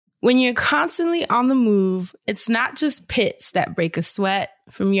When you're constantly on the move, it's not just pits that break a sweat.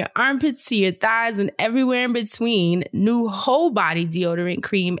 From your armpits to your thighs and everywhere in between, new whole body deodorant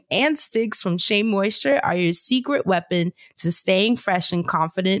cream and sticks from Shea Moisture are your secret weapon to staying fresh and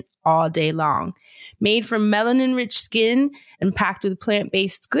confident all day long. Made from melanin-rich skin and packed with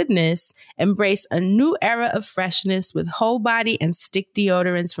plant-based goodness, embrace a new era of freshness with whole body and stick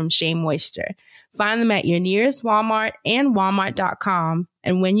deodorants from Shea Moisture. Find them at your nearest Walmart and walmart.com.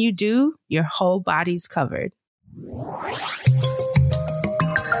 And when you do, your whole body's covered.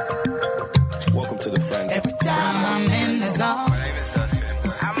 Welcome to the Friends. Every time I'm in the zone. My name is Dustin.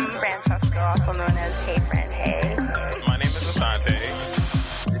 I'm Francesca, also known as K-Friend. Hey. My name is Asante.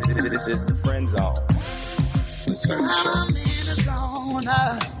 This is the Friend Zone. Let's start the show. I'm in the zone.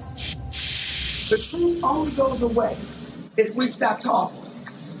 The truth only goes away if we stop talking.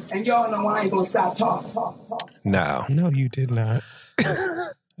 And y'all know I ain't gonna stop talking. Now, No, you did not.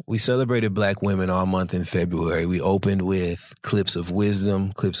 we celebrated Black women all month in February. We opened with clips of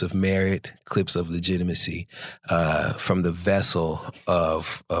wisdom, clips of merit, clips of legitimacy from the vessel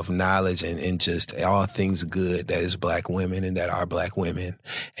of knowledge and just all things good that is Black women and that are Black women.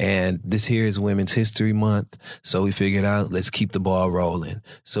 And this here is Women's History Month, so we figured out let's keep the ball rolling.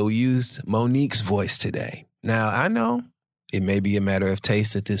 So we used Monique's voice today. Now, I know it may be a matter of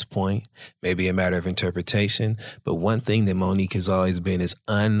taste at this point, maybe a matter of interpretation, but one thing that Monique has always been is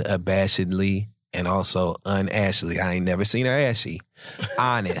unabashedly and also unashly. I ain't never seen her ashy.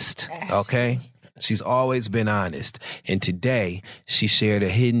 Honest, okay? She's always been honest. And today, she shared a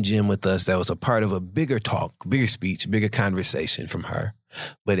hidden gem with us that was a part of a bigger talk, bigger speech, bigger conversation from her.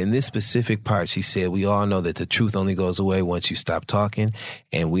 But in this specific part, she said, we all know that the truth only goes away once you stop talking,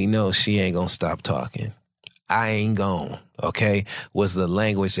 and we know she ain't gonna stop talking. I ain't gone, okay, was the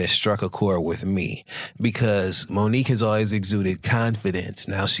language that struck a chord with me because Monique has always exuded confidence.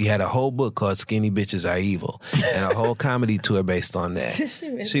 Now, she had a whole book called Skinny Bitches Are Evil and a whole comedy tour based on that.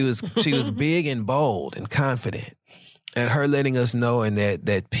 She was big and bold and confident. And her letting us know in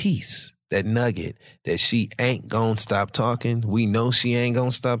that piece, that nugget, that she ain't gonna stop talking. We know she ain't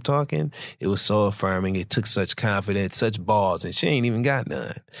gonna stop talking. It was so affirming. It took such confidence, such balls, and she ain't even got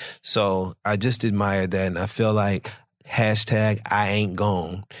none. So I just admired that, and I feel like hashtag I ain't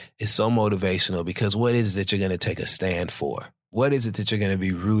gone is so motivational because what is it that you're gonna take a stand for? What is it that you're gonna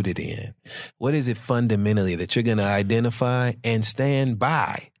be rooted in? What is it fundamentally that you're gonna identify and stand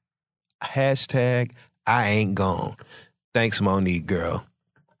by? Hashtag I ain't gone. Thanks, Monique, girl.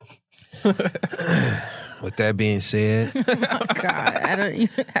 With that being said, Oh, God, I don't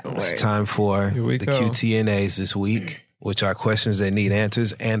even have it's words. time for Here we the go. QTNAs this week, which are questions that need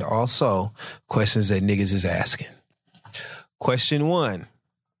answers and also questions that niggas is asking. Question 1.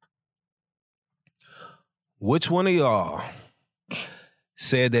 Which one of y'all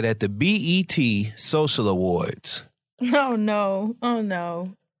said that at the BET Social Awards, Oh, no. Oh,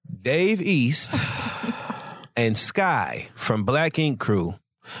 no. Dave East and Sky from Black Ink Crew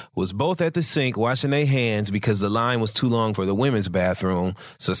was both at the sink washing their hands because the line was too long for the women's bathroom,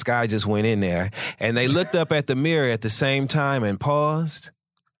 so Sky just went in there, and they looked up at the mirror at the same time and paused,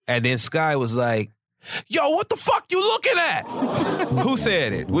 and then Sky was like, yo, what the fuck you looking at? Who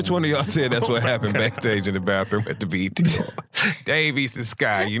said it? Which one of y'all said that's what happened backstage in the bathroom at the BET? Dave East and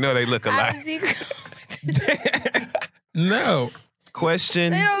Sky, you know they look How alike. does he- No.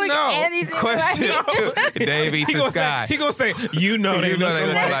 Question. They don't look No. anything Question like two. Dave East and Sky. He gonna say, you know they You know look they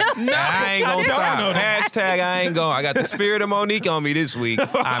look alike. like. No, I ain't gonna I don't stop. know that. Hashtag I ain't going. I got the spirit of Monique on me this week.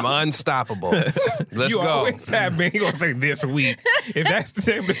 I'm unstoppable. Let's you go. always have been. He gonna say this week. If that's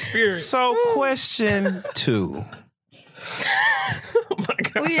the name of the spirit. So question 2. Oh my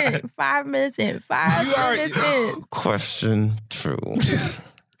God. We in 5 minutes in. 5 You are- minutes in. Question 2.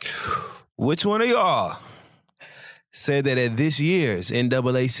 Which one of y'all said that at this year's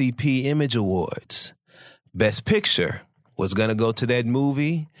NAACP Image Awards, Best Picture was going to go to that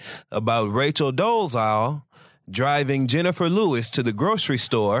movie about Rachel Dolezal driving Jennifer Lewis to the grocery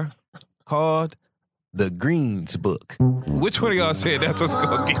store called The Greens Book? Which one of y'all said that's what's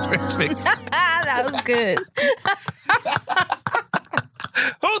going to get Best Picture? That was good.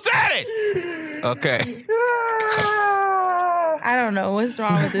 Who said it? Okay. I don't know what's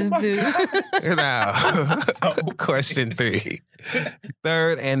wrong with this dude. Now, question 3.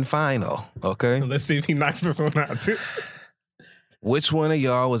 Third and final, okay? Let's see if he knocks this one out too. Which one of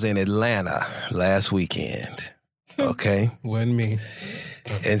y'all was in Atlanta last weekend, okay? Wasn't me.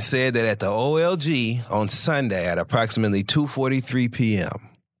 And said that at the OLG on Sunday at approximately 2:43 p.m.,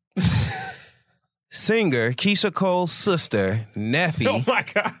 singer Keisha Cole's sister, Oh Neffy, my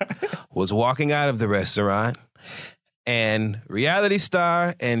God. was walking out of the restaurant, And reality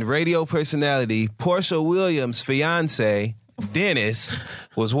star and radio personality Portia Williams' fiance, Dennis,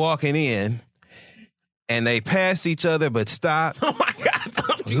 was walking in. And they passed each other, but stopped. Oh my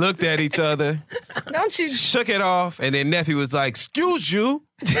God! Looked at each other, Don't you? shook it off, and then Nephew was like, "Excuse you,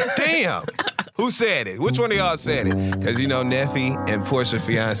 damn." Who said it? Which one of y'all said it? Because you know Nephi and Portia's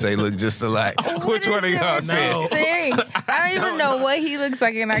fiance look just alike. Which one of y'all said it? Thing? I don't even know what he looks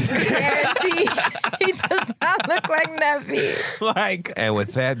like, and I can guarantee he does not look like Neffy. Like, And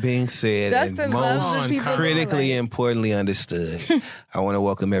with that being said, Dustin and loves most the people critically like- importantly understood, I want to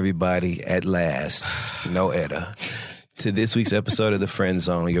welcome everybody at last, no Edda, to this week's episode of The Friend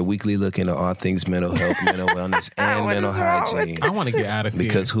Zone, your weekly look into all things mental health, mental wellness, and What mental is wrong with hygiene. I want to get out of here.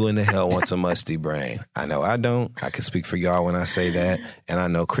 Because who in the hell wants a musty brain? I know I don't. I can speak for y'all when I say that. And I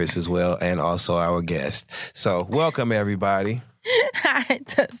know Chris as well, and also our guest. So welcome, everybody. Hi,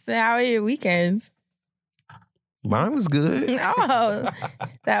 Dustin. How are your weekends? Mine was good. Oh,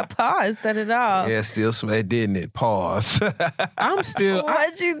 that pause said it all. Yeah, still smacked, didn't it? Pause. I'm still.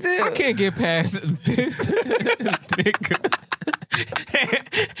 What'd you do? I can't get past this nigga.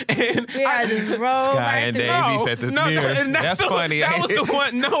 and We gotta just roll Sky right and through. Davies at the mirror. and That's funny. That was the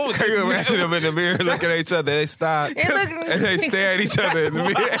one. No, They were watching them in the mirror, looking at each other. They stop They look- and they stare at each other in the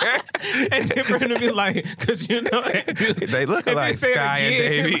mirror. and then for him to be like, because you know, They look and like say it Sky and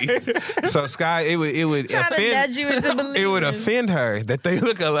again. Davies. So Sky, it would Trying to offend. nudge you into believing. It would offend her that they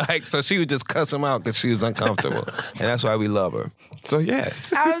look alike, so she would just cuss them out because she was uncomfortable, and that's why we love her. So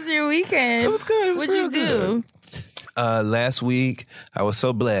yes, How was your weekend? it was good. It was What'd you real do? good. Last week, I was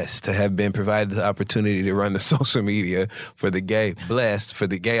so blessed to have been provided the opportunity to run the social media for the gay. Blessed for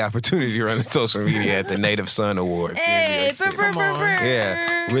the gay opportunity to run the social media at the Native Son Awards. here in New Hey, York City. brr, brr, brr, brr.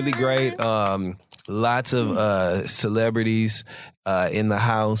 Yeah, really great. Lots of celebrities in the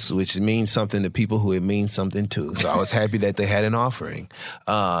house, which means something to people who it means something to. So I was happy that they had an offering.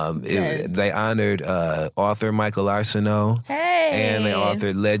 They honored author Michael Arsenault. Hey. And they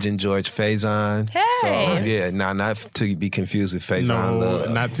authored legend George Faison. Hey. So yeah, not to be confused with Faison No,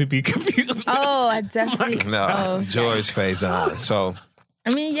 Love. not to be confused. Oh, I definitely. No, Oh. George Faison. So I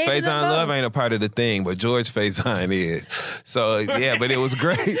mean, yeah, Faison Love ain't a part of the thing, but George Faison is. So yeah, but it was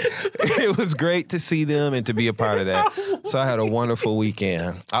great. It was great to see them and to be a part of that. So I had a wonderful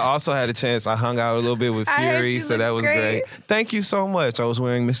weekend. I also had a chance. I hung out a little bit with I heard Fury, you so that was looked great. Thank you so much. I was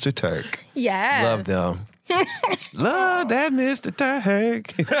wearing Mr. Turk. Yeah. Love them. Love that Mr.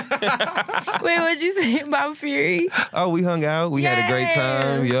 Turk. Wait, what'd you say about Fury? Oh, we hung out. We had a great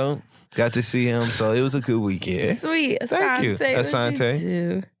time. Yo, got to see him. So it was a good weekend. Sweet. Thank you, Asante, what'd Asante.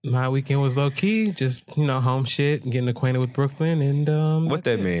 you do? My weekend was low key, just home shit, getting acquainted with Brooklyn, and What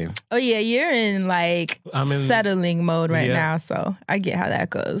that mean? Oh yeah, you're in like I'm in- settling mode right Yeah. now, so I get how that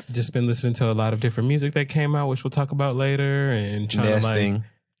goes. Just been listening to a lot of different music that came out, which we'll talk about later, and trying to Nesting, like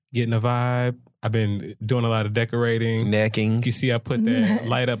getting a vibe. I've been doing a lot of decorating. necking. You see, I put that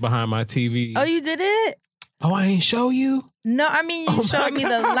light up behind my TV. Oh, you did it? Oh, I ain't show you? No, I mean you Oh, my showed me the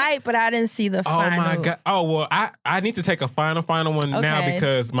God. light, but I didn't see the Oh final. my God. Oh, well, I need to take a final one now Okay.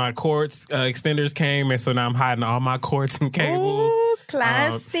 because my cords extenders came, and so now I'm hiding all my cords and cables. Ooh,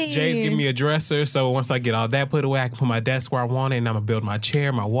 classy. Jay's giving me a dresser, so once I get all that put away, I can put my desk where I want it, and I'm gonna build my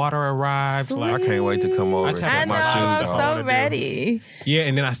chair. My water arrived. Like, I can't wait to come over I and tried to I take know, my shoes I'm off. so ready. yeah,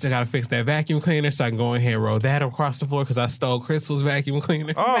 and then I still gotta fix that vacuum cleaner, so I can go in here and roll that across the floor because I stole Crystal's vacuum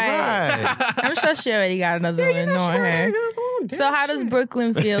cleaner. All Right. right. I'm sure she already got another one knowing her. So how does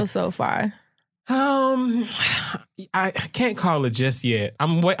Brooklyn feel so far? I can't call it just yet.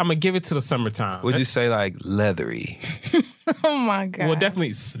 I'm gonna give it to the summertime. Would you say like leathery? Oh my God. Well,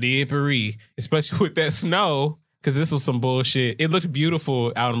 definitely slippery, especially with that snow, because this was some bullshit. It looked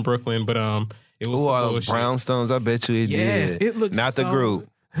beautiful out in Brooklyn, but it was Ooh, some all those bullshit. brownstones. I bet you it Yes, did. it looks Not the so- group,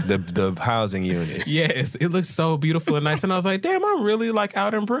 the housing unit. Yes, it looks so beautiful and nice, and I was like, "Damn, I'm really like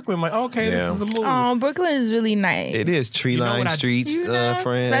out in Brooklyn." Like, okay, Yeah. this is a move. Oh, Brooklyn is really nice. It is tree You know lined what I- streets, You know,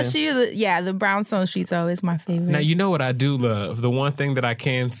 friend. especially the brownstone streets are always my favorite. Now you know what I do love. The one thing that I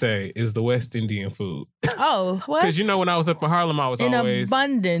can say is the West Indian food, Oh, what? because when I was up in Harlem, I was in always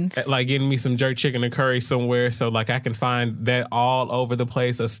abundance. like getting me some jerk chicken and curry somewhere, so like I can find that all over the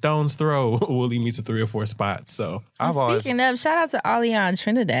place. A stone's throw will lead me to 3 or 4 spots. So I've always, Speaking of, shout out to Aliyah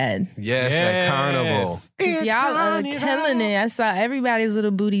Trinidad. yes, at Carnival. 'Cause y'all are killing it. I saw everybody's little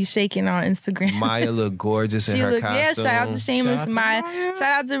booty shaking on Instagram. Maya looked gorgeous in She her looked, costume. shout out to Shameless Shout out to Maya. Maya. Shout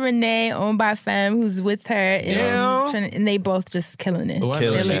out to Renee, owned by Femme, who's with her. Yeah. And they both just killing it. Oh, I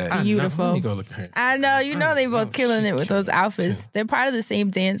Killing know They it. look I know. beautiful. Let me go look at her. I know, you know they both killing it with those outfits. too. They're part of the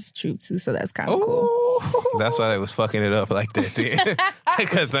same dance troupe too, so that's kind of cool. Ooh. That's why they was fucking it up like that then.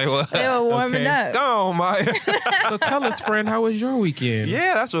 Because they were warming up. Go on, Maya. So tell us, friend, how was your weekend?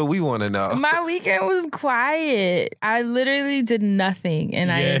 Yeah, that's what we want to know. My weekend was quiet. I literally did nothing,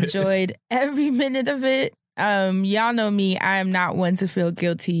 and I Yes. enjoyed every minute of it. Y'all know me. I am not one to feel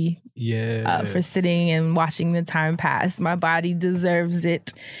guilty for sitting and watching the time pass. My body deserves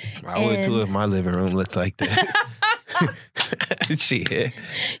it. I would too if my living room looked like that. Shit.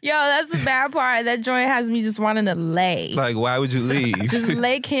 Yo, that's the bad part. That joint has me just wanting to lay. Like, why would you leave? Just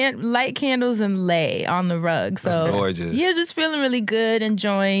light candles and lay on the rug. So That's gorgeous. Yeah, just feeling really good,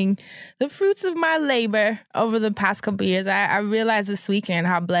 enjoying the fruits of my labor over the past couple of years. I realized this weekend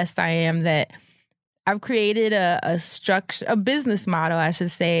how blessed I am that I've created a structure, a business model, I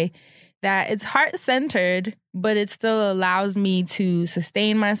should say, that it's heart-centered, but it still allows me to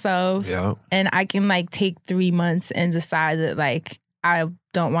sustain myself. Yeah. And I can take 3 months and decide that I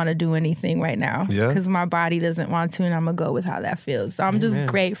don't want to do anything right now. Yeah. Because my body doesn't want to, and I'm going to go with how that feels. So I'm just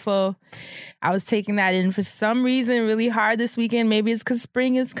grateful. I was taking that in for some reason really hard this weekend. Maybe it's because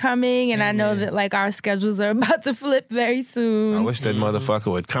spring is coming, and I know that our schedules are about to flip very soon. I wish that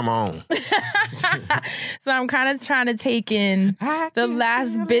motherfucker would come on. So I'm kind of trying to take in the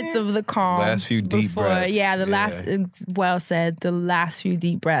last bits of the calm. Last few deep breaths. Yeah, well said, the last few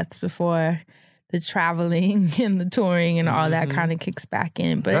deep breaths before the traveling and the touring and all that kind of kicks back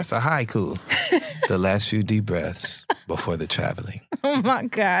in. But That's a haiku. The last few deep breaths before the traveling. oh my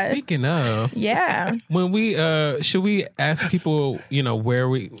God. Speaking of, Yeah. when we should we ask people, where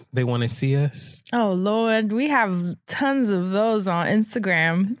they want to see us? Oh Lord, we have tons of those on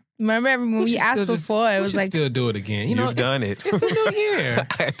Instagram. Remember when we asked before, it was like, still do it again. You've done it. It's a new year.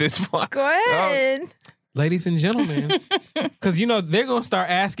 At this point. go ahead. Ladies and gentlemen, because they're gonna start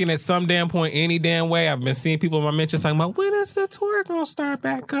asking at some damn point any damn way. I've been seeing people in my mentions talking about when is the tour gonna start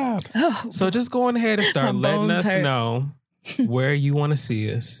back up. So just go on ahead and start My letting bones us hurt. know where you want to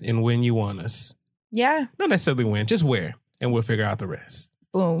see us and when you want us. Yeah. Not necessarily when, just where, and we'll figure out the rest.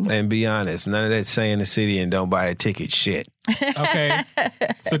 Boom. And be honest, none of that say in the city and don't buy a ticket shit. Okay.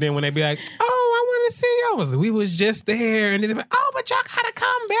 So then when they be like, oh, I want to see y'all. We was just there. And then they're like, oh, but y'all gotta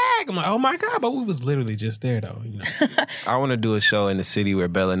come back. I'm like, oh my God, but we was literally just there though. I want to do a show in the city where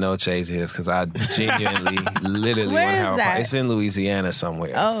Bella Noche's is because I genuinely, literally Where want to is have that? It's in Louisiana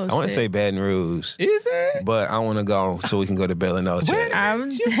somewhere. Oh, I want to shit. say Baton Rouge, Is it? but I want to go so we can go to Bella Noche.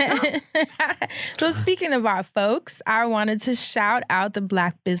 So speaking of our folks, I wanted to shout out the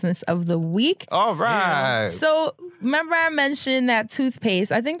Black Business of the Week. All right. So remember I mentioned that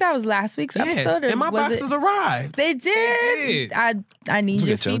toothpaste. I think that was last week's episode. Or and my was boxes it? arrived. They did. I need Look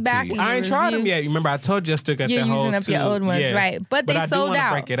your at your feedback. teeth. and I ain't your tried them review. yet. Remember, I told you I still got You're that whole using up your tube. old ones, Yes. right. But they I do sold wanna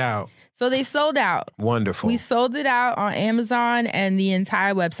out. break it out. So they sold out. Wonderful. We sold it out on Amazon, and the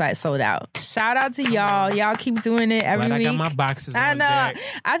entire website sold out. Shout out to y'all. Y'all keep doing it every Glad week. I got my boxes I on know. deck.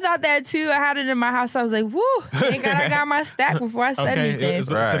 I thought that too. I had it in my house. I was like, woo. Thank God I got my stack before I said Okay, anything. it's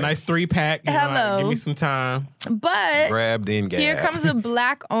a Right. nice 3-pack. Hello. Give me some time. But Grabbed in gas. here comes a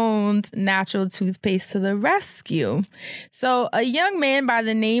Black-owned natural toothpaste to the rescue. So a young man by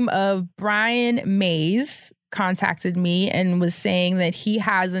the name of Brian Mays contacted me and was saying that he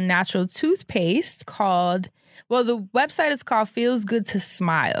has a natural toothpaste called, well, the website is called Feels Good to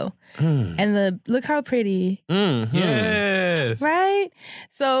Smile. And look how pretty. Yes. Right?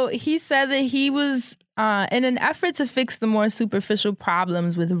 So he said that he was, in an effort to fix the more superficial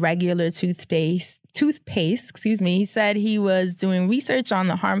problems with regular toothpaste, he said he was doing research on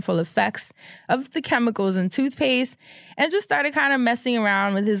the harmful effects of the chemicals in toothpaste and just started kind of messing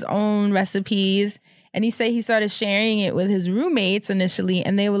around with his own recipes. And he said he started sharing it with his roommates initially,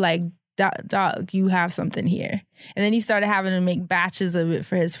 and they were like, Dog, you have something here. And then he started having to make batches of it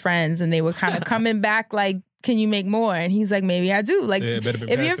for his friends, and they were kind of coming back like, can you make more? And he's like, maybe I do. Like, Yeah, better be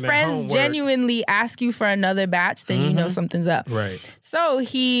if your passing that friends homework. genuinely ask you for another batch, then you know something's up. Right. So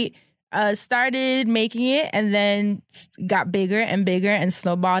he started making it and then got bigger and bigger and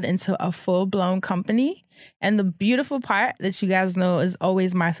snowballed into a full-blown company. And the beautiful part that you guys know is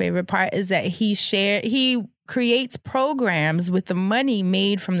always my favorite part is that he creates programs with the money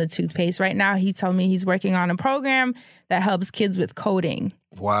made from the toothpaste. Right now, he told me he's working on a program that helps kids with coding.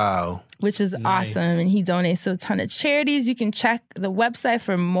 Wow. Which is Nice. awesome. And he donates to a ton of charities. You can check the website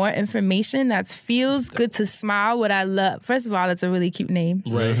for more information. That's Feels Good to Smile. What I love, first of all, it's a really cute name.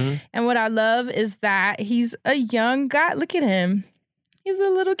 Right. And what I love is that he's a young guy. Look at him. He's a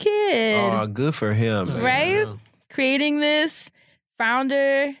little kid. Oh, good for him, man. Right? Creating this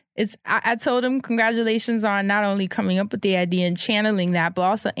founder. I told him congratulations on not only coming up with the idea and channeling that, but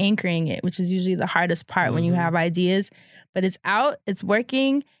also anchoring it, which is usually the hardest part when you have ideas. But it's out, it's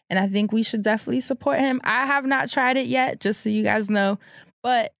working, And I think we should definitely support him. I have not tried it yet, just so you guys know.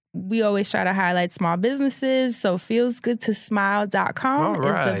 But we always try to highlight small businesses. So feelsgoodtosmile.com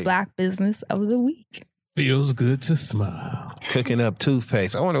is the Black business of the week. Feels good to smile. Cooking up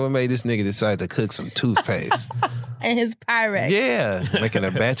toothpaste. I wonder what made this nigga decide to cook some toothpaste. And his Pyrex. Yeah, making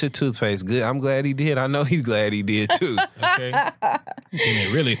a batch of toothpaste. Good. I'm glad he did. I know he's glad he did too. Okay. And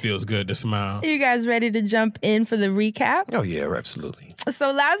it really feels good to smile. You guys ready to jump in for the recap? Oh yeah, absolutely.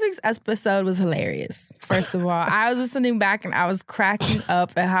 So last week's episode was hilarious. First of all, I was listening back and I was cracking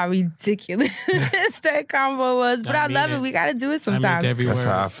up at how ridiculous that combo was. But I love it. We got to do it sometime. That's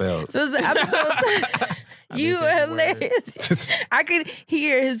how I felt. So it's the episode. You were hilarious. I could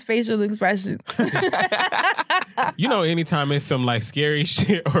hear his facial expression. You know, anytime it's some like scary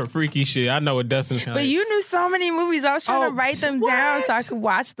shit or freaky shit, I know what Dustin's kind of. But you knew so many movies. I was trying to write them down so I could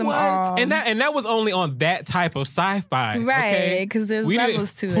watch them all. And that was only on that type of sci-fi, right? Because there's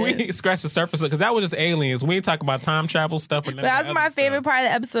levels to it. We didn't scratch the surface because that was just aliens. We ain't talking about time travel stuff. But that was my favorite part of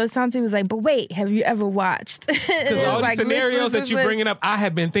the episode. Santi was like, "But wait, have you ever watched?" Because all the scenarios that you're bringing up, I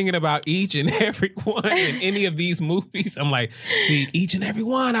have been thinking about each and every one in any of these movies. I'm like, see, each and every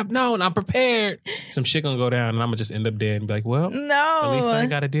one I've known, I'm prepared. Some shit gonna go down, and I'm gonna just end up dead and be like, well, no, at least I ain't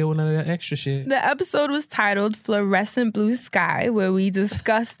got to deal with none of that extra shit. The episode was titled "Fluorescent Blue Sky," where we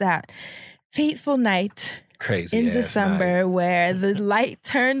discussed that fateful night. Crazy in December, where the light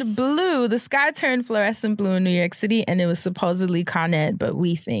turned blue, the sky turned fluorescent blue in New York City, and it was supposedly Con Ed, but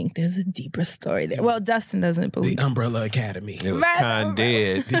we think there's a deeper story there. Well, Dustin doesn't believe the Umbrella Academy. It was Con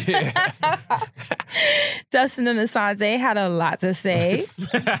Ed. Yeah. Dustin and Asante had a lot to say,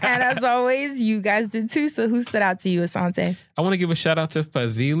 and as always, you guys did too. So, who stood out to you, Asante? I want to give a shout out to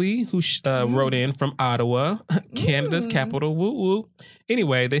Fazili, who wrote in from Ottawa, Canada's capital. Woo woo.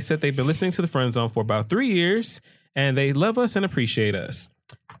 Anyway, they said they've been listening to the Friend Zone for about 3 years, and they love us and appreciate us.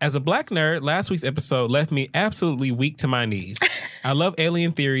 As a Black nerd, last week's episode left me absolutely weak to my knees. I love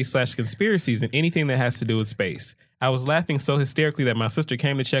alien theories / conspiracies and anything that has to do with space. I was laughing so hysterically that my sister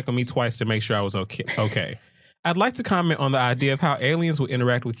came to check on me twice to make sure I was okay. I'd like to comment on the idea of how aliens will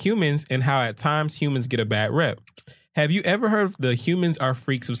interact with humans and how at times humans get a bad rep. Have you ever heard of the humans are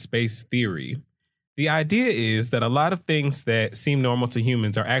freaks of space theory? The idea is that a lot of things that seem normal to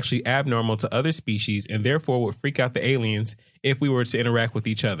humans are actually abnormal to other species and therefore would freak out the aliens if we were to interact with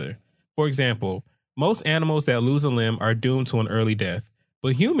each other. For example, most animals that lose a limb are doomed to an early death,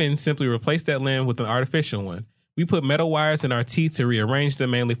 but humans simply replace that limb with an artificial one. We put metal wires in our teeth to rearrange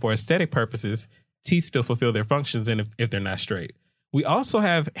them mainly for aesthetic purposes. Teeth still fulfill their functions and if they're not straight. We also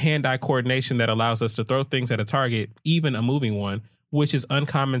have hand-eye coordination that allows us to throw things at a target, even a moving one, which is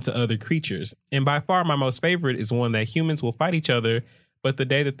uncommon to other creatures. And by far, my most favorite is one that humans will fight each other, but the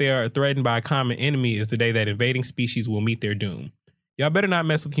day that they are threatened by a common enemy is the day that invading species will meet their doom. Y'all better not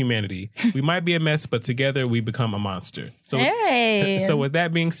mess with humanity. We might be a mess, but together we become a monster. So, so with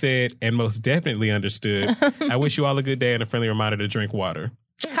that being said, and most definitely understood, I wish you all a good day and a friendly reminder to drink water.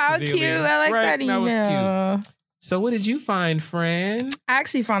 How cute. I like that email. That was cute. So what did you find, friend? I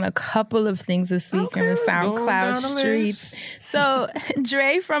actually found a couple of things this week in the SoundCloud streets. So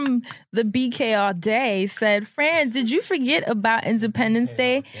Dre from the BK All Day said, "Fran, did you forget about Independence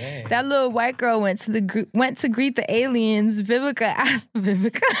Day? That little white girl went to greet the aliens. Vivica asked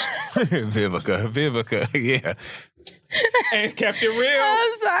Vivica, yeah, and kept it real.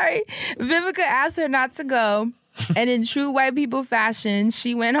 I'm sorry. Vivica asked her not to go." And in true white people fashion,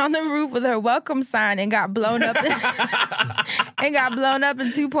 she went on the roof with her welcome sign and got blown up in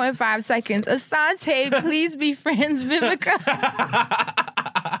 2.5 seconds. Asante, please be friends, Vivica.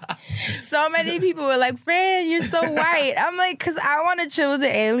 So many people were like, Fran, you're so white. I'm like, because I want to chill with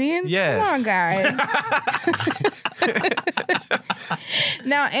the aliens. Yes. Come on, guys.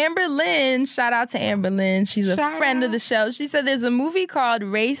 Now, Amber Lynn, shout out to Amber Lynn. She's a friend of the show. She said there's a movie called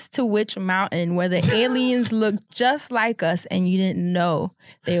Race to Witch Mountain where the aliens look just like us and you didn't know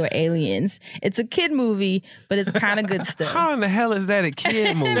they were aliens. It's a kid movie, but it's kind of good stuff. How in the hell is that a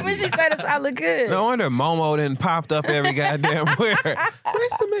kid movie? When she said it's hella good. No wonder Momo done popped up every goddamn where.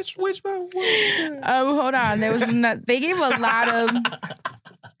 Where's the Witch Mountain? Hold on. There was they gave a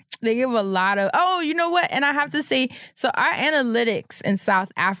lot of, oh, you know what? And I have to say, so our analytics in South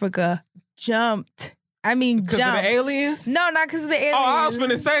Africa jumped I mean, Because of jumped. the aliens? No, not because of the aliens. Oh, I was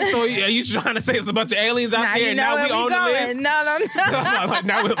finna say, so are you trying to say it's a bunch of aliens out Nah, there you and know now where we on the going. list? No. Like,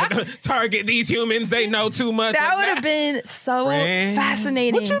 now we'll target these humans. They know too much. That Like, would have been so Friend.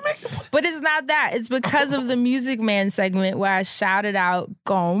 fascinating. What you mean? But it's not that. It's because of the Music Man segment where I shouted out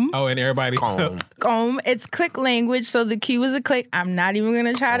Gom. Oh, and everybody. Gom. It's click language, so the cue is a click. I'm not even going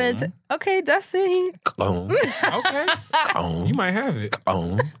to try to... Okay, Dustin. Clone. Okay. Clone. You might have it.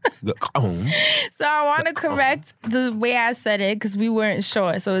 Clone. Clone. So I want to correct the way I said it because we weren't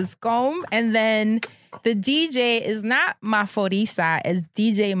sure. So it's Gom, and then the DJ is not Maforisa, it's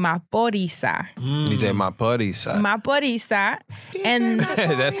DJ Maporisa. DJ Maporisa. Maporisa. And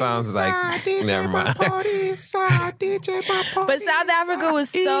That sounds like never mind. but South Africa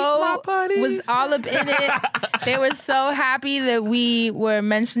was all up in it. They were so happy that we were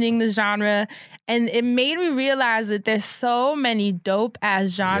mentioning the genre. And it made me realize that there's so many dope ass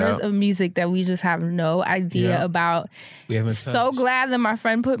genres of music that we just have no idea about. We haven't So touched. glad that my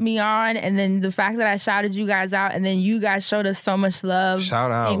friend put me on, and then the fact that I shouted you guys out, and then you guys showed us so much love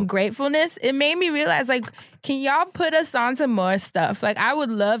Shout out. and gratefulness. It made me realize, like, can y'all put us on to more stuff? Like, I would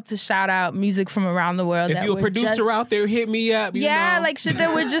love to shout out music from around the world. If that you're a we're producer just, out there, hit me up. You know. like shit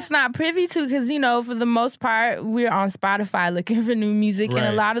that we're just not privy to, because for the most part we're on Spotify looking for new music, and a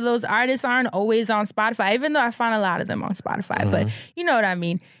Right. lot of those artists aren't always on Spotify, even though I find a lot of them on Spotify. But you know what I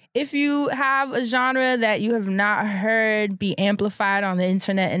mean. If you have a genre that you have not heard be amplified on the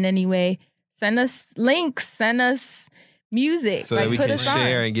internet in any way, send us links, send us music, So like, that we put can us on.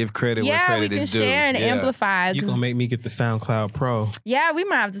 share and give credit where Yeah, we credit can is due. share and amplify. You 'cause- gonna make me get the SoundCloud Pro. yeah, we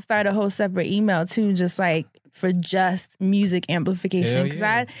might have to start a whole separate email too, just like for just music amplification. Hell Because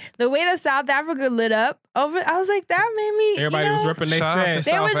yeah. the way that South Africa lit up over, I was like, that made me. Everybody was ripping their Shout out set. to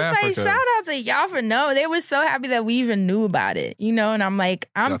They were South just like, Africa. shout out to y'all for knowing. They were so happy that we even knew about it, And I'm like,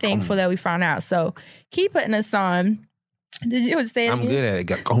 I'm Yeah, thankful that we found out. So keep putting us on. Did you say it I'm again? good at it.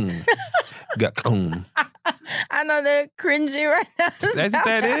 Got clone. Got clone. I know they're cringy right now. That's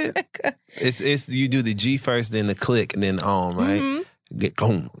that it. It's you do the G first, then the click, and then on, right? Mm-hmm. Get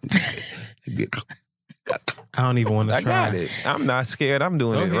clone. Get I don't even want to I try. got it. I'm not scared. I'm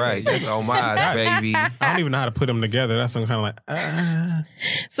doing Go it ahead. right. That's homage, baby. I don't even know how to put them together. That's some kind of like.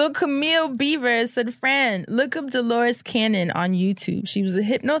 So Camille Beaver said, Fran, look up Dolores Cannon on YouTube. She was a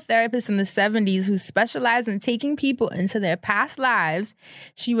hypnotherapist in the 70s who specialized in taking people into their past lives.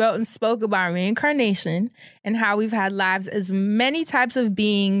 She wrote and spoke about reincarnation and how we've had lives as many types of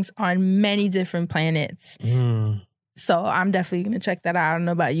beings on many different planets. So I'm definitely going to check that out. I don't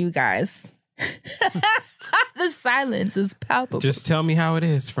know about you guys. The silence is palpable. Just tell me how it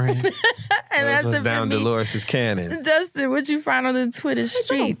is, friend. and That's that's what's it down for me. Dolores' cannon. Dustin, what you find on the Twitter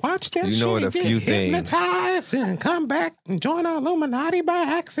streets? Watch that. You know shit what, a and get few things. hypnotized and come back and join our Illuminati by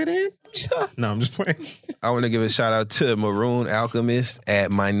accident. No, I'm just playing. I want to give a shout out to Maroon Alchemist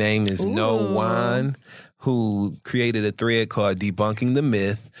at My Name Is No Ooh. One, who created a thread called Debunking the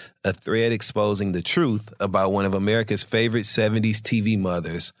Myth, a thread exposing the truth about one of America's favorite 70s TV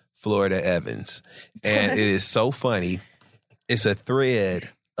mothers, Florida Evans. And it is so funny. It's a thread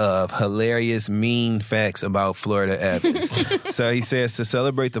of hilarious, mean facts about Florida Evans. So he says, to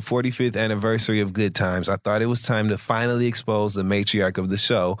celebrate the 45th anniversary of Good Times, I thought it was time to finally expose the matriarch of the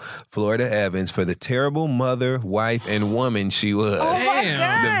show, Florida Evans, for the terrible mother, wife, and woman she was. Oh my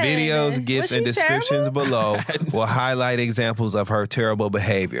God. The videos, gifts, Was and she descriptions terrible? below will highlight examples of her terrible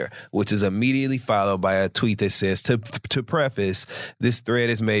behavior, which is immediately followed by a tweet that says, to preface, this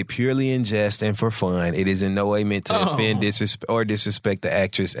thread is made purely in jest and for fun. It is in no way meant to offend or disrespect the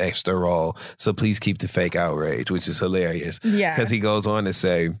actress extra role. So please keep the fake outrage, which is hilarious. Yeah. Because he goes on to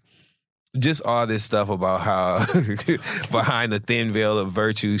say, just all this stuff about how behind the thin veil of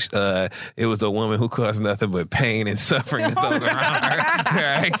virtue, it was a woman who caused nothing but pain and suffering to those around her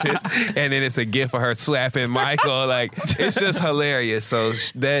actions. And then it's a gift of her slapping Michael. Like, it's just hilarious. So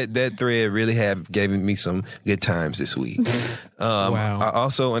that thread really gave me some good times this week. Wow. I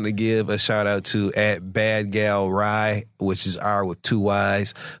also want to give a shout out to at Bad Gal Rye, which is R with 2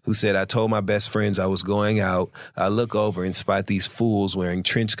 Y's, who said, I told my best friends I was going out. I look over and spot these fools wearing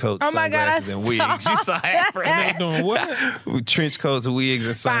trench coats, Oh my God, I sunglasses, and wigs. You saw that, They friend? doing what? With trench coats, wigs,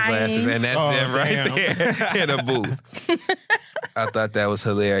 and sunglasses, Spying. and that's Oh, them right there in a booth. I thought that was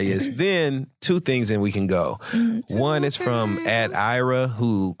hilarious. Then 2 things and we can go. One is from at Ira,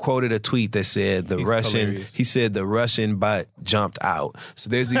 who quoted a tweet that said He's hilarious. the Russian bot jumped out. So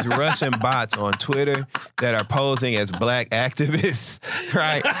there's these Russian bots on Twitter that are posing as black activists,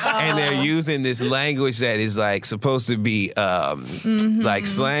 right? And they're using this language that is like supposed to be like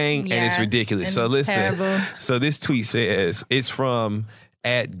slang, and it's Yeah. ridiculous. And So it's listen. terrible. So this tweet says, it's from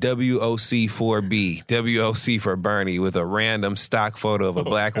at WOC4B, WOC for Bernie, with a random stock photo of a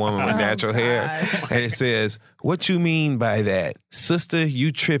black woman with natural hair. And it says, "What you mean by that? Sister,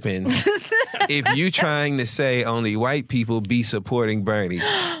 you tripping. If you trying to say only white people be supporting Bernie.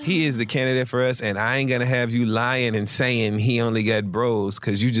 He is the candidate for us, and I ain't gonna have you lying and saying he only got bros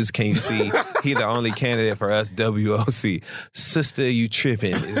because you just can't see he the only candidate for us, WOC. Sister, you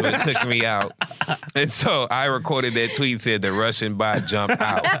tripping," is what took me out. And so I recorded that tweet, said the Russian bot jumped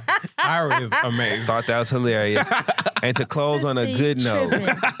out. Ira is amazing. Thought that was hilarious. And to close on a good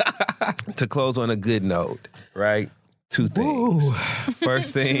note, right? Two things.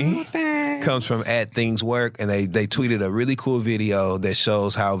 First thing comes from @ThingsWork, and they tweeted a really cool video that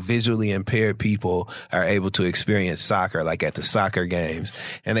shows how visually impaired people are able to experience soccer, like at the soccer games.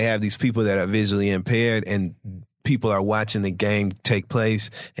 And they have these people that are visually impaired, and people are watching the game take place,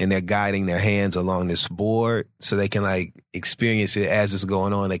 and they're guiding their hands along this board so they can like experience it as it's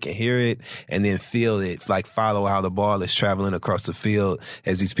going on. They can hear it and then feel it, like follow how the ball is traveling across the field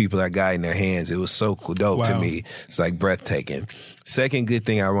as these people are guiding their hands. It was so dope to me. It's like breathtaking. Second good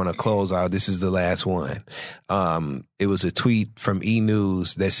thing I want to close out, this is the last one. It was a tweet from E!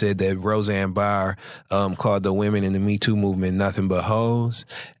 News that said that Roseanne Barr called the women in the Me Too movement nothing but hoes.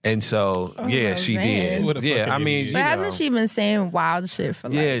 And so, yeah, she did. Yeah, I mean, you but hasn't she been saying wild shit for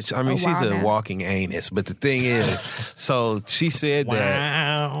like I mean, she's a walking anus. But the thing is, so she said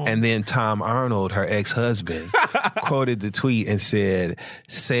that, and then Tom Arnold, her ex-husband, quoted the tweet and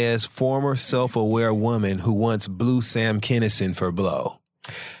says former self-aware woman who once blew Sam Kinison for blow.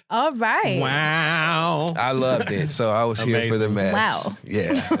 All right. Wow. I loved it. So I was here for the mess. Wow.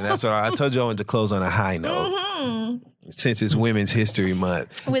 Yeah. And that's what I told you I wanted to close on a high note. Since it's Women's History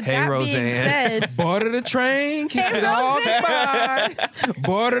Month. With hey, that Roseanne. being said, Boarded the train, kissed it all goodbye.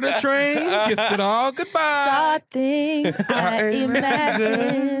 Boarded the train, kissed it all goodbye. saw things I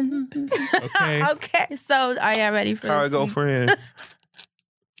imagined. Okay. Okay. So are y'all ready for How I this go, week? friend?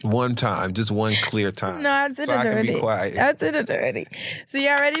 One time, just one clear time. No, I did so it I can already. be quiet. I did it already. So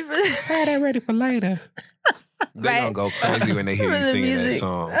y'all ready for this? They're ready for later. They're going to go crazy when they hear For you the singing that music.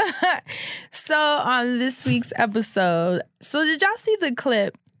 song. So on this week's episode, so did y'all see the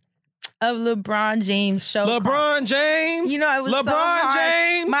clip of LeBron James show? LeBron James. You know, it was LeBron so hard.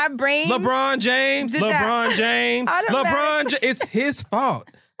 James. My brain. LeBron James. did that LeBron James. automatic- LeBron James. It's his fault.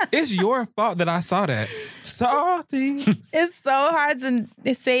 It's your fault that I saw that. Saw things. It's so hard to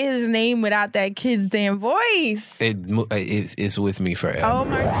say his name without that kid's damn voice. It's with me forever. Oh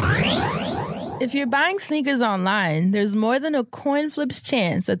my God. If you're buying sneakers online, there's more than a coin flip's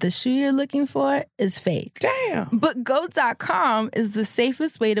chance that the shoe you're looking for is fake. Damn. But GOAT.com is the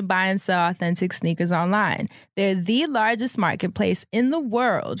safest way to buy and sell authentic sneakers online. They're the largest marketplace in the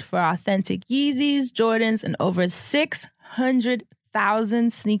world for authentic Yeezys, Jordans, and over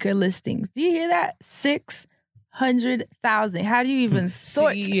 600,000 sneaker listings. Do you hear that? 600,000. How do you even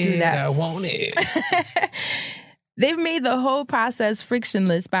sort through that? I want it. They've made the whole process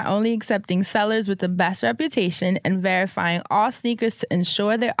frictionless by only accepting sellers with the best reputation and verifying all sneakers to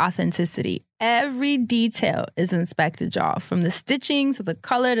ensure their authenticity. Every detail is inspected, y'all, from the stitching to the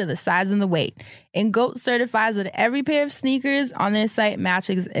color to the size and the weight. And GOAT certifies that every pair of sneakers on their site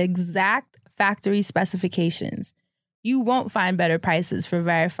matches exact factory specifications. You won't find better prices for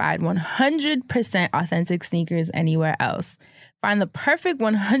verified 100% authentic sneakers anywhere else. Find the perfect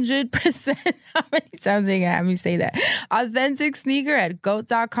 100%, how many times are you gonna have me say that? Authentic sneaker at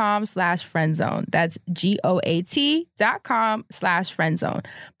GOAT.com/friendzone. That's GOAT.com/friendzone.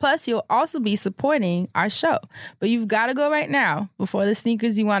 Plus, you'll also be supporting our show. But you've got to go right now before the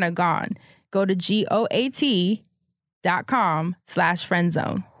sneakers you want are gone. Go to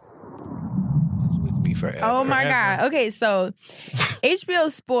GOAT.com/friendzone. It's with me forever. Oh my God. Okay, so HBO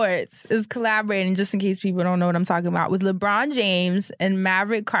Sports is collaborating, just in case people don't know what I'm talking about, with LeBron James and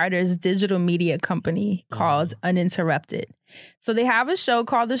Maverick Carter's digital media company called Uninterrupted. So they have a show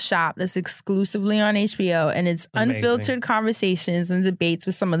called The Shop that's exclusively on HBO, and it's Amazing. unfiltered conversations and debates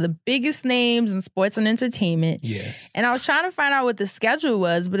with some of the biggest names in sports and entertainment. Yes. And I was trying to find out what the schedule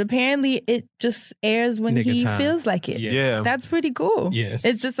was, but apparently it just airs when Nigga he time. feels like it. Yes. Yeah. That's pretty cool. Yes.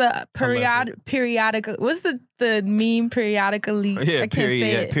 It's just a periodical. What's the meme periodically? Yeah, I can't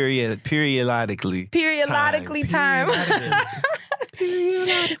say it. periodically. Periodically time.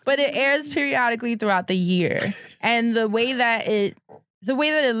 But it airs periodically throughout the year. And the way that it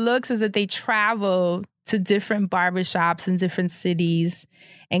looks is that they travel to different barbershops in different cities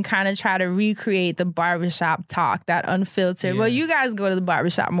and kind of try to recreate the barbershop talk, that unfiltered. Well, you Yes. guys go to the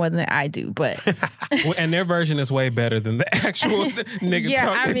barbershop more than I do, but Well, and their version is way better than the actual nigga Yeah,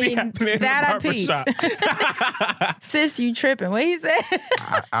 talk I that be mean, happening in that I the peeped. barbershop. sis, you tripping. What he said?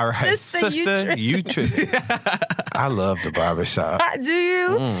 All right, Sister, you sister, you tripping. I love the barbershop. Do you?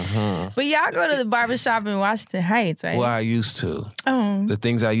 Mm-hmm. But y'all go to the barbershop in Washington Heights, right? Well, I used to. Oh. The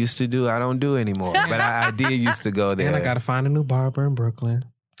things I used to do, I don't do anymore. But I did used to go there. And I got to find a new barber in Brooklyn.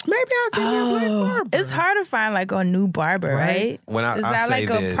 Maybe I'll get me a black barber. It's hard to find like a new barber, right? When Is I that say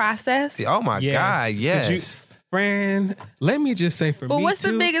like a this, process? Oh my God, 'cause yes. Friend, let me just say for But me what's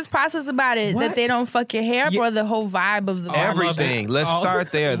too, the biggest process about it? What? That they don't fuck your hair up, Yeah. or the whole vibe of the barber? Everything. Let's Oh,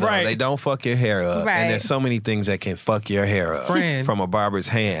 start there, though. right. They don't fuck your hair up. Right. And there's so many things that can fuck your hair up Friend. from a barber's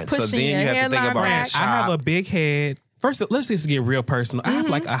hand. So Pushing then your you have to think hairline about back. the shop. I have a big head. First, let's just get real personal. I have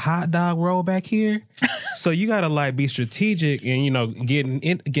like a hot dog roll back here, so you gotta like be strategic and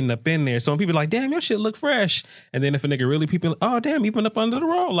getting up in there. So when people are like, "Damn, your shit look fresh," and then if a nigga really people, "Oh, damn, even up under the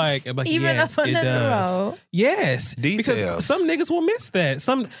roll," like Even yes, up under it the does. roll? Yes, because Details. some niggas will miss that.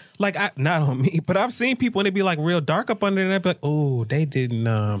 Some not on me, but I've seen people and they be like real dark up under there. Be like, "Oh, they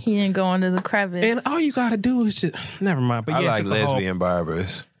didn't." He didn't go under the crevice. And all you gotta do is just never mind. But I yes, like it's a whole- lesbian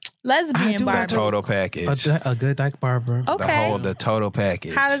barbers. I Lesbian do barber. that Total package. a good dyke barber. Okay. The total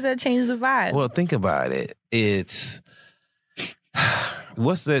package. How does that change the vibe? Well, think about it. It's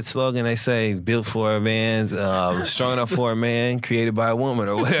what's that slogan they say? Built for a man, strong enough for a man, created by a woman,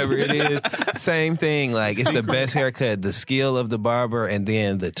 or whatever it is. Same thing. Like it's the best haircut, the skill of the barber, and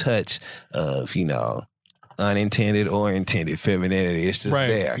then the touch of unintended or intended femininity. It's just Right.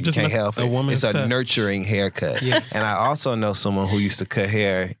 there. You Just can't a- help a it. woman's It's a touch. nurturing haircut. Yes. And I also know someone who used to cut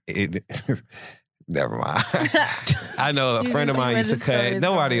hair. Never mind. I know a You friend of can see mine where used to the story cut. is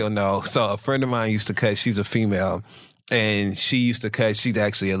Nobody going. will know. So a friend of mine used to cut. She's a female. And she used to cut, she's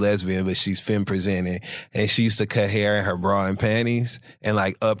actually a lesbian, but she's femme presenting. And she used to cut hair in her bra and panties and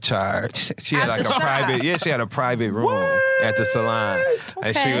like upcharge. She had At like the a shop. she had a private room at the salon.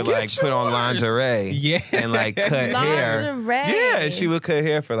 And she Okay. would like put on lingerie Yeah. and like cut hair. Lingerie. Yeah, and she would cut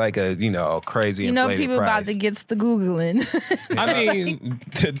hair for like a, crazy You know, inflated people price. about to get the Googling. I mean,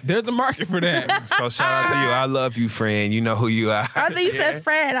 there's a market for that. So shout out to you. I love you, friend. You know who you are. I thought you said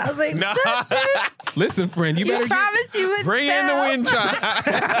friend. I was like, No. Listen, friend, you you better promised you would Bring in the tell. wind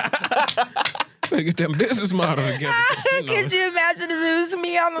chime. better get that business model together. 'cause, you know, Could you imagine if it was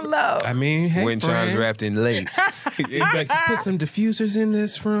me on the low? I mean, hey, Wind chimes friend, wrapped in lace. you better just put some diffusers in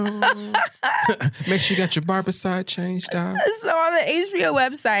this room. Make sure you got your barber side changed out. So on the HBO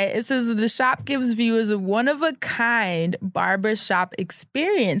website, it says that the shop gives viewers a one-of-a-kind barbershop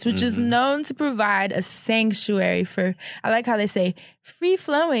experience, which is known to provide a sanctuary for, I like how they say,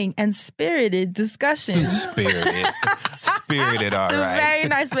 free-flowing and spirited discussion. Spirited, all It's a right. very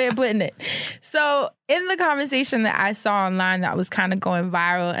nice way of putting it. So in the conversation that I saw online that was kind of going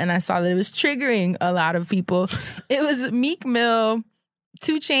viral, and I saw that it was triggering a lot of people, it was Meek Mill,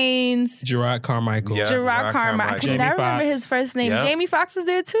 2 Chainz, Gerard Carmichael. Yeah. Gerard Carmichael. I can Jamie never remember Foxx. his first name. Yep. Jamie Foxx was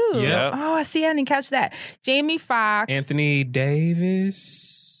there too. Yep. Oh, I see. I didn't catch that. Jamie Foxx. Anthony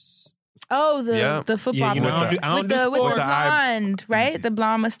Davis. Oh, the Yep. football Yeah, you know, player. I don't with do the sports. blonde, right? The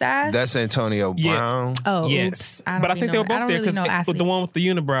blonde mustache. That's Antonio Yeah. Brown. oh, Yes, oops. I don't but I really think they were know- both don't there really because know the athletes. one with the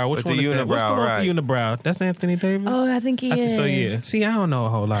unibrow. Which With one the is that? What's the unibrow, one right. with the unibrow? That's Anthony Davis. Oh, I think he is. So yeah. See, I don't know a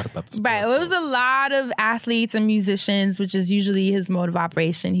whole lot about the sports. Right. Well, it was a lot of athletes and musicians, which is usually his mode of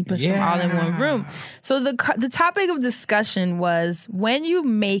operation. He puts them all in one room. So the topic of discussion was, when you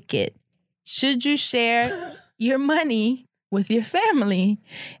make it, should you share your money with your family?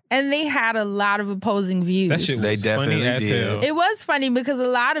 And they had a lot of opposing views. That shit was They funny definitely as did. hell. It was funny because a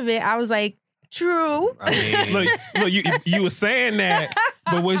lot of it, I was like, true. I mean, Look, you were saying that,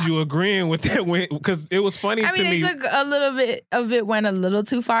 but was you agreeing with that? Because it was funny I to mean, me. it took a little bit of it went a little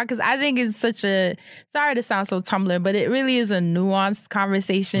too far because I think it's such a, sorry to sound so Tumblr, but it really is a nuanced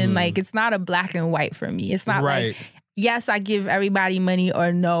conversation. Like, it's not a black and white for me. It's not Right. like, yes, I give everybody money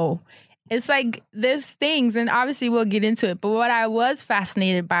or no. It's like there's things, and obviously we'll get into it, but what I was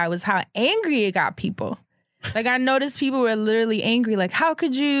fascinated by was how angry it got people. Like, I noticed people were literally angry. Like, how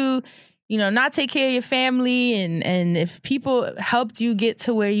could you, not take care of your family? And if people helped you get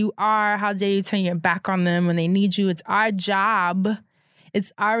to where you are, how dare you turn your back on them when they need you? It's our job.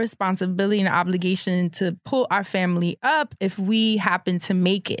 It's our responsibility and obligation to pull our family up if we happen to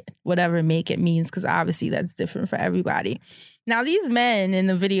make it, whatever make it means, because obviously that's different for everybody. Now, these men in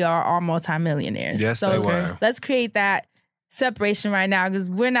the video are all multimillionaires. yes, so they were. let's create that separation right now because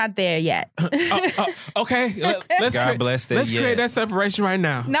we're not there yet. Okay, let's God bless that. Let's create that separation right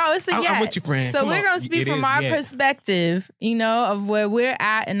now. No, it's a yes. I'm with you, friend. So Come we're on. going to speak It from is our yet. perspective, of where we're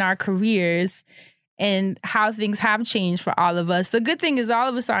at in our careers and how things have changed for all of us. The good thing is all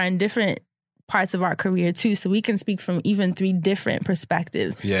of us are in different parts of our career too, so we can speak from even 3 different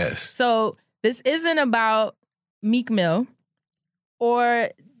perspectives. Yes. So this isn't about Meek Mill or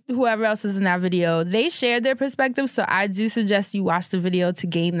whoever else is in that video. They shared their perspective, so I do suggest you watch the video to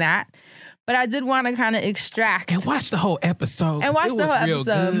gain that. But I did want to kind of extract And watch the whole episode. And 'cause watch it the was whole real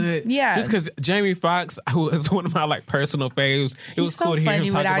episode. Good. Yeah. Just because Jamie Foxx, who is one of my personal faves, it was so cool to hear him funny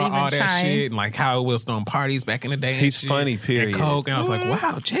talk without about all even that trying. shit and like how it was on parties back in the day. and He's shit, funny, period. And coke, and I was like,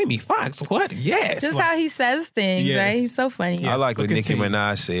 wow, Jamie Foxx, what? Yes. just Like, how he says things, Yes. right? He's so funny. I like but what Nicki continue.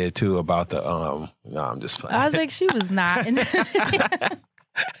 Minaj said too about the no, I'm just playing. I was like, she was not.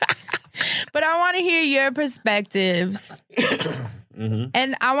 But I want to hear your perspectives.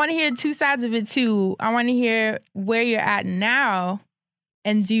 And I want to hear 2 sides of it too. I want to hear where you're at now.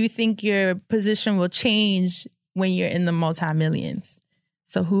 And do you think your position will change when you're in the multi-millions?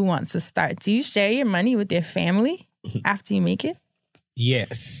 So who wants to start? Do you share your money with your family after you make it?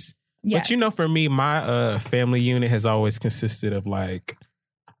 Yes. Yes. But for me, my family unit has always consisted of like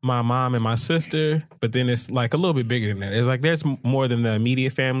my mom and my sister, but then it's like a little bit bigger than that. It's like there's more than the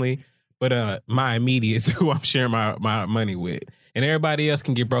immediate family, but my immediate is who I'm sharing my money with. And everybody else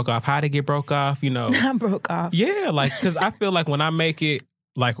can get broke off. How to get broke off, I broke off. Yeah, like, because I feel like when I make it,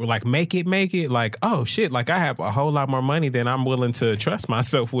 like make it, like, oh shit, like I have a whole lot more money than I'm willing to trust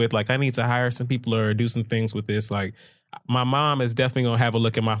myself with. Like I need to hire some people or do some things with this. Like my mom is definitely gonna have a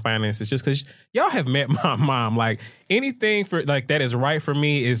look at my finances just because y'all have met my mom. Like anything for like that is right for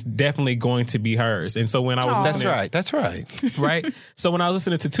me is definitely going to be hers. And so when I was listening, That's right. right? So when I was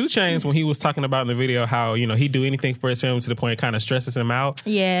listening to 2 Chainz, when he was talking about in the video how, he'd do anything for his family to the point it kind of stresses him out.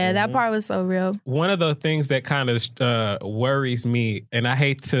 Yeah, that part was so real. One of the things that kind of worries me, and I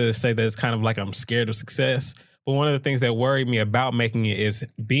hate to say that it's kind of like I'm scared of success, but one of the things that worried me about making it is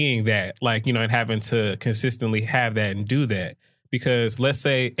being that, like, and having to consistently have that and do that. Because let's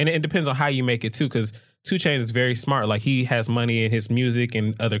say, and it depends on how you make it too, because 2 Chainz is very smart. Like he has money in his music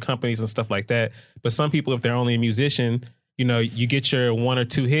and other companies and stuff like that. But some people, if they're only a musician, you get your 1 or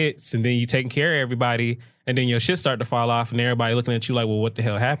 2 hits and then you taking care of everybody and then your shit start to fall off and everybody looking at you like, well, what the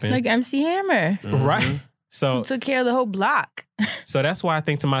hell happened? Like MC Hammer. Right. So Took care of the whole block. So that's why I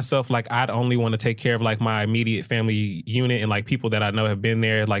think to myself, like, I'd only want to take care of like my immediate family unit and like people that I know have been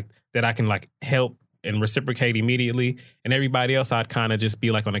there, like that I can like help and reciprocate immediately. And everybody else, I'd kind of just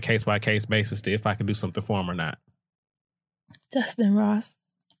be like on a case by case basis to if I could do something for them or not. Dustin Ross.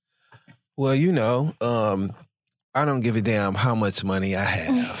 Well, I don't give a damn how much money I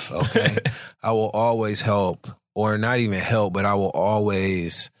have, okay? I will always help, or not even help, but I will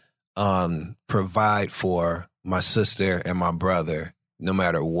always provide for my sister and my brother no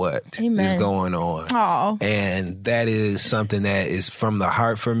matter what is going on. Aww. And that is something that is from the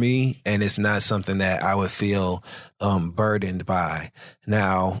heart for me, and it's not something that I would feel burdened by.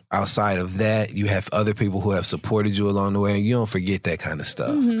 Now, outside of that, you have other people who have supported you along the way, and you don't forget that kind of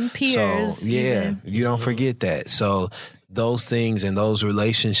stuff. Peers. So, yeah, you don't forget that. So those things and those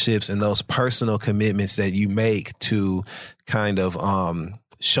relationships and those personal commitments that you make to kind of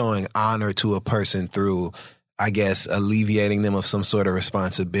showing honor to a person through, I guess, alleviating them of some sort of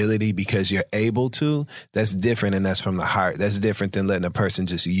responsibility because you're able to, that's different, and that's from the heart. That's different than letting a person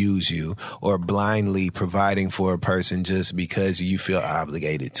just use you or blindly providing for a person just because you feel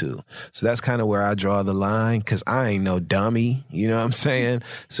obligated to. So that's kind of where I draw the line, because I ain't no dummy, you know what I'm saying?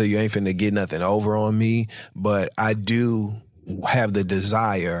 So you ain't finna get nothing over on me, but I do have the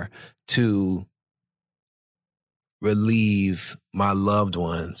desire to relieve my loved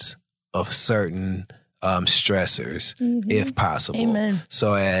ones of certain stressors, if possible. Amen.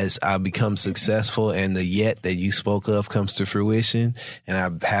 So as I become successful and the yet that you spoke of comes to fruition, and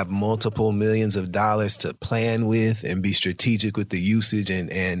I have multiple millions of dollars to plan with and be strategic with the usage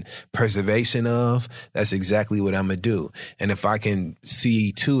and preservation of, that's exactly what I'm going to do. And if I can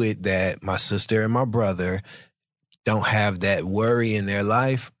see to it that my sister and my brother don't have that worry in their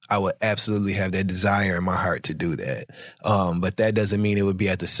life, I would absolutely have that desire in my heart to do that. But that doesn't mean it would be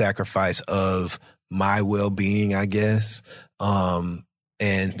at the sacrifice of my well-being, I guess. And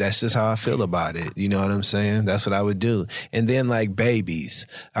that's just how I feel about it. You know what I'm saying? That's what I would do. And then like babies,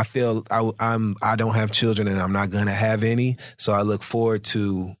 I feel I don't have children and I'm not going to have any. So I look forward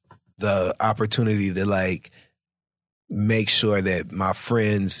to the opportunity to like make sure that my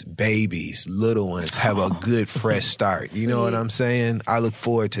friends' babies, little ones, have a good, fresh start. You know what I'm saying? I look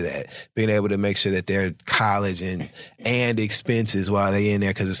forward to that. Being able to make sure that their college and expenses while they in there,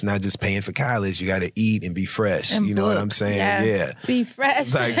 because it's not just paying for college. You got to eat and be fresh. And you know what I'm books, saying? yeah. Be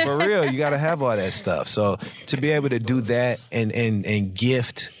fresh. Like, for real, you got to have all that stuff. So to be able to do that and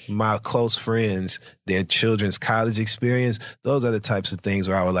gift my close friends their children's college experience, those are the types of things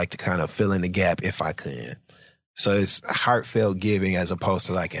where I would like to kind of fill in the gap if I can. So it's heartfelt giving as opposed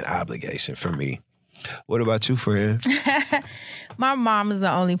to like an obligation for me. What about you, friend? My mom is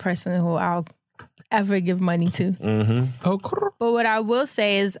the only person who I'll ever give money to. Mm-hmm. But what I will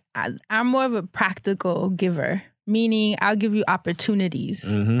say is I'm more of a practical giver, meaning I'll give you opportunities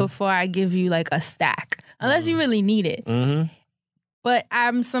before I give you like a stack, unless you really need it. Mm-hmm. But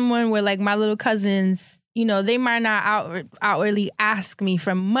I'm someone where like my little cousins, you know, they might not outwardly ask me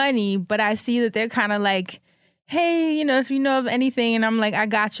for money, but I see that they're kind of like, hey, you know, if you know of anything, and I'm like, I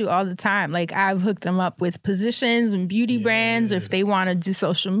got you all the time. Like, I've hooked them up with positions and beauty brands, or if they want to do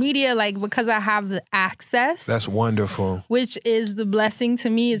social media, like, because I have the access. That's wonderful. Which is the blessing to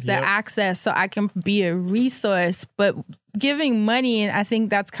me, is the access, so I can be a resource. But giving money, and I think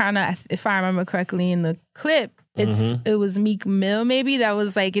that's kind of, if I remember correctly in the clip, it was Meek Mill maybe that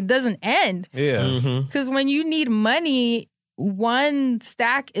was like, it doesn't end. Yeah. Because when you need money, one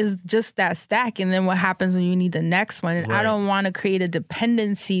stack is just that stack, and then what happens when you need the next one? And I don't want to create a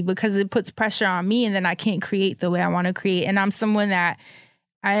dependency because it puts pressure on me, and then I can't create the way I want to create. And I'm someone that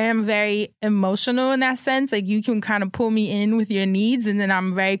I am very emotional in that sense. Like, you can kind of pull me in with your needs, and then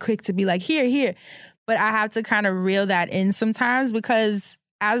I'm very quick to be like, here. But I have to kind of reel that in sometimes, because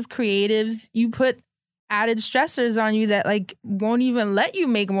as creatives, you put added stressors on you that like won't even let you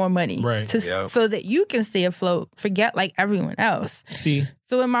make more money, so that you can stay afloat. Forget like everyone else. See,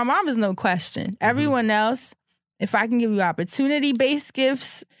 so with my mom is no question. Everyone else, if I can give you opportunity-based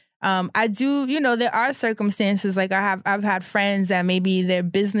gifts, I do. You know, there are circumstances like I've had friends that maybe their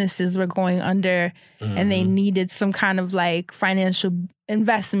businesses were going under, and they needed some kind of like financial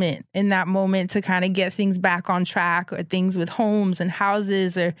investment in that moment to kind of get things back on track, or things with homes and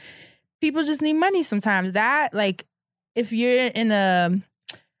houses, or people just need money sometimes. That, like, if you're in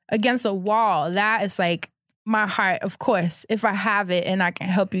against a wall, that is like my heart. Of course, if I have it and I can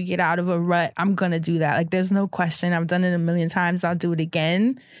help you get out of a rut, I'm going to do that. Like, there's no question. I've done it a million times. I'll do it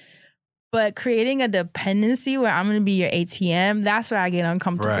again. But creating a dependency where I'm going to be your ATM, that's where I get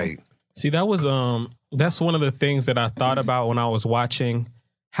uncomfortable. Right. See, that was that's one of the things that I thought about when I was watching,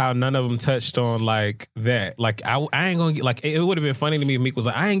 how none of them touched on like that. Like, I ain't gonna get, like, it would have been funny to me if Meek was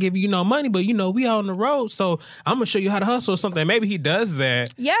like, I ain't giving you no money, but you know, we out on the road, so I'm gonna show you how to hustle or something. Maybe he does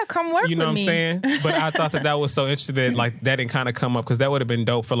that. Yeah, come work with me. You know what I'm saying? But I thought that was so interesting that like that didn't kind of come up, because that would have been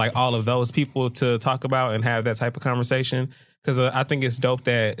dope for like all of those people to talk about and have that type of conversation. Because I think it's dope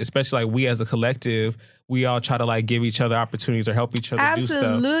that, especially like we as a collective, we all try to like give each other opportunities or help each other do stuff.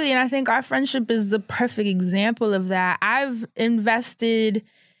 Absolutely. And I think our friendship is the perfect example of that. I've invested,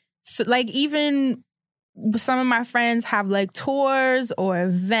 so like, even some of my friends have like tours or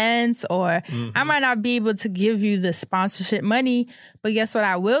events, or I might not be able to give you the sponsorship money, but guess what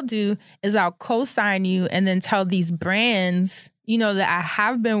I will do is I'll co-sign you and then tell these brands, you know, that I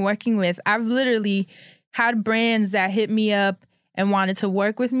have been working with. I've literally had brands that hit me up and wanted to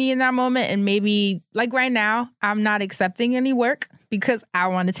work with me in that moment. And maybe like right now, I'm not accepting any work because I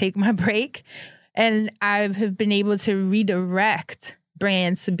want to take my break. And I have been able to redirect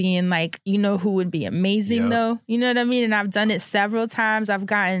brands to being like, you know who would be amazing though? You know what I mean? And I've done it several times. I've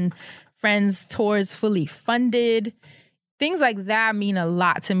gotten friends' tours fully funded. Things like that mean a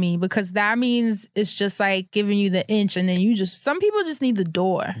lot to me, because that means it's just like giving you the inch, and then some people just need the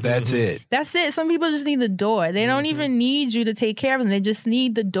door. That's it. That's it. Some people just need the door. They don't even need you to take care of them. They just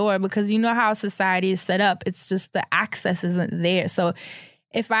need the door, because you know how society is set up. It's just the access isn't there. So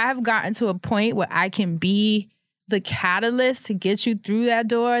if I have gotten to a point where I can be the catalyst to get you through that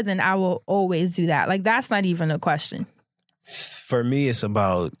door, then I will always do that. Like, that's not even a question. For me, it's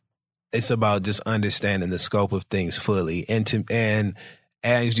about just understanding the scope of things fully, and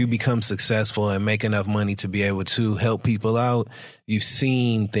as you become successful and make enough money to be able to help people out, you've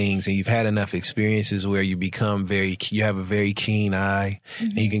seen things and you've had enough experiences where you have a very keen eye,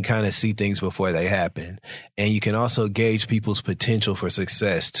 and you can kind of see things before they happen. And you can also gauge people's potential for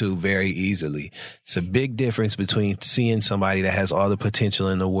success too very easily. It's a big difference between seeing somebody that has all the potential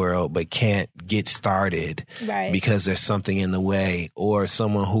in the world but can't get started because there's something in the way, or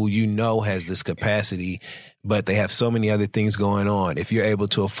someone who you know has this capacity but they have so many other things going on. If you're able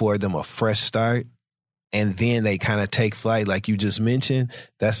to afford them a fresh start, and then they kind of take flight like you just mentioned,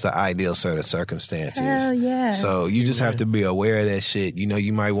 that's the ideal sort of circumstances. Hell yeah. So you just have to be aware of that shit. You know,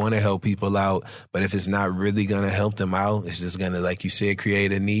 you might want to help people out, but if it's not really going to help them out, it's just going to, like you said,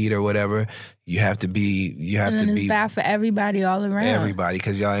 create a need or whatever. You have to be, It's bad for everybody all around. Everybody,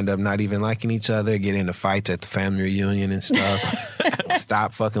 because y'all end up not even liking each other, get into fights at the family reunion and stuff.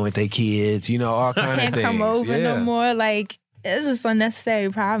 Stop fucking with their kids, you know, all kind of things. Can't come over no more. Like, it's just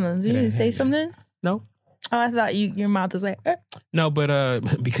unnecessary problems. You didn't say something? No. Oh, I thought your mouth was like, No, but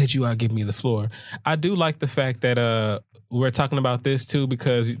because you are giving me the floor, I do like the fact that we're talking about this too,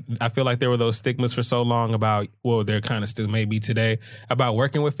 because I feel like there were those stigmas for so long about, well, there kind of still may be today, about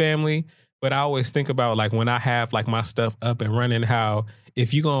working with family. But I always think about, like, when I have, like, my stuff up and running, how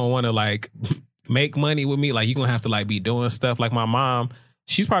if you're going to want to, like, make money with me, like, you're going to have to, like, be doing stuff. Like my mom,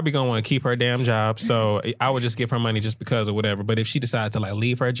 she's probably going to want to keep her damn job. So I would just give her money just because or whatever. But if she decided to, like,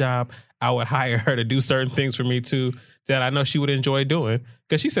 leave her job, I would hire her to do certain things for me too that I know she would enjoy doing.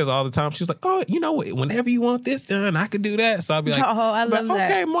 Because she says all the time, she's like, oh, you know, whenever you want this done, I could do that. So I'll be like, oh, I love that.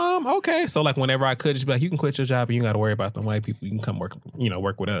 Okay, Mom, okay. So, like, whenever I could, just be like, you can quit your job and you got to worry about them white people. You can come work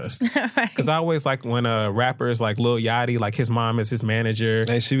with us. Because I always like when rappers like Lil Yachty, like his mom is his manager.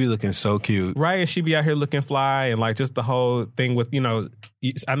 And she be looking so cute. Right, and she be out here looking fly, and like just the whole thing with, you know,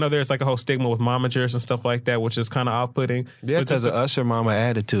 I know there's like a whole stigma with momagers and stuff like that, which is kind of off-putting. Yeah, because of Usher mama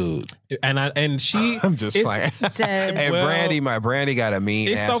attitude. And she... I'm just playing. And Brandy got a mean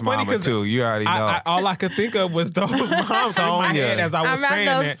ass so mama too. You already know. All I could think of was those moms in my head as I was saying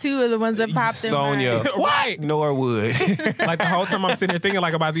those that. two are the ones that popped in my head. Right. Norwood. Like the whole time I'm sitting there thinking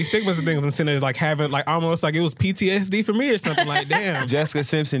like about these stigmas and things, I'm sitting there like having like almost like it was PTSD for me or something. Like, damn. Jessica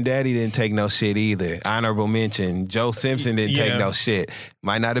Simpson daddy didn't take no shit either. Honorable mention. Joe Simpson didn't take no shit.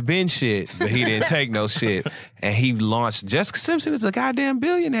 Might not have been shit, but he didn't take no shit. And he launched. Jessica Simpson is a goddamn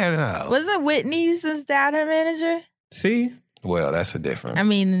billionaire now. Wasn't Whitney Houston's dad her manager? See? Well, that's a different. I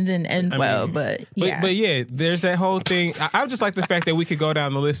mean, it didn't end but yeah. But yeah, there's that whole thing. I just like the fact that we could go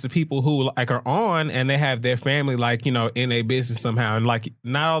down the list of people who like are on and they have their family like, you know, in a business somehow. And like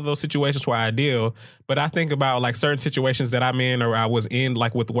not all those situations were ideal, but I think about like certain situations that I'm in or I was in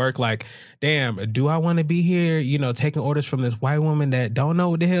like with work, like, damn, do I want to be here, you know, taking orders from this white woman that don't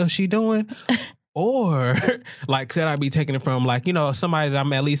know what the hell she doing? Or, like, could I be taking it from, like, you know, somebody that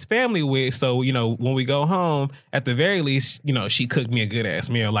I'm at least family with? So, you know, when we go home, at the very least, you know, she cooked me a good-ass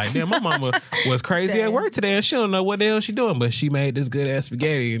meal. Like, damn, my mama was crazy at work today and she don't know what the hell she doing, but she made this good-ass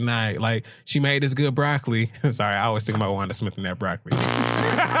spaghetti tonight. Like, she made this good broccoli. Sorry, I always think about Wanda Smith and that broccoli.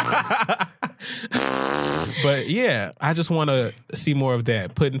 But, yeah, I just want to see more of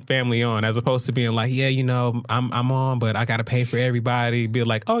that, putting family on, as opposed to being like, yeah, you know, I'm on, but I got to pay for everybody. Be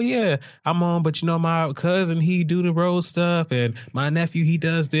like, oh, yeah, I'm on, but you know, my cousin, he do the road stuff, and my nephew, he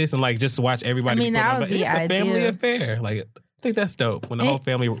does this, and like just watch everybody. I mean, that would be it's ideal. A family affair. Like, I think that's dope when the whole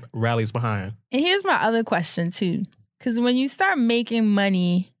family rallies behind. And here's my other question too, because when you start making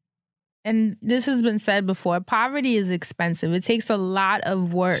money, and this has been said before, poverty is expensive. It takes a lot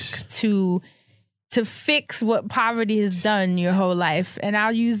of work to fix what poverty has done your whole life. And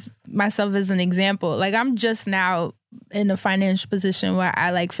I'll use myself as an example. Like, I'm just now in a financial position where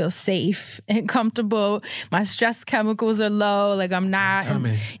I like feel safe and comfortable. My stress chemicals are low. Like, I'm not.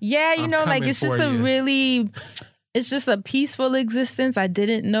 You know, like it's just it's just a peaceful existence I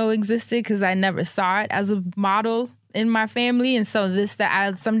didn't know existed because I never saw it as a model in my family. And so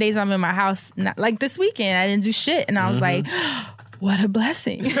some days I'm in my house, like this weekend, I didn't do shit. And I was like, what a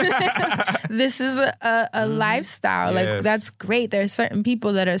blessing. This is a lifestyle. Yes. Like, that's great. There are certain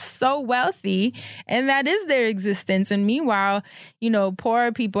people that are so wealthy and that is their existence. And meanwhile, you know,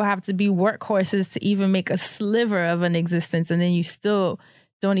 poorer people have to be workhorses to even make a sliver of an existence. And then you still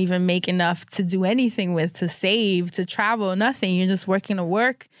don't even make enough to do anything with, to save, to travel, nothing. You're just working to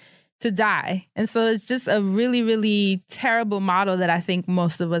work to die. And so it's just a really, really terrible model that I think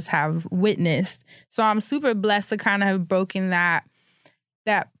most of us have witnessed. So I'm super blessed to kind of have broken that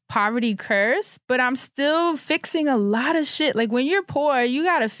poverty curse, but I'm still fixing a lot of shit. Like, when you're poor, you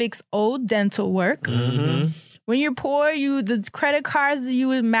got to fix old dental work. Mm-hmm. When you're poor, the credit cards that you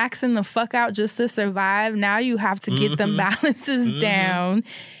were maxing the fuck out just to survive, now you have to get them balances down.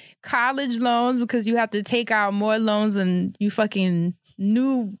 College loans, because you have to take out more loans than you fucking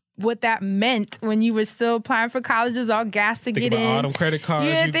knew what that meant when you were still applying for colleges, all gas to get in. All them credit cards.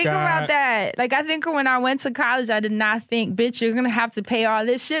 You didn't think about that. Like, I think when I went to college, I did not think, bitch, you're gonna have to pay all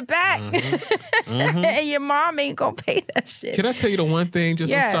this shit back, and your mom ain't gonna pay that shit. Can I tell you the one thing? I'm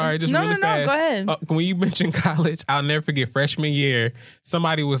sorry, really fast. Go ahead. When you mentioned college, I'll never forget freshman year.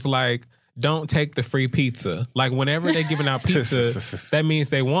 Somebody was like, don't take the free pizza. Like whenever they're giving out pizza, that means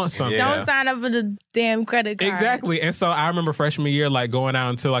they want something. Yeah. Don't sign up for the damn credit card. Exactly. And so I remember freshman year, like going out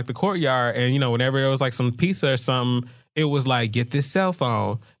into like the courtyard, and whenever there was like some pizza or something, it was like, get this cell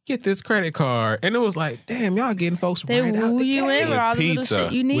phone, get this credit card. And it was like, damn, y'all getting folks They right out woo the you in gate. with all the little pizza.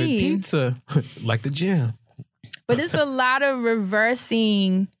 shit you With need. pizza. Like the gym. But it's a lot of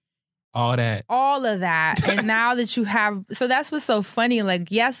reversing All that. all of that. And now that you have, so that's what's so funny. Like,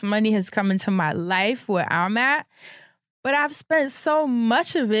 yes, money has come into my life where I'm at, but I've spent so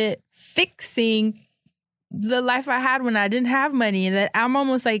much of it fixing the life I had when I didn't have money that I'm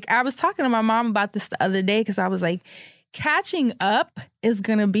almost like, I was talking to my mom about this the other day because I was like, catching up is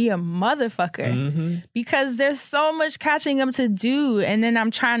going to be a motherfucker Mm-hmm. because there's so much catching up to do. And then I'm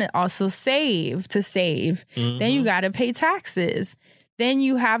trying to also save to save. Then you got to pay taxes. Then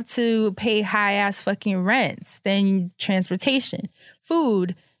you have to pay high ass fucking rents. Then transportation,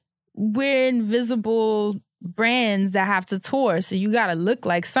 food. We're invisible brands that have to tour. So you got to look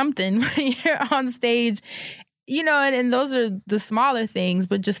like something when you're on stage, and those are the smaller things,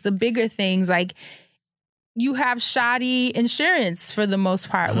 but just the bigger things like you have shoddy insurance for the most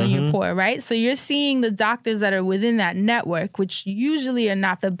part when you're poor, right? So you're seeing the doctors that are within that network, which usually are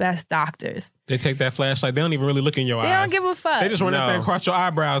not the best doctors. They take that flashlight. They don't even really look in your eyes. They don't give a fuck. They just run up there and cross your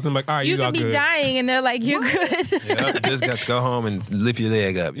eyebrows and like, all right, you You got could be good. dying and they're like, you're good. Yep, just got to go home and lift your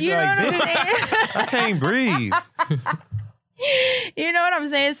leg up. You You're know like, what I'm saying? I can't breathe. You know what I'm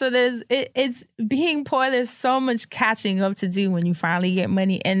saying? So it's being poor. There's so much catching up to do when you finally get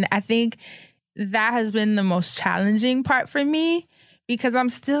money. And I think that has been the most challenging part for me because I'm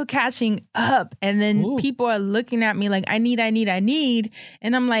still catching up. And then people are looking at me like, I need.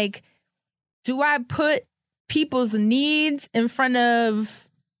 And I'm like, do I put people's needs in front of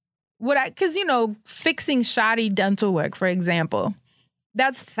because, fixing shoddy dental work, for example,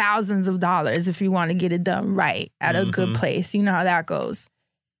 that's thousands of dollars if you want to get it done right at a good place. You know how that goes.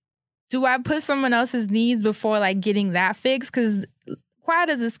 Do I put someone else's needs before like getting that fixed? Because quiet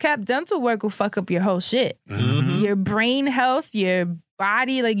as it's kept, dental work will fuck up your whole shit. Your brain health, your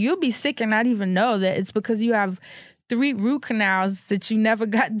body, like you'll be sick and not even know that it's because you have 3 root canals that you never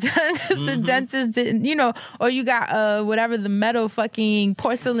got done because the dentist didn't, or you got whatever the metal fucking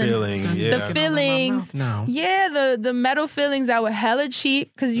porcelain Filling, the yeah. fillings. No. Yeah, the metal fillings that were hella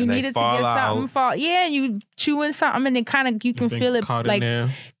cheap because you And they needed to fall get out. something fall. Yeah, you chewing something and then kind of you can Been feel it caught in like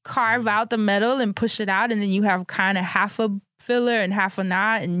there. carve out the metal and push it out, and then you have kind of half a filler and half a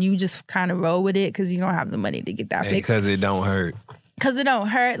knot, and you just kind of roll with it because you don't have the money to get that fixed. Because it don't hurt. Because it don't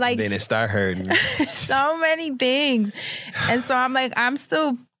hurt. Like Then it start hurting. so many things. And so I'm like, I'm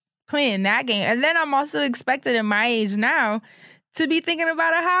still playing that game. And then I'm also expected at my age now to be thinking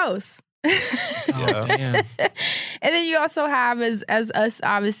about a house. Oh, damn. And then you also have as us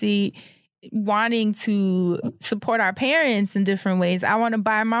obviously wanting to support our parents in different ways. I want to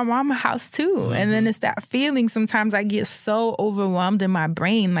buy my mom a house too. And then it's that feeling sometimes I get so overwhelmed in my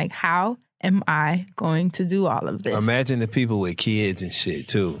brain, like how am I going to do all of this? Imagine the people with kids and shit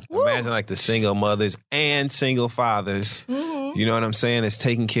too. Imagine like the single mothers and single fathers. You know what I'm saying? It's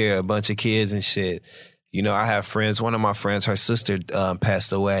taking care of a bunch of kids and shit. I have friends. One of my friends, her sister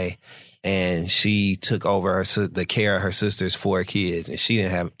passed away, and she took over the care of her sister's 4 kids, and she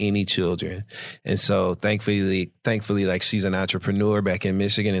didn't have any children. And so thankfully, like she's an entrepreneur back in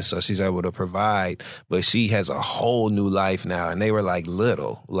Michigan, and so she's able to provide. But she has a whole new life now, and they were like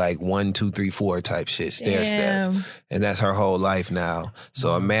little, like 1, 2, 3, 4 type shit, stair steps, and that's her whole life now.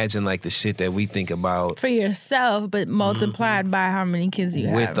 So imagine like the shit that we think about for yourself, but multiplied by how many kids you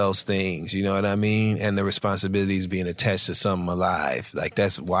with have. those things, you know what I mean? And the responsibilities being attached to something alive. Like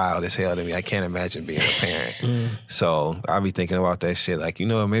that's wild as hell to me. I can't imagine being a parent. So I'll be thinking about that shit like,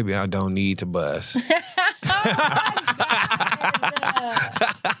 maybe I don't need to bust.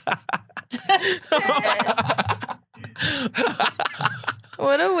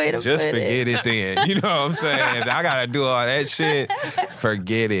 What a way to Just put forget it then. You know what I'm saying? If I gotta do all that shit,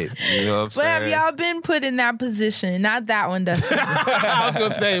 forget it. You know what I'm But saying? have y'all been put in that position? Not that one, Dustin. I was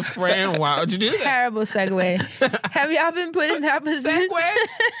going to say, Fran, why would you do that? Terrible segue. Have y'all been put in that position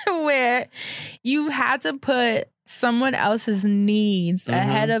where you had to put someone else's needs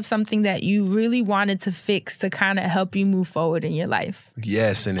ahead of something that you really wanted to fix to kind of help you move forward in your life?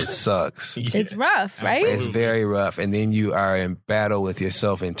 Yes, and it sucks. It's rough, right? It's very rough. And then you are in battle with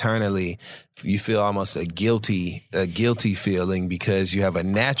yourself internally. You feel almost a guilty feeling because you have a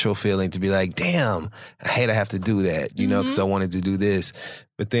natural feeling to be like, damn, I hate I have to do that, because I wanted to do this.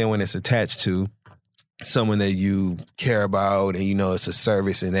 But then when it's attached to someone that you care about and it's a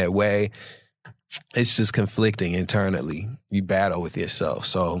service in that way, it's just conflicting internally. You battle with yourself.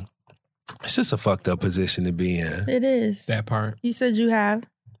 So It's just a fucked up position to be in. It is. That part. You said you have.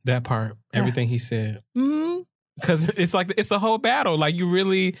 That part. Everything he said. Mm-hmm. Because it's like, it's a whole battle. Like, you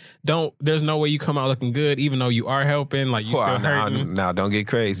really don't, there's no way you come out looking good, even though you are helping. Like, you still hurting. Now, don't get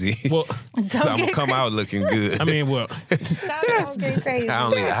crazy. Well, I'm going to come out looking good. I mean, well, Don't get crazy. I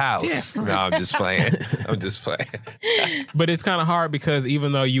don't need a house. No, I'm just playing. I'm just playing. but it's kind of hard because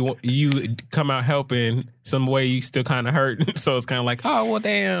even though you come out helping, some way you still kind of hurt. So it's kind of like, oh, well,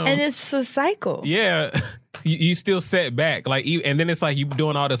 damn. And it's just a cycle. Yeah. You still set back. Like, and then it's like you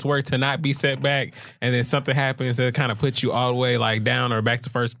doing all this work to not be set back, and then something happens that kind of puts you all the way like down or back to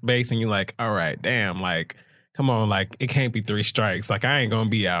first base, and you're like, all right, damn, like, come on, like, it can't be 3 strikes. Like, I ain't gonna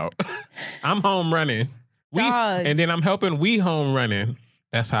be out. I'm home running. And then I'm helping we home running.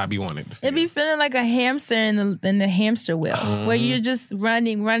 That's how I be wanting to feel. It be feeling like a hamster in the hamster wheel, where you're just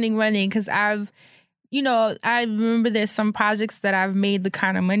running. Because I remember there's some projects that I've made the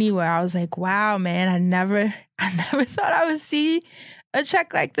kind of money where I was like, wow, man, I never thought I would see a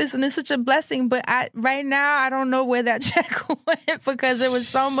check like this, and it's such a blessing. But right now, I don't know where that check went because there was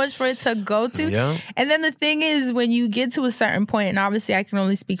so much for it to go to. Yeah. And then the thing is, when you get to a certain point, and obviously I can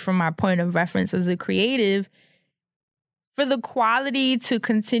only speak from my point of reference as a creative, for the quality to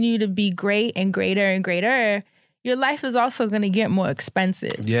continue to be great and greater and greater, your life is also going to get more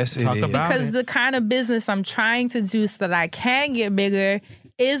expensive. Yes, it is. Because the kind of business I'm trying to do so that I can get bigger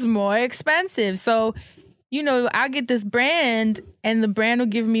is more expensive. So, I'll get this brand and the brand will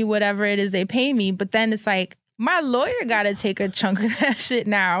give me whatever it is they pay me. But then it's like, my lawyer got to take a chunk of that shit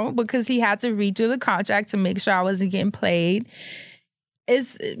now because he had to read through the contract to make sure I wasn't getting played.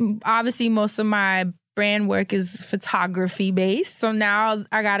 It's obviously most of my brand work is photography based. So now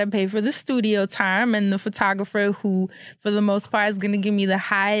I got to pay for the studio time and the photographer who, for the most part, is going to give me the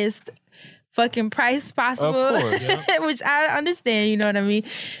highest fucking price possible, Of course, yeah. which I understand, you know what I mean?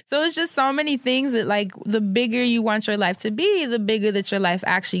 So it's just so many things that, like, the bigger you want your life to be, the bigger that your life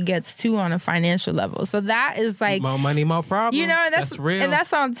actually gets to on a financial level. So that is like, more money, more problems. that's real. And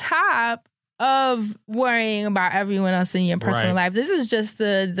that's on top of worrying about everyone else in your personal life. This is just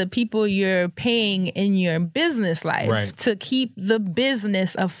the people you're paying in your business life to keep the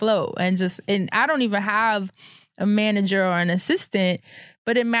business afloat. And I don't even have a manager or an assistant,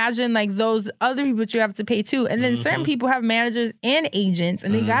 but imagine like those other people you have to pay too. And then certain people have managers and agents,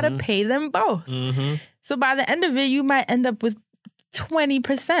 and they got to pay them both. So by the end of it, you might end up with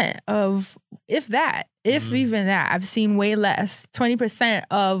 20% of, if even that. I've seen way less, 20%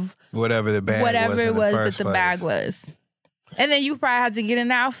 of whatever the bag was that the bag was. And then you probably had to get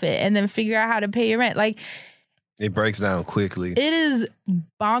an outfit and then figure out how to pay your rent. Like, it breaks down quickly. It is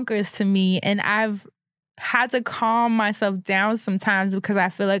bonkers to me. And I've had to calm myself down sometimes because I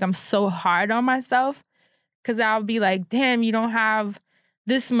feel like I'm so hard on myself. Because I'll be like, damn, you don't have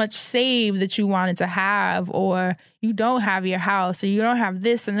this much saved that you wanted to have, or you don't have your house, or you don't have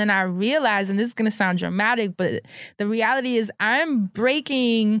this. And then I realize, and this is going to sound dramatic, but the reality is I'm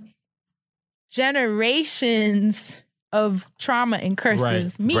breaking generations of trauma and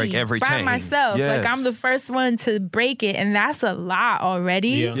curses. Me, break every by chain. myself. Yes. Like, I'm the first one to break it, and that's a lot already.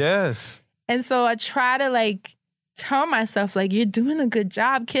 Yeah. Yes. And so I try to like tell myself, like, you're doing a good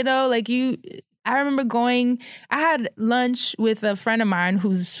job, kiddo. Like, I remember I had lunch with a friend of mine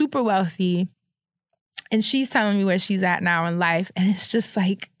who's super wealthy, and she's telling me where she's at now in life. And it's just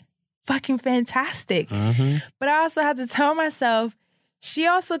like fucking fantastic. But I also had to tell myself, she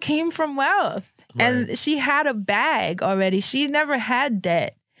also came from wealth and she had a bag already. She never had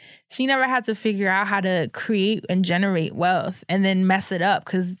debt. She never had to figure out how to create and generate wealth and then mess it up.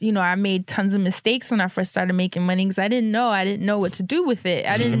 Because, I made tons of mistakes when I first started making money because I didn't know what to do with it.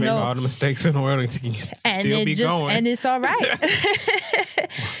 I didn't know all the mistakes in the world and you can still be going. And it's all right.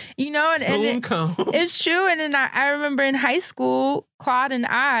 It's true. And then I remember in high school, Claude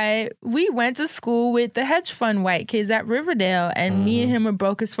and we went to school with the hedge fund white kids at Riverdale. And me and him were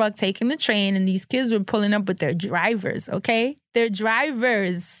broke as fuck taking the train. And these kids were pulling up with their drivers, okay? Their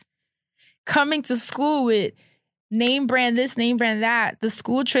drivers coming to school with name brand this, name brand that. The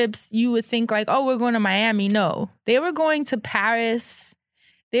school trips, you would think like, oh, we're going to Miami. No, they were going to Paris.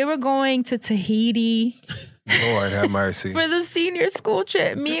 They were going to Tahiti. Lord have mercy. For the senior school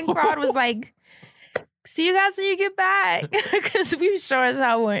trip. Me and Claude was like, see you guys when you get back. Because we sure as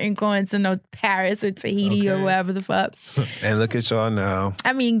hell weren't going to no Paris or Tahiti or wherever the fuck. And look at y'all now.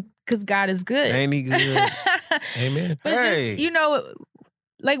 I mean, because God is good. Ain't he good? Amen. But just,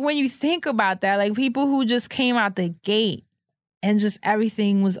 like when you think about that, like people who just came out the gate and just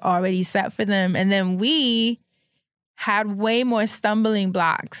everything was already set for them. And then we had way more stumbling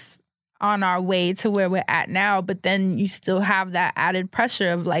blocks on our way to where we're at now. But then you still have that added pressure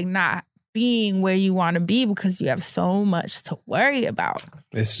of like not being where you want to be because you have so much to worry about.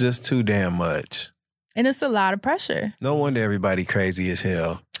 It's just too damn much. And it's a lot of pressure. No wonder everybody crazy as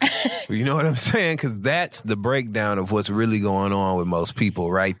hell. You know what I'm saying? Because that's the breakdown of what's really going on with most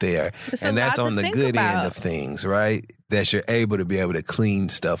people right there. It's and a that's lot on to the think good end about. of things, right? That you're able to be able to clean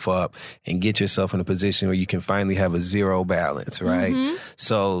stuff up and get yourself in a position where you can finally have a zero balance, right? Mm-hmm.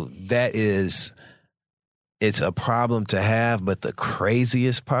 So that is... It's a problem to have, but the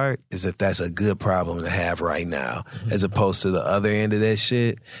craziest part is that that's a good problem to have right now, as opposed to the other end of that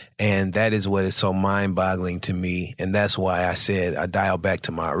shit. And that is what is so mind-boggling to me. And that's why I said I dial back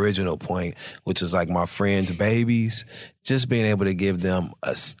to my original point, which is like my friends' babies, just being able to give them a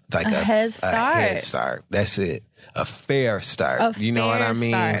head start. A head start. That's it. A fair start. A You know what I fair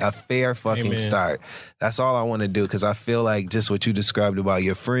mean? start. A fair fucking Amen. start. That's all I want to do, because I feel like just what you described about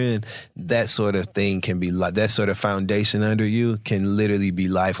your friend, that sort of thing can be like, that sort of foundation under you can literally be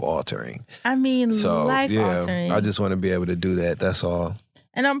life altering. I mean, So life yeah, altering. I just want to be able to do that. That's all.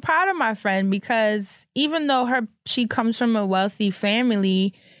 And I'm proud of my friend because even though she comes from a wealthy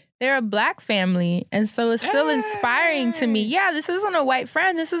family, they're a Black family. And so it's still inspiring to me. Yeah, this isn't a white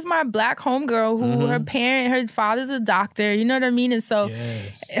friend. This is my Black homegirl who her father's a doctor. You know what I mean? And so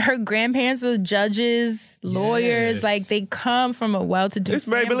her grandparents are judges, lawyers. Yes. Like they come from a well-to-do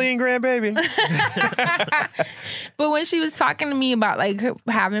family. grandbaby. But when she was talking to me about like her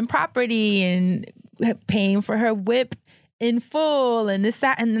having property and paying for her whip in full and this,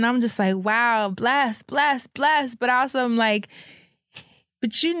 that, and then I'm just like, wow, blessed. But also I'm like,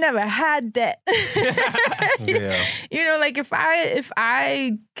 but you never had that. Yeah. You know, like if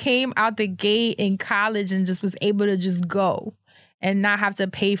I came out the gate in college and just was able to just go and not have to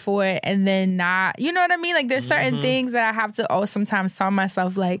pay for it and then not, you know what I mean? Like there's certain things that I have to sometimes tell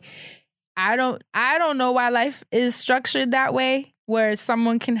myself like, I don't know why life is structured that way, where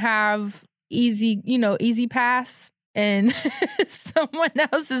someone can have easy pass and someone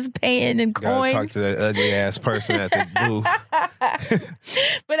else is paying in Gotta coins. talk to that ugly ass person at the booth.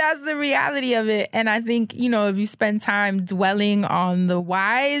 But that's the reality of it. And I think, if you spend time dwelling on the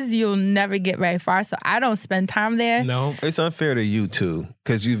whys, you'll never get very far. So I don't spend time there. No. It's unfair to you too,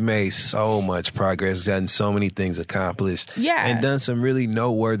 because you've made so much progress, gotten so many things accomplished, Yeah. and done some really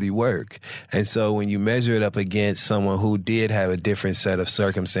noteworthy work. And so when you measure it up against someone who did have a different set of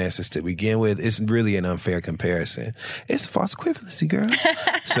circumstances to begin with, it's really an unfair comparison. It's false equivalency, girl.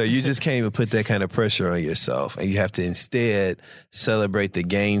 So you just can't even put that kind of pressure on yourself, and you have to instead celebrate the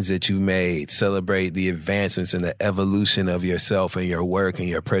gains that you made, celebrate the advancements and the evolution of yourself and your work and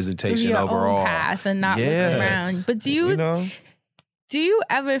your presentation your overall. own path and not look around. But do you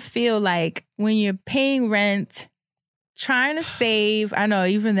ever feel like when you're paying rent, trying to save? I know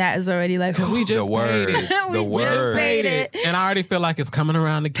even that is already like Because we just The paid it. words, We the just words. paid it. And I already feel like it's coming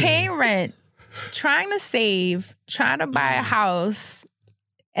around again. Paying rent, trying to save, trying to buy a house,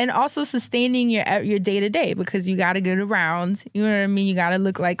 and also sustaining your day to day because you got to get around. You know what I mean? You got to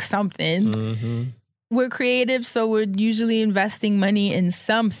look like something. Mm-hmm. We're creative, so we're usually investing money in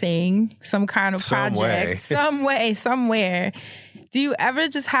something, some kind of Some project, way. some way, somewhere. Do you ever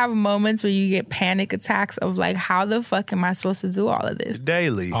just have moments where you get panic attacks of like, how the fuck am I supposed to do all of this?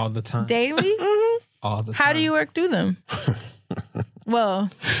 Daily. All the time. Daily? All the time. How do you work through them? Well,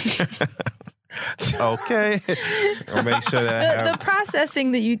 Okay. I'll make sure that I the have,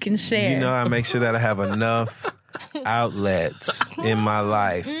 processing that you can share. I make sure that I have enough outlets in my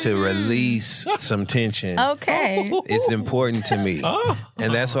life to release some tension. Okay. It's important to me.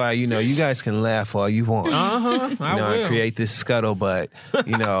 And that's why, you guys can laugh all you want. Uh-huh. I will. And create this scuttlebutt,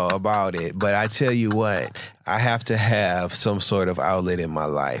 about it. But I tell you what, I have to have some sort of outlet in my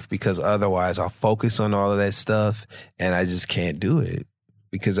life, because otherwise I'll focus on all of that stuff and I just can't do it,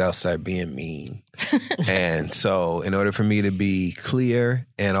 because I'll start being mean. And so in order for me to be clear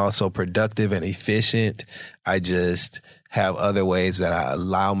and also productive and efficient, I just have other ways that I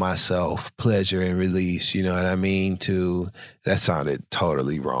allow myself pleasure and release. You know what I mean? That sounded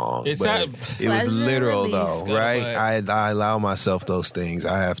totally wrong. It but sounded- it was Pleasure literal release. though, Scuttlebutt. right? I allow myself those things.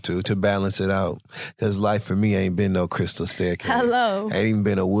 I have to balance it out, because life for me ain't been no crystal staircase. Hello. Ain't even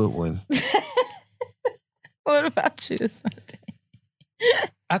been a wood one. What about you, Sunday?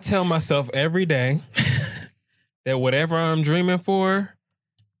 I tell myself every day that whatever I'm dreaming for,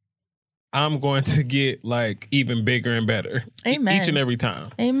 I'm going to get like even bigger and better. Amen. Each and every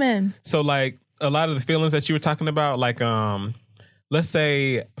time. Amen. So like a lot of the feelings that you were talking about, like let's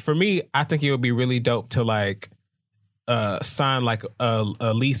say for me, I think it would be really dope to like sign like a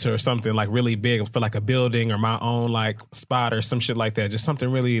lease or something like really big for like a building or my own like spot or some shit like that. Just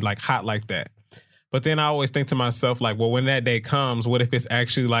something really like hot like that. But then I always think to myself, like, well, when that day comes, what if it's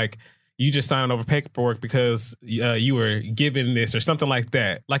actually like, you just signed over paperwork because you were given this or something like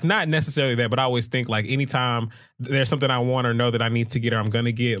that. Like, not necessarily that, but I always think like anytime there's something I want or know that I need to get or I'm going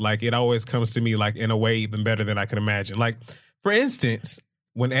to get, like it always comes to me like in a way even better than I can imagine. Like, for instance,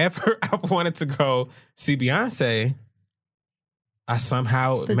 whenever I wanted to go see Beyonce, I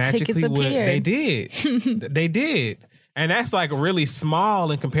somehow The magically tickets appeared. They did. They did. And that's like really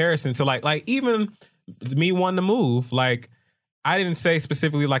small in comparison to like even me wanting to move. Like, I didn't say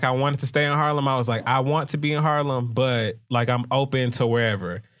specifically like I wanted to stay in Harlem. I was like, I want to be in Harlem, but like I'm open to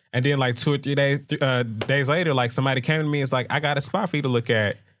wherever. And then like 2 or 3 days later, like somebody came to me and was like, I got a spot for you to look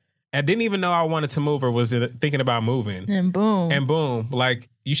at. I didn't even know I wanted to move or was thinking about moving. And boom. Like,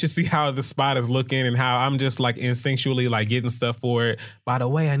 you should see how the spot is looking and how I'm just like instinctually like getting stuff for it. By the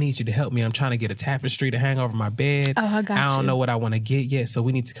way, I need you to help me. I'm trying to get a tapestry to hang over my bed. Oh, I got you. I don't know what I want to get yet, so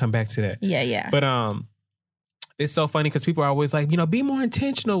we need to come back to that. Yeah. But it's so funny because people are always like, be more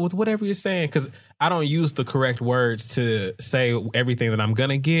intentional with whatever you're saying, because I don't use the correct words to say everything that I'm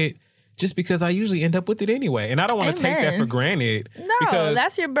going to get, just because I usually end up with it anyway. And I don't want to take that for granted. No,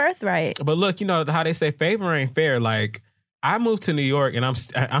 that's your birthright. But look, how they say favor ain't fair. Like, I moved to New York and I'm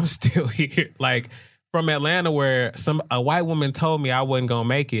still here. Like, from Atlanta, where a white woman told me I wasn't going to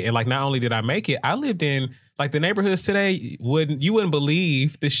make it. And like, not only did I make it, I lived in like the neighborhoods today. You wouldn't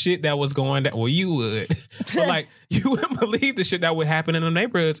believe the shit that was going down. Well, you would. But like, you wouldn't believe the shit that would happen in the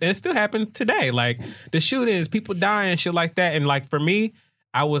neighborhoods. And it still happened today. Like, the shootings, people dying, shit like that. And like, for me,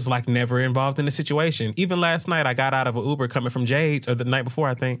 I was like never involved in the situation. Even last night, I got out of an Uber coming from Jade's, or the night before,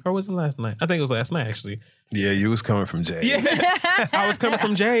 I think. Or was it last night? I think it was last night, actually. Yeah, you was coming from Jade's. Yeah, I was coming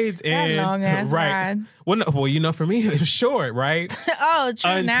from Jade's. And That long ass ride. Well, for me, it was short, right? Oh,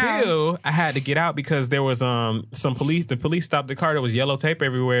 true. Now Until I had to get out because there was some police. The police stopped the car. There was yellow tape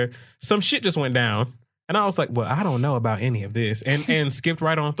everywhere. Some shit just went down. And I was like, well, I don't know about any of this. And skipped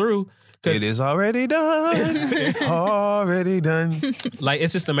right on through. It is already done. Already done. Like,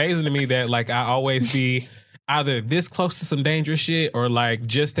 it's just amazing to me that like I always be either this close to some dangerous shit or like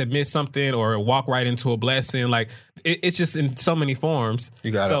just admit something or walk right into a blessing. Like, it's just in so many forms. You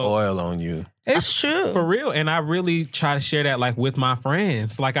got an oil on you. it's true. For real. And I really try to share that like with my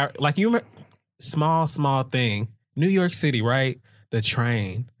friends. Like, you remember, small thing. New York City, right? The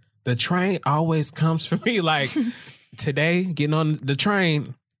train always comes for me. Like, today, getting on the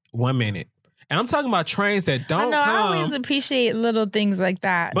train, 1 minute. And I'm talking about trains that don't come. I always appreciate little things like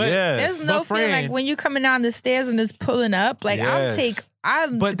that. But there's no feeling like when you're coming down the stairs and it's pulling up. Like,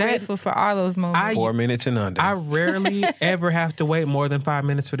 I'm grateful for all those moments. 4 minutes and under. I rarely ever have to wait more than 5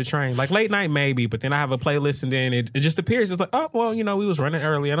 minutes for the train. Like, late night maybe, but then I have a playlist and then it just appears. It's like, oh, well, we was running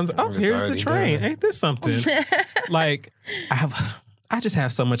early. And I'm like, oh, here's the train. Ain't this something? Like, I just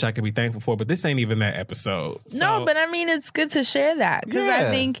have so much I can be thankful for, but this ain't even that episode. So. No, but I mean, it's good to share that because I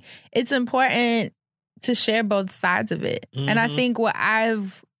think it's important to share both sides of it. Mm-hmm. And I think what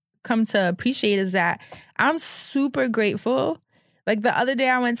I've come to appreciate is that I'm super grateful. Like, the other day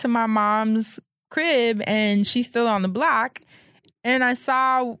I went to my mom's crib and she's still on the block, and I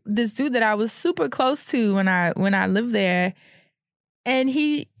saw this dude that I was super close to when I lived there, and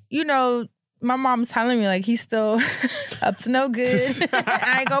he, my mom's telling me, like, he's still up to no good.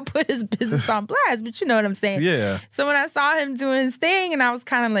 I ain't gonna put his business on blast, but you know what I'm saying. Yeah. So when I saw him doing his thing, and I was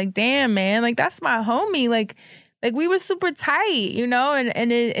kind of like, damn, man, like, that's my homie. Like we were super tight,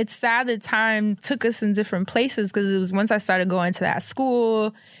 and it's sad that time took us in different places, because it was once I started going to that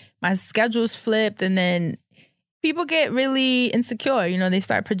school, my schedules flipped, and then people get really insecure. They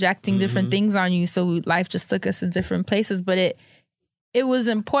start projecting different things on you. So life just took us in different places, but it was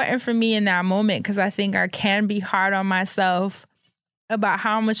important for me in that moment, because I think I can be hard on myself about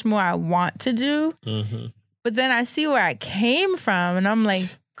how much more I want to do. Mm-hmm. But then I see where I came from, and I'm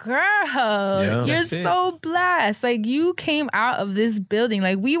like, girl, you're so blessed. Like, you came out of this building.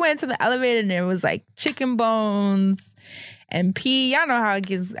 Like, we went to the elevator and there was like chicken bones and pee. Y'all know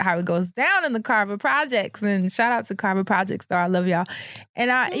how it goes down in the Carver Projects. And shout out to Carver Projects, though. I love y'all.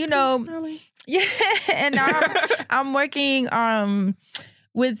 And yeah, and I'm working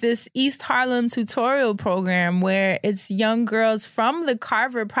with this East Harlem tutorial program where it's young girls from the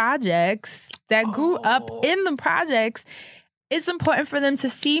Carver Projects that grew up in the projects. It's important for them to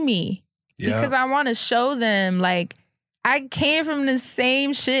see me because I want to show them, like, I came from the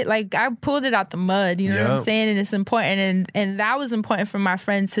same shit. Like, I pulled it out the mud, you know what I'm saying? And it's important. And that was important for my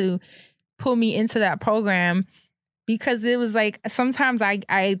friend to pull me into that program, because it was like, sometimes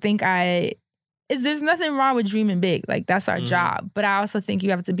I think there's nothing wrong with dreaming big. Like, that's our job. But I also think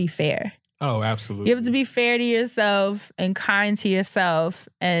you have to be fair. Oh, absolutely. You have to be fair to yourself and kind to yourself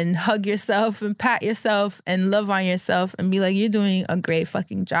and hug yourself and pat yourself and love on yourself and be like, you're doing a great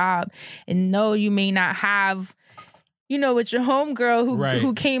fucking job. And no, you may not have, with your homegirl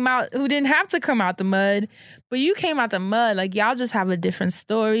who came out, who didn't have to come out the mud, but you came out the mud. Like, y'all just have a different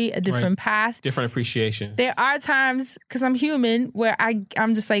story, a different path. Different appreciation. There are times, because I'm human, where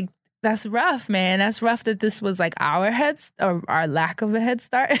I'm just like, that's rough, man. That's rough that this was like our or our lack of a head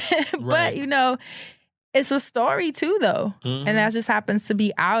start. But, it's a story too, though. Mm-hmm. And that just happens to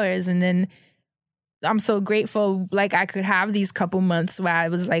be ours. And then I'm so grateful, like, I could have these couple months where I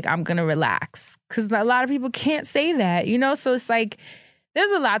was like, I'm going to relax. Because a lot of people can't say that, So it's like,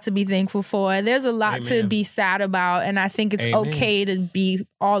 there's a lot to be thankful for. There's a lot to be sad about. And I think it's okay to be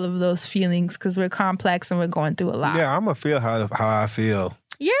all of those feelings because we're complex and we're going through a lot. Yeah, I'm going to feel how I feel.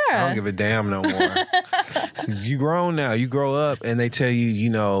 Yeah. I don't give a damn no more. You grown now. You grow up and they tell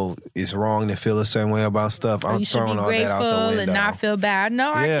you, it's wrong to feel a certain way about stuff. I'm throwing all that out the window. And not feel bad.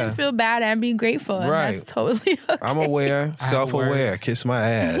 No, I can feel bad and be grateful. Right. And that's totally okay. I'm aware, self-aware. Kiss my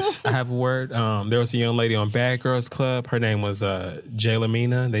ass. I have a word. There was a young lady on Bad Girls Club. Her name was Jayla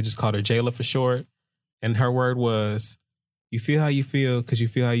Mina. They just called her Jayla for short. And her word was, you feel how you feel because you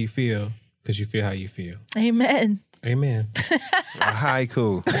feel how you feel because you feel how you feel. Amen. Amen. A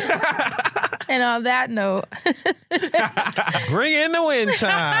haiku. And on that note, bring in the wind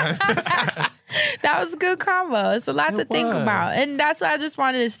chime. That was a good combo. It's a lot to think about. And that's why I just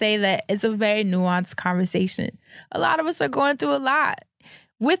wanted to say that it's a very nuanced conversation. A lot of us are going through a lot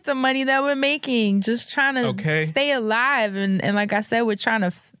with the money that we're making, just trying to stay alive. And like I said, we're trying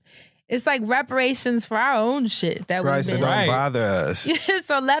to... It's like reparations for our own shit that we've been. So don't bother us.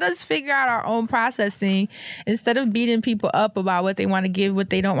 So let us figure out our own processing instead of beating people up about what they want to give, what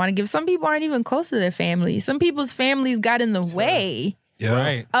they don't want to give. Some people aren't even close to their family. Some people's families got in the way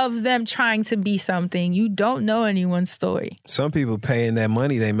of them trying to be something. You don't know anyone's story. Some people paying that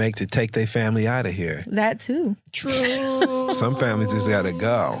money they make to take their family out of here. That too. True. Some families just got to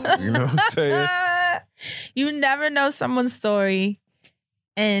go. You know what I'm saying? You never know someone's story.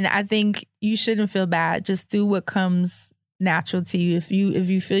 And I think you shouldn't feel bad. Just do what comes natural to you. If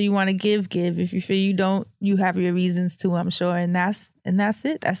you feel you want to give. If you feel you don't, you have your reasons to, I'm sure. And that's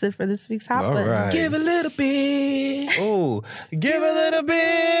it. That's it for this week's Hot Button. Right. Give a little bit. Oh, give a little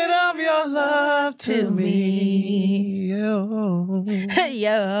bit of your love to me. Yo.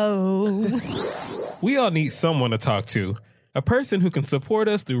 Yo. We all need someone to talk to. A person who can support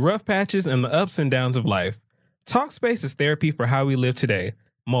us through rough patches and the ups and downs of life. Talkspace is therapy for how we live today.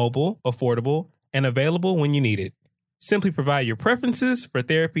 Mobile, affordable, and available when you need it. Simply provide your preferences for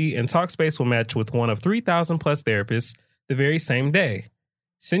therapy and Talkspace will match with one of 3,000 plus therapists the very same day.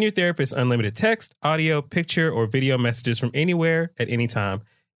 Send your therapist unlimited text, audio, picture, or video messages from anywhere at any time,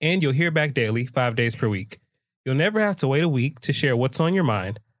 and you'll hear back daily, 5 days per week. You'll never have to wait a week to share what's on your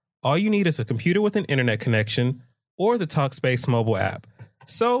mind. All you need is a computer with an internet connection or the Talkspace mobile app.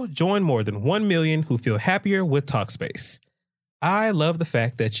 So join more than 1 million who feel happier with Talkspace. I love the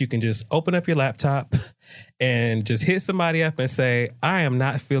fact that you can just open up your laptop and just hit somebody up and say, I am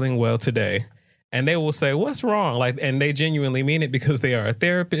not feeling well today. And they will say, what's wrong? And they genuinely mean it because they are a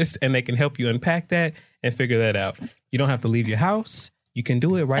therapist and they can help you unpack that and figure that out. You don't have to leave your house. You can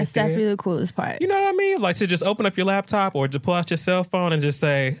do it right there. That's definitely the coolest part. You know what I mean? Like to just open up your laptop or to pull out your cell phone and just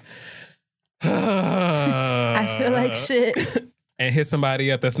say, I feel like shit. And hit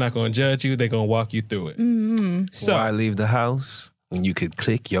somebody up that's not going to judge you. They're going to walk you through it. Mm-hmm. So why leave the house when you could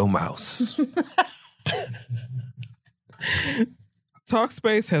click your mouse?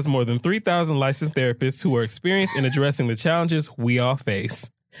 Talkspace has more than 3,000 licensed therapists who are experienced in addressing the challenges we all face.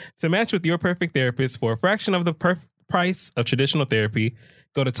 To match with your perfect therapist for a fraction of the price of traditional therapy,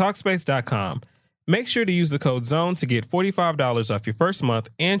 go to Talkspace.com. Make sure to use the code ZONE to get $45 off your first month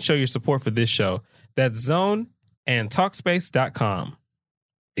and show your support for this show. That's ZONE and Talkspace.com.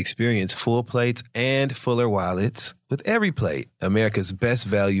 Experience full plates and fuller wallets with Every Plate, America's best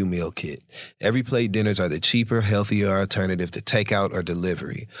value meal kit. Every Plate dinners are the cheaper, healthier alternative to takeout or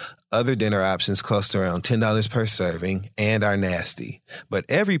delivery. Other dinner options cost around $10 per serving and are nasty. But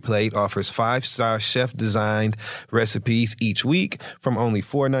Every Plate offers 5-star chef-designed recipes each week from only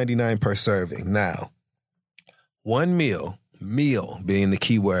 $4.99 per serving. Now, one meal being the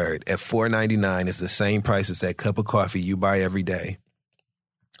key word, at $4.99 is the same price as that cup of coffee you buy every day.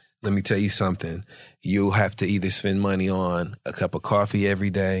 Let me tell you something. You'll have to either spend money on a cup of coffee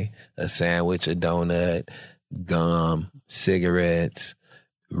every day, a sandwich, a donut, gum, cigarettes,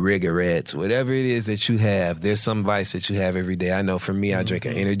 Rigorettes, whatever it is that you have, there's some vice that you have every day. I know for me, I drink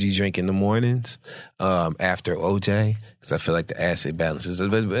an energy drink in the mornings after OJ because I feel like the acid balances.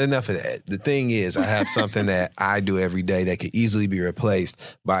 But enough of that. The thing is, I have something that I do every day that could easily be replaced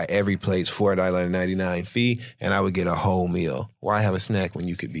by Every Plate's $4.99 fee, and I would get a whole meal. Why have a snack when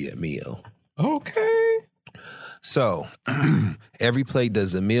you could be a meal? Okay. So, Every Plate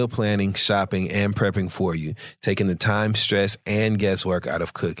does the meal planning, shopping, and prepping for you, taking the time, stress, and guesswork out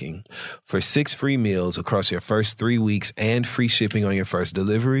of cooking. For 6 free meals across your first 3 weeks and free shipping on your first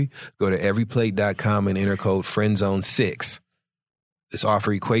delivery, go to everyplate.com and enter code FRIENDZONE6. This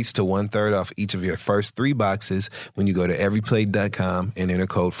offer equates to 1/3 off each of your first 3 boxes when you go to everyplate.com and enter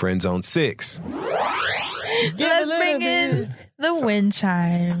code FRIENDZONE6. Let's bring in the wind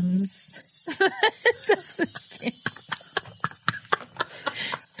chimes.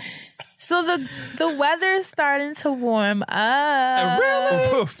 So the weather's starting to warm up.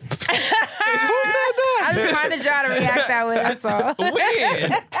 Really? I just wanted y'all to react that way, that's all. When?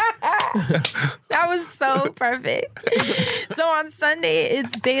 That was so perfect. So on Sunday,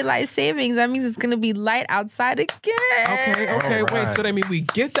 it's daylight savings. That means it's going to be light outside again. Okay, wait. So that means we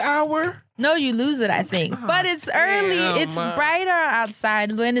get the hour? No, you lose it, I think. But it's early. Damn. It's brighter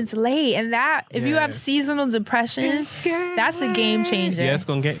outside when it's late. And that, if you have Yes. seasonal depression, that's a game changer. Yeah, it's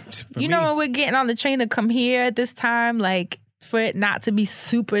going to get for You me. know, when we're getting on the train to come here at this time, like for it not to be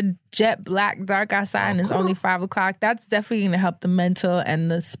super jet black dark outside and it's only 5 o'clock, that's definitely going to help the mental and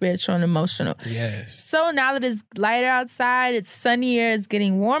the spiritual and emotional. Yes. So now that it's lighter outside, it's sunnier, it's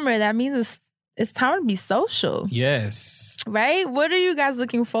getting warmer, that means it's time to be social. Yes. Right? What are you guys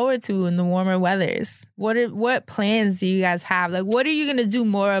looking forward to in the warmer weathers? What plans do you guys have? Like, what are you going to do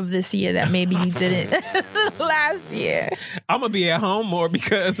more of this year that maybe you didn't last year? I'm going to be at home more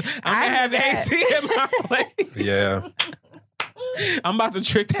because I'm going to have bet. AC in my place. Yeah. I'm about to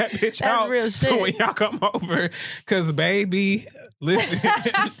trick that bitch That's out. real So shit. when y'all come over, because baby, listen,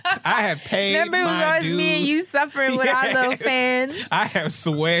 I have paid Remember, it was my always dues. me and you suffering with our little Yes. fans. I have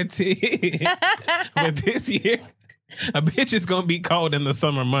sweated. But this year, a bitch is going to be cold in the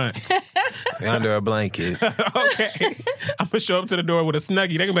summer months. Under a blanket. Okay. I'm going to show up to the door with a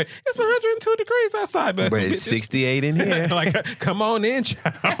Snuggie. They're going to be like, it's 102 degrees outside. But But it's 68 in here. like, come on in,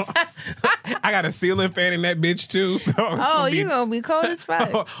 child. I got a ceiling fan in that bitch, too. So You're going to be cold as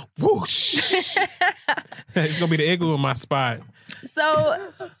fuck. Whoosh. It's going to be the igloo in my spot. So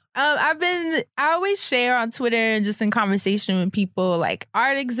I always share on Twitter and just in conversation with people like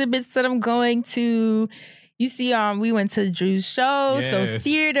art exhibits that I'm going to. You see, we went to Drew's show, so Yes.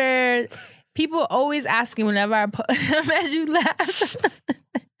 theater. People always asking whenever I as you laugh.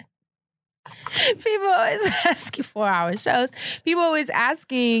 People always asking 4-hour shows. People always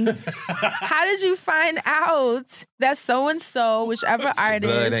asking, how did you find out that so-and-so, whichever artist,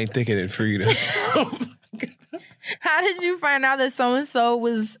 Blood ain't thicker than freedom. how did you find out that so-and-so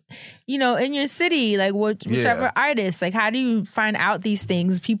was, in your city? Like, whichever artist. Like, how do you find out these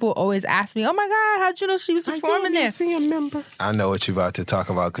things? People always ask me, oh my God, how'd you know she was performing there? member? I know what you're about to talk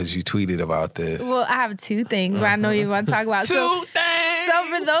about because you tweeted about this. Well, I have 2 things, but I know you want to talk about. So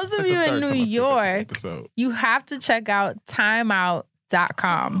for those of you in New York, you have to check out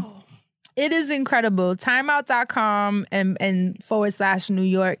timeout.com. It is incredible. Timeout.com and /New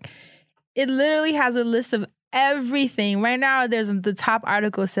York. It literally has a list of everything. Right now, the top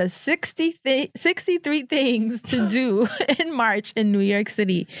article says 63 things to do in March in New York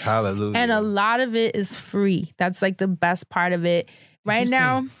City. Hallelujah. And a lot of it is free. That's like the best part of it. Right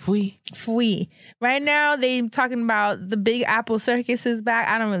now, free. Right now, they're talking about the Big Apple Circus is back.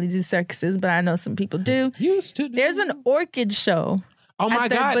 I don't really do circuses, but I know some people do. Used to do. There's an orchid show Oh my at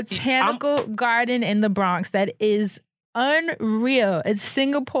the God. Botanical Garden in the Bronx that is unreal. It's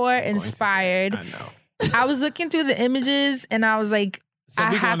Singapore inspired. I know. I was looking through the images and I was like, So I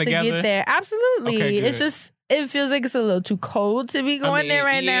we have to going together? get there. Absolutely. Okay, It's good. just, it feels like it's a little too cold to be going there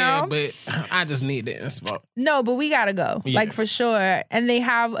right now. But I just need the inspo. No, but we gotta go. Like Yes. for sure. And they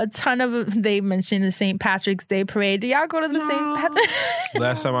have a ton of, they mentioned the St. Patrick's Day parade. Do y'all go to the St. Patrick's?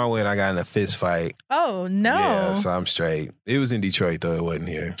 Last time I went, I got in a fist fight. Oh, no. Yeah, so I'm straight. It was in Detroit, though. It wasn't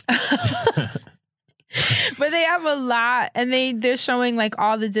here. But they have a lot, and they're showing like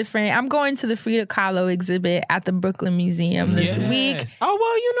all the different. I'm going to the Frida Kahlo exhibit at the Brooklyn Museum this week. Oh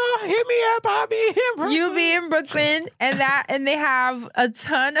well, hit me up. I'll be in Brooklyn. You be in Brooklyn, and they have a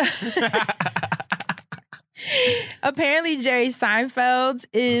ton of. Apparently, Jerry Seinfeld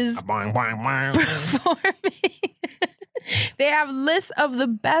is Boing, boing, boing. performing. They have lists of the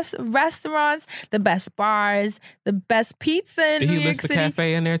best restaurants, the best bars, the best pizza in Did New he York list the City.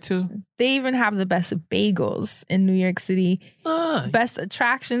 cafe in there too? They even have the best bagels in New York City. Best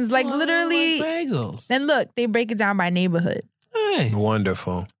attractions, like literally. Like bagels. And look, they break it down by neighborhood. Hey.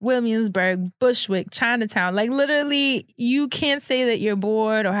 Wonderful. Williamsburg, Bushwick, Chinatown. Like literally, you can't say that you're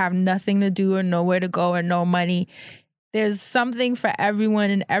bored or have nothing to do or nowhere to go or no money. There's something for everyone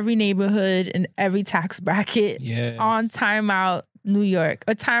in every neighborhood and every tax bracket on Time Out New York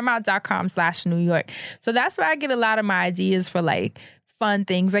or timeout.com/New York. So that's where I get a lot of my ideas for like fun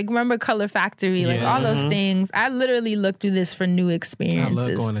things. Like remember Color Factory, like all those things. I literally look through this for new experiences.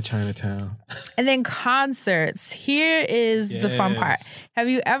 I love going to Chinatown. And then concerts. Here is the fun part. Have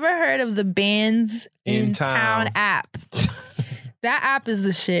you ever heard of the Bands in Town app? That app is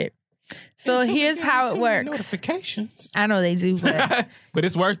the shit. So here's how it works. Notifications. I know they do, but but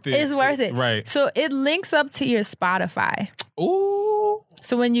it's worth it. It's worth it. Right. So it links up to your Spotify. Ooh.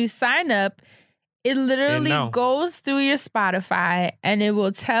 So when you sign up, it literally goes through your Spotify and it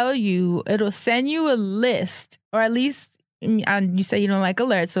will tell you, it'll send you a list, or at least you say you don't like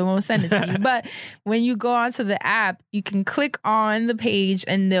alerts, so it won't send it to you. But when you go onto the app, you can click on the page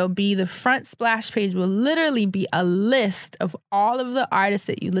and there'll be the front splash page will literally be a list of all of the artists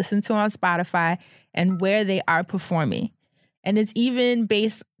that you listen to on Spotify and where they are performing. And it's even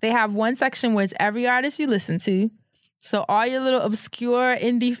based, they have one section where it's every artist you listen to. So all your little obscure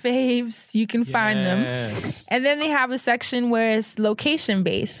indie faves, you can find them. And then they have a section where it's location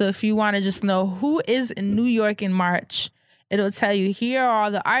based. So if you want to just know who is in New York in March, it'll tell you here are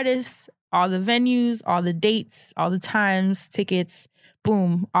all the artists, all the venues, all the dates, all the times, tickets,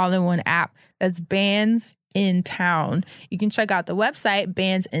 boom, all in one app. That's Bands in Town. You can check out the website,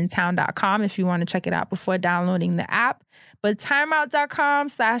 bandsintown.com, if you want to check it out before downloading the app. But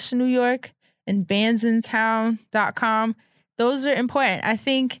timeout.com/New York and bandsintown.com, those are important. I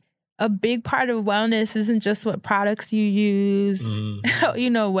think a big part of wellness isn't just what products you use, you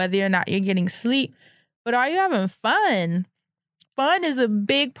know, whether or not you're getting sleep, but are you having fun? Fun is a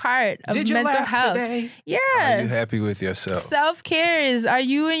big part of mental health. Today? Yeah. Are you happy with yourself? Self-care is, are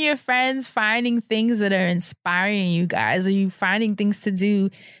you and your friends finding things that are inspiring you guys? Are you finding things to do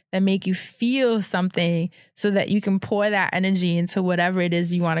that make you feel something so that you can pour that energy into whatever it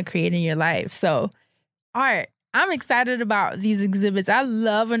is you want to create in your life? So art. I'm excited about these exhibits. I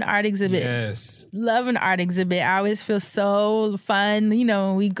love an art exhibit. Yes. Love an art exhibit. I always feel so fun, you know,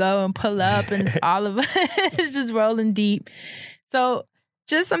 when we go and pull up and it's all of us. It's just rolling deep. So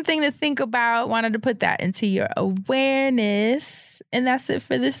just something to think about. Wanted to put that into your awareness. And that's it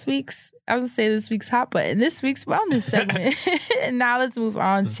for this week's, I was going to say this week's hot button, this week's wellness segment. And now let's move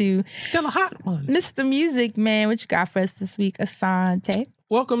on to still a hot one. Mr. Music Man. What you got for us this week, Asante?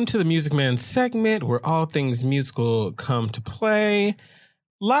 Welcome to the Music Man segment where all things musical come to play.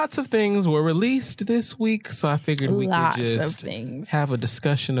 Lots of things were released this week, so I figured we could just have a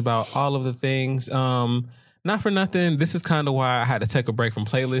discussion about all of the things. Not for nothing, this is kind of why I had to take a break from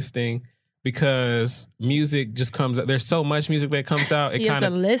playlisting, because music just comes out. There's so much music that comes out. It you have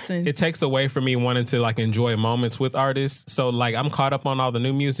to listen. It takes away from me wanting to like enjoy moments with artists. So like I'm caught up on all the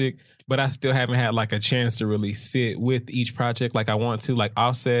new music, but I still haven't had like a chance to really sit with each project like I want to. Like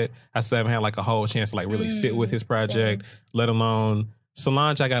Offset, I still haven't had like a whole chance to like really sit with his project, let alone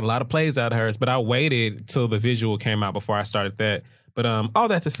Solange. I got a lot of plays out of hers, but I waited till the visual came out before I started that. But all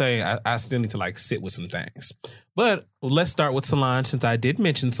that to say, I still need to like sit with some things. But let's start with Solange, since I did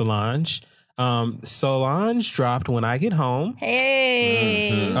mention Solange. Solange dropped When I Get Home.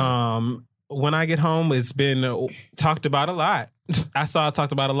 Hey. When I Get Home, it's been talked about a lot. I saw it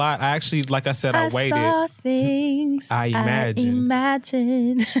talked about a lot. I actually, like I said, I waited. Saw things I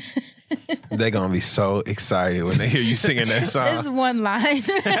imagine. They're going to be so excited when they hear you singing that song. It's one line.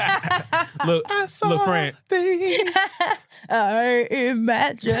 Look, friend. I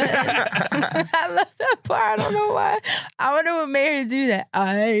imagine. I love that part. I don't know why. I wonder what made her do that.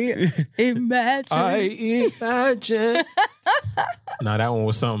 I imagine. I imagine. No, that one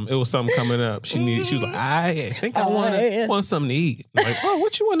was something. It was something coming up. She was like, I think I want something to eat. I'm like, oh,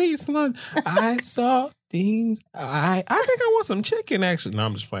 what you want to eat? Solange? I saw things. I think I want some chicken, actually. No,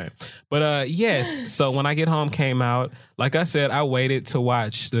 I'm just playing. But yes, so When I Get Home came out. Like I said, I waited to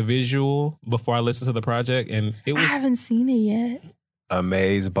watch the visual before I listened to the project, and it was. I haven't seen it yet.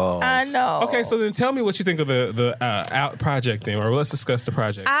 Amazeballs. I know. Okay, so then tell me what you think of the out project then, or let's discuss the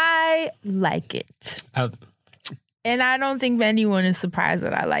project. I like it. And I don't think anyone is surprised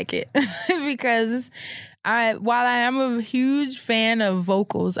that I like it because while I am a huge fan of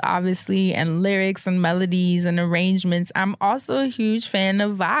vocals, obviously, and lyrics and melodies and arrangements, I'm also a huge fan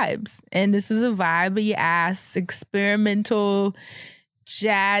of vibes. And this is a vibey ass experimental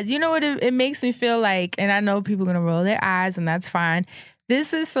jazz. You know what it makes me feel like? And I know people are gonna roll their eyes, and that's fine.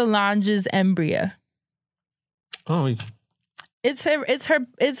 This is Solange's Embria. Oh, It's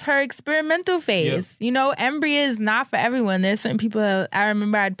her experimental phase. Yep. You know, Embria is not for everyone. There's certain people that I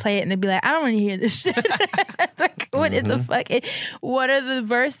remember I'd play it and they'd be like, I don't want to hear this shit. Like, what in the fuck? What are the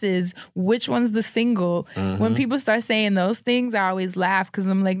verses? Which one's the single? When people start saying those things, I always laugh because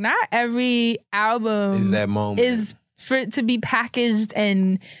I'm like, not every album Is that moment. is for it to be packaged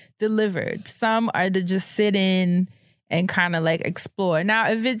and delivered. Some are to just sit in and kind of like explore. Now,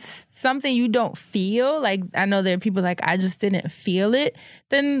 if it's something you don't feel, like I know there are people like, I just didn't feel it,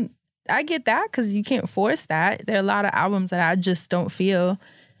 then I get that because you can't force that. There are a lot of albums that I just don't feel.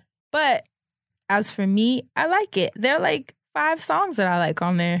 But as for me, I like it. There are like 5 songs that I like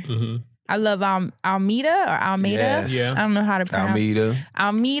on there. I love Almeida or Almeida. Yes. Yeah. I don't know how to pronounce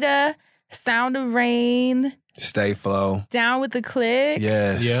Almeida, Sound of Rain, Stay Flow. Down with the Click.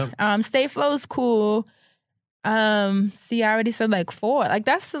 Yes. yeah. Stay Flow is cool. See, I already said like 4. Like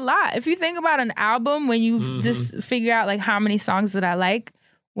that's a lot. If you think about an album, when you just figure out like how many songs that I like,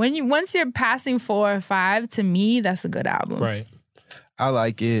 once you're passing 4 or 5, to me, that's a good album. Right. I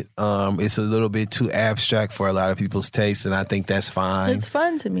like it. It's a little bit too abstract for a lot of people's taste, and I think that's fine. It's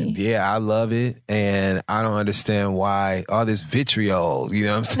fun to me. Yeah, I love it, and I don't understand why all this vitriol, you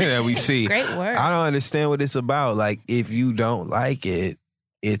know what I'm saying, that we see. Great word. I don't understand what it's about. Like, if you don't like it,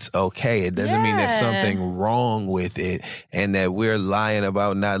 it's okay. It doesn't mean there's something wrong with it and that we're lying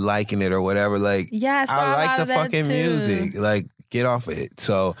about not liking it or whatever. Like, Yeah, I saw a I lot like of the that fucking too. music. Like, get off of it.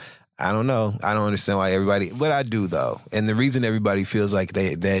 So I don't know. I don't understand why everybody, but I do though. And the reason everybody feels like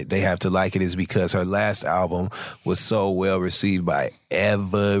they have to like it is because her last album was so well received by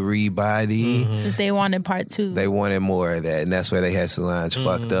everybody. That they wanted part 2. They wanted more of that, and that's where they had Solange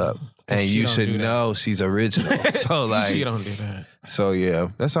fucked up. And She you don't should do that. know she's original. So like, She don't do that. so yeah,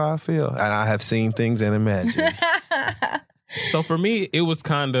 that's how I feel. And I have seen things and imagined. So for me, it was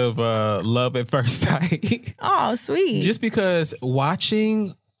kind of love at first sight. Oh, sweet. Just because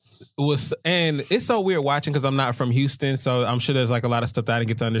watching was, and it's so weird watching because I'm not from Houston, so I'm sure there's like a lot of stuff that I didn't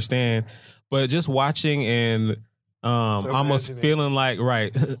get to understand. But just watching and almost Imagining. feeling like,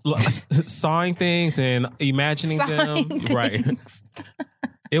 right, sawing things and imagining them. Sawing Right.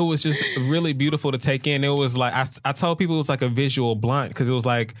 It was just really beautiful to take in. It was like, I told people it was like a visual blunt because it was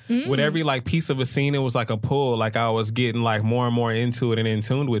like with every like piece of a scene, it was like a pull. Like I was getting like more and more into it and in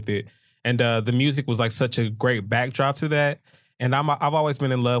tune with it. And the music was like such a great backdrop to that. And I've always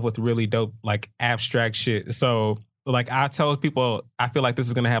been in love with really dope, like abstract shit. So like I told people, I feel like this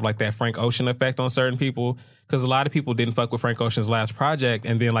is going to have like that Frank Ocean effect on certain people. Because a lot of people didn't fuck with Frank Ocean's last project.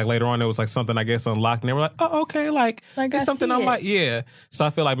 And then like later on, there was like something, I guess, unlocked. And they were like, oh, okay. Like it's something I'm like, yeah. So I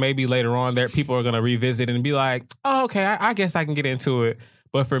feel like maybe later on there, people are going to revisit and be like, oh, okay, I guess I can get into it.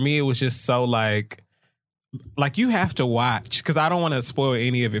 But for me, it was just so like you have to watch because I don't want to spoil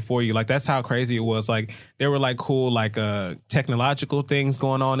any of it for you. Like that's how crazy it was. Like there were like cool like technological things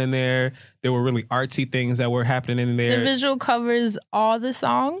going on in there. There were really artsy things that were happening in there. The visual covers all the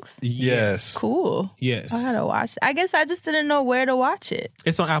songs. Yes. Cool. Yes. I gotta watch. I guess I just didn't know where to watch it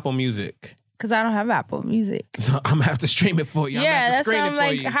It's on Apple Music. because I don't have Apple Music. So I'm gonna have to stream it for you. I'm gonna Yeah, have to that's screen why it I'm for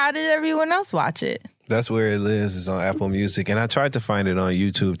like, you. how did everyone else watch it? That's where it lives, is on Apple Music. And I tried to find it on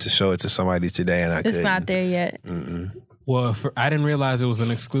YouTube to show it to somebody today, and I It's couldn't. not there yet. Well, I didn't realize it was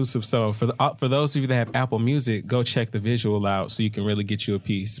an exclusive. So for those of you that have Apple Music, go check the visual out so you can really get you a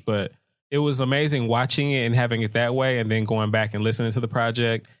piece. But it was amazing watching it and having it that way, and then going back and listening to the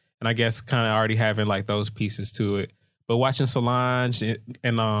project, and I guess kind of already having like those pieces to it. But watching Solange and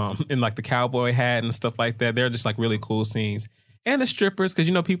in like the cowboy hat and stuff like that, they're just like really cool scenes. And the strippers,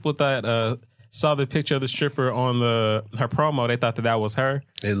 because people thought saw the picture of the stripper on her promo, they thought that was her.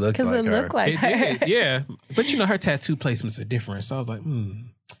 It looked Because like it her. looked like It her. did, yeah. But her tattoo placements are different, so I was like,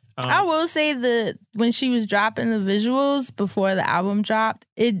 I will say that when she was dropping the visuals before the album dropped,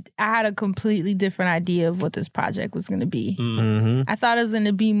 I had a completely different idea of what this project was going to be. Mm-hmm. I thought it was going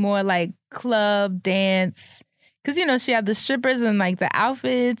to be more like club dance. Because, she had the strippers and like the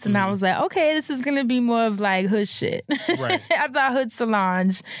outfits. And I was like, okay, this is going to be more of like hood shit. Right. I thought hood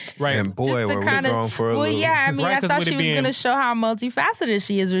Solange. right. And boy, Just to were we kinda- wrong for a Well, loop. yeah, I mean, Right, I 'cause thought with she it was being- going to show how multifaceted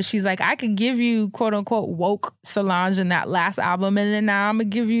she is, where she's like, I could give you quote unquote woke Solange in that last album, and then now I'm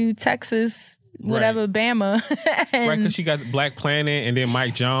going to give you Texas, whatever, Bama. and Right, because she got Black Planet and then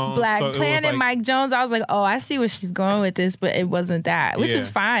Mike Jones. Black so it was Planet, like, Mike Jones. I was like, oh, I see where she's going with this, but it wasn't that, which is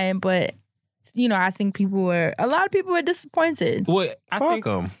Yeah. fine, but I think a lot of people were disappointed. Well, I Fuck think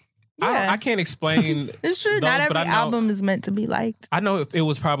them. I can't explain. It's true. those, Not but every I know, album is meant to be liked. I know it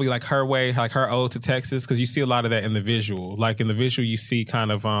was probably like her way, like her ode to Texas, because you see a lot of that in the visual. Like in the visual, you see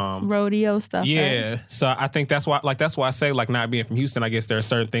kind of rodeo stuff. Yeah. Right? So I think that's why I say, like, not being from Houston, I guess there are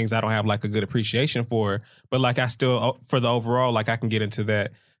certain things I don't have like a good appreciation for. But like I still, for the overall, like I can get into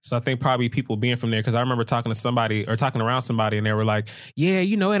that. So I think probably people being from there, because I remember talking around somebody and they were like, yeah,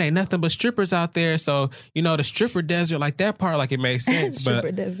 it ain't nothing but strippers out there. So, the stripper desert, like that part, like it made sense.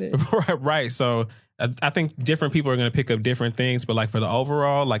 Stripper desert. Right. So I think different people are going to pick up different things. But like for the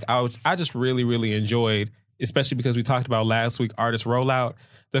overall, like I just really, really enjoyed, especially because we talked about last week, Artist Rollout,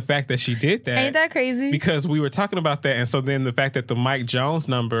 the fact that she did that. Ain't that crazy? Because we were talking about that. And so then the fact that the Mike Jones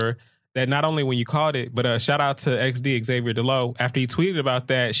number, that not only when you called it, but shout out to XD Xavier Delowe. After he tweeted about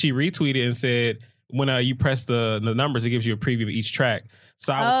that, she retweeted and said, when you press the numbers, it gives you a preview of each track.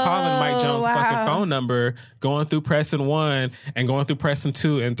 So I was calling Mike Jones' fucking phone number, going through pressing 1 and going through pressing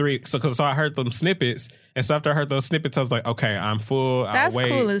 2 and 3. So I heard them snippets. And so after I heard those snippets, I was like, okay, I'm full. That's I'll wait.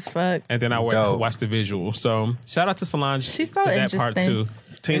 Cool as fuck. And then I watch the visual. So shout out to Solange. She's so for that interesting. part too.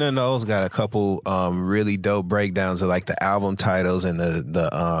 Tina Knowles got a couple really dope breakdowns of like the album titles and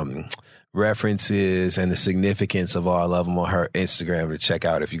the references and the significance of all of them on her Instagram to check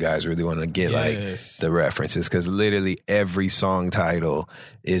out if you guys really want to get like the references, because literally every song title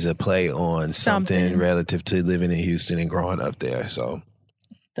is a play on something relative to living in Houston and growing up there. So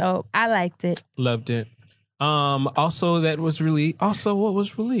I liked it. Loved it. Also what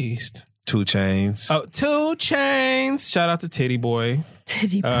was released? 2 Chainz. Oh, 2 Chainz. Shout out to Titty Boy.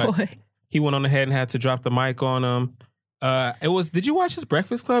 Titty Boy. He went on ahead and had to drop the mic on him. Did you watch his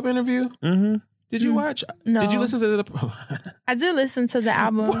Breakfast Club interview? Mm-hmm. Did you watch? No. Did you listen to the? I did listen to the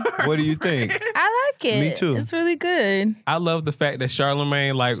album. What do you think? I like it. Me too. It's really good. I love the fact that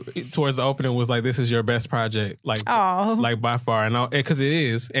Charlamagne, like towards the opening, was like, "This is your best project," like by far, and because it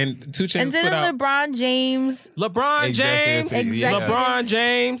is. And 2 Chainz and then put out LeBron James. LeBron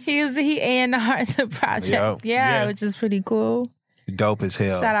James. He A&R'd the project. Yeah, which is pretty cool. Dope as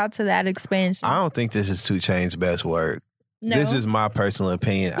hell. Shout out to that expansion. I don't think this is 2 Chainz' best work. No. This is my personal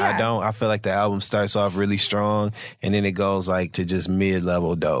opinion. Yeah. I feel like the album starts off really strong and then it goes like to just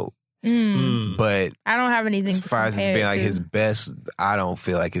mid-level dope. But I don't have anything as far as it's being like his best, I don't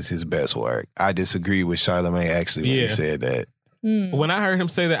feel like it's his best work. I disagree with Charlamagne actually when he said that. When I heard him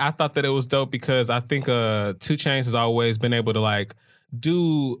say that, I thought that it was dope because I think 2 Chainz has always been able to like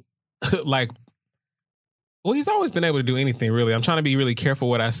do like, well, he's always been able to do anything, really. I'm trying to be really careful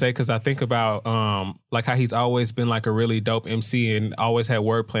what I say because I think about like how he's always been like a really dope MC and always had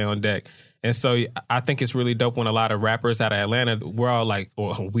wordplay on deck. And so I think it's really dope when a lot of rappers out of Atlanta, we're all like,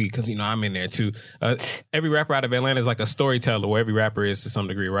 because, I'm in there too. Every rapper out of Atlanta is like a storyteller, or every rapper is to some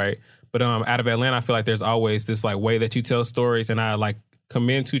degree, right? But out of Atlanta, I feel like there's always this like way that you tell stories. And I like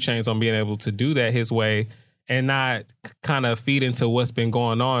commend 2 Chainz on being able to do that his way and not kind of feed into what's been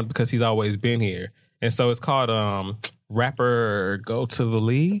going on because he's always been here. And so it's called Rapper Go to the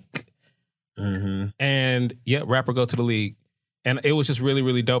League. Mm-hmm. And Rapper Go to the League. And it was just really,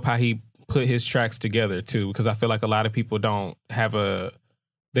 really dope how he put his tracks together too, because I feel like a lot of people don't find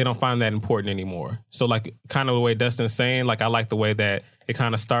that important anymore. So like kind of the way Dustin's saying, like I like the way that it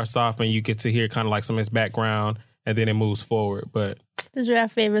kind of starts off and you get to hear kind of like some of his background and then it moves forward. But did you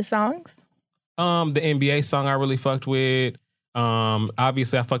have favorite songs? The NBA song I really fucked with.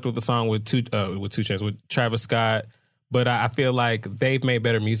 Obviously I fucked with the song with 2 Chainz, with Travis Scott, but I feel like they've made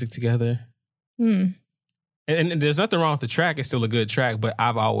better music together. And there's nothing wrong with the track; it's still a good track. But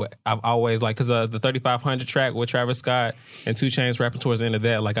I've always like, because the 3500 track with Travis Scott and 2 Chainz rapping towards the end of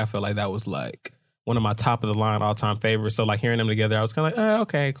that, like I felt like that was like one of my top of the line all time favorites. So like hearing them together, I was kind of like,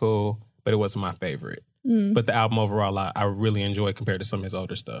 okay, cool, but it wasn't my favorite. But the album overall, I really enjoyed compared to some of his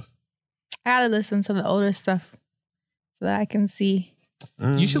older stuff. I gotta listen to the older stuff so that I can see.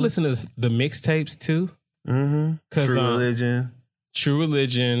 You should listen to the mixtapes too. True Religion. True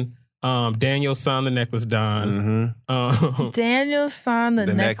Religion. Daniel Son, The Necklace Don. Daniel Son,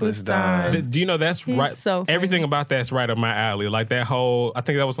 The Necklace Don. Do you know that's He's right? So everything about that's right up my alley. Like that whole, I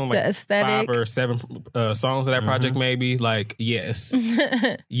think that was on like 5 or 7 songs of that project, maybe. Like, yes.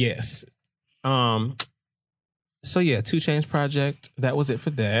 Yes. So yeah, 2 Chainz project. That was it for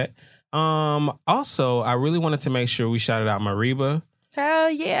that. Also, I really wanted to make sure we shouted out Mariba.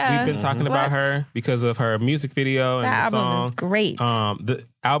 Hell yeah. We've been talking about her because of her music video and that the song. album is great. The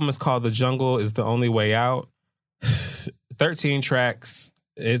album is called The Jungle Is the Only Way Out. 13 tracks.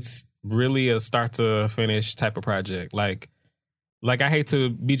 It's really a start to finish type of project. Like, Like, I hate to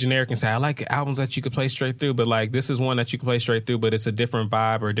be generic and say, I like albums that you could play straight through, but like, this is one that you can play straight through, but it's a different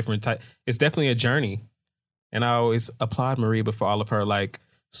vibe or a different type. It's definitely a journey. And I always applaud Mariba for all of her like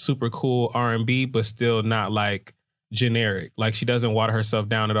super cool R&B, but still not like generic. Like, she doesn't water herself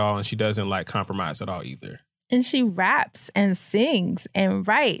down at all, and she doesn't like compromise at all either. And she raps and sings and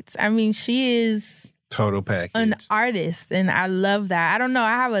writes. I mean, she is total package. An artist, and I love that. I don't know.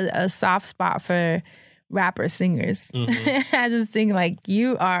 I have a soft spot for rapper singers. Mm-hmm. I just think like,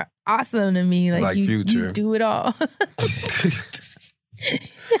 you are awesome to me. Like you, Future. You do it all.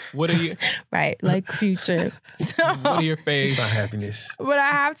 What are you? Right, like Future. So, what are your faves? My happiness. But I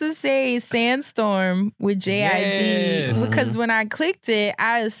have to say Sandstorm with JID. Yes. Because when I clicked it,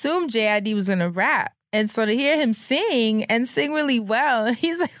 I assumed JID was going to rap. And so to hear him sing and sing really well,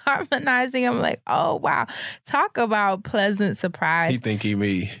 he's like harmonizing. I'm like, oh, wow. Talk about pleasant surprise. He think he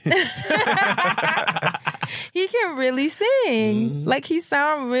me. He can really sing. Like, he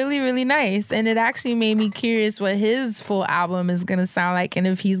sounds really, really nice. And it actually made me curious what his full album is going to sound like and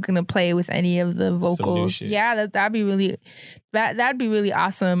if he's going to play with any of the vocals. Yeah, that'd be really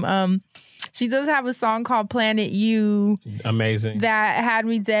awesome. She does have a song called Planet You. Amazing. That had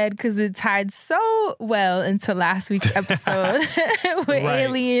me dead because it tied so well into last week's episode with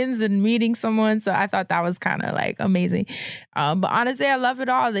aliens and meeting someone. So I thought that was kind of like amazing. But honestly, I love it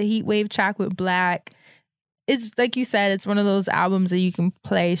all. The Heat Wave track with Black. It's like you said, it's one of those albums that you can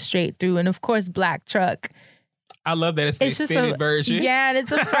play straight through. And of course, Black Truck. I love that it's the extended version. Yeah, and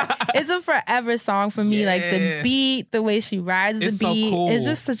it's a forever song for me. Yes. Like the beat, the way she rides the beat. So cool. It's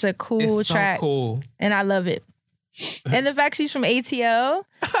just such a cool track. So cool. And I love it. And the fact she's from ATL,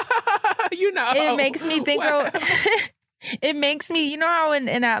 it makes me think of... It makes me, you know how in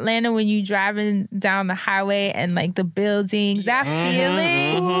Atlanta when you driving down the highway and like the buildings, that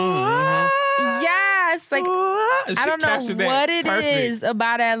feeling? Yes, like I don't know what it is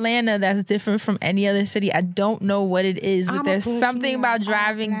about Atlanta that's different from any other city. I don't know what it is, but there's something about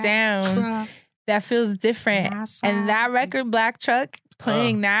driving down that feels different. And that record, Black Truck,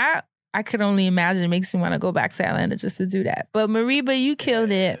 playing that, I could only imagine. It makes me want to go back to Atlanta just to do that. But Mariba, you killed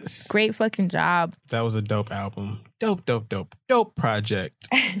it. Great fucking job. That was a dope album. Dope project.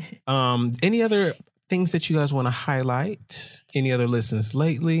 Any other things that you guys want to highlight? Any other listens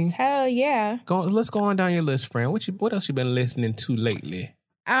lately? Hell yeah. Let's go on down your list, friend. What else you been listening to lately?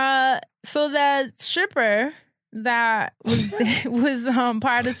 So that stripper that was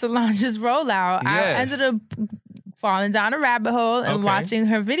part of Solange's rollout. Yes. I ended up falling down a rabbit hole and watching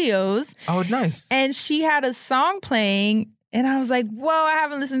her videos. Oh, nice. And she had a song playing, and I was like, whoa, I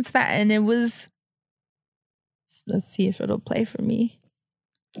haven't listened to that. And it was, let's see if it'll play for me.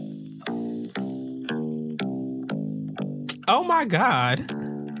 Oh my God.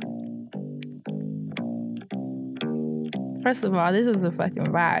 First of all, this is a fucking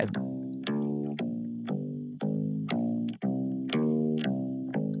vibe.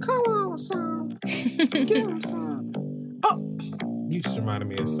 Come on, son. Give him some. Oh, you just reminded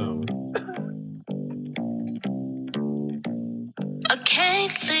me of something. I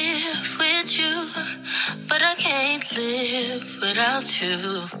can't live with you, but I can't live without you.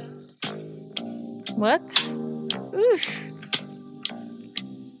 What? Oof.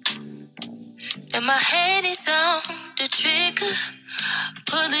 And my hand is on the trigger,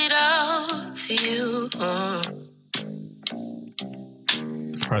 pull it off for you.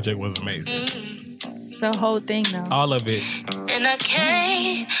 This project was amazing. The whole thing, though. All of it. And I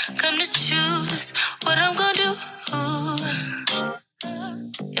can't come to choose what I'm gonna do.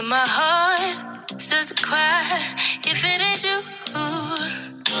 And my heart starts to cry if it ain't you.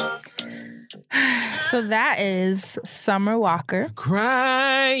 So that is Summer Walker.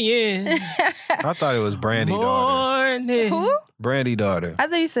 Crying. I thought it was Brandy daughter. Who? Brandy daughter. I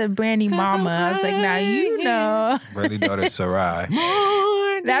thought you said Brandy mama. I was like, now you know. Brandy daughter Sarai.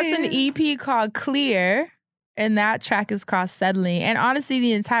 That's an EP called Clear. And that track is called Settling. And honestly,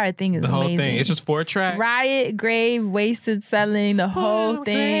 the entire thing is amazing. The whole thing. It's just 4 tracks. Riot, Grave, Wasted, Settling, the whole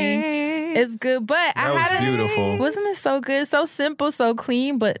thing. It's good. But that was beautiful. Wasn't it so good? So simple, so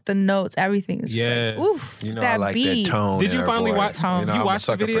clean, but the notes, everything is just like, oof. You know, that I like beat. that tone. Did you finally watch tone? You know, you I'm watched a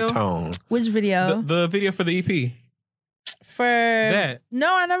sucker the video? for tone. Which video? The video for the EP. For that?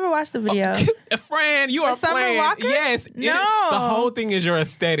 No, I never watched the video. Fran, you are Summer playing. Walker? Yes. No. The whole thing is your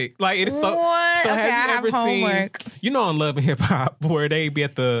aesthetic. Like, it is so. What? So okay, have you ever homework. seen? You know, on Love and Hip Hop, where they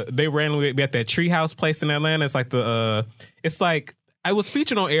randomly be at that treehouse place in Atlanta. It's like it's like I was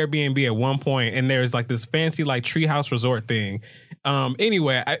featured on Airbnb at one point, and there's like this fancy like treehouse resort thing,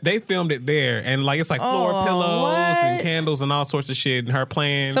 Anyway, they filmed it there, and like it's like floor pillows and candles and all sorts of shit, and her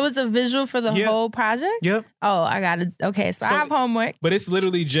playing. So it's a visual for the whole project? Yep. Oh, I got it. Okay, so I have homework. But it's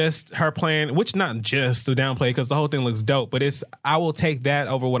literally just her playing, which not just to downplay because the whole thing looks dope, but I will take that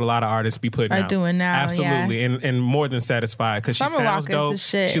over what a lot of artists be putting out. Doing now. Absolutely. Yeah. And more than satisfied because she sounds dope.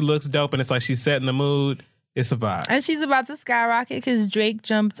 She looks dope, and it's like she's setting the mood. It's a vibe. And she's about to skyrocket because Drake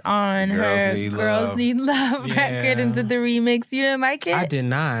jumped on her Girls Need Love record and did the remix. You didn't like it? I did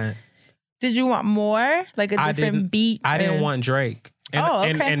not. Did you want more? Like a different beat? I didn't want Drake.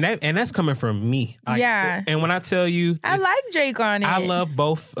 And, and that's coming from me. Like, yeah. And when I tell you, I like Drake on it. I love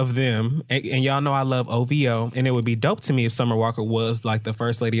both of them, and y'all know I love OVO, and it would be dope to me if Summer Walker was like the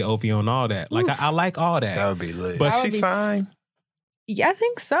first lady of OVO and all that. Like I like all that. That would be lit. But she signed? Yeah, I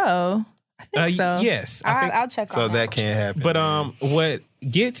think so. So. Yes, I'll check on that. So that can't happen. But what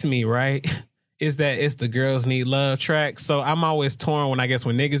gets me right is that it's the Girls Need Love track. So I'm always torn when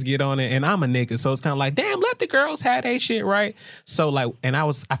niggas get on it, and I'm a nigga, so it's kind of like, damn, let the girls have their shit right. So like, and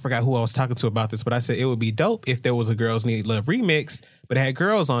I forgot who I was talking to about this, but I said it would be dope if there was a Girls Need Love remix, but it had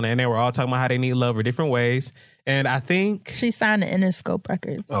girls on it, and they were all talking about how they need love in different ways. And I think she signed to Interscope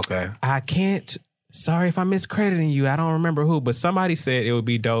Records. Okay, I can't. Sorry if I'm miscrediting you. I don't remember who, but somebody said it would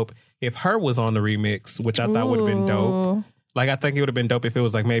be dope if her was on the remix, which I thought would have been dope. Like, I think it would have been dope if it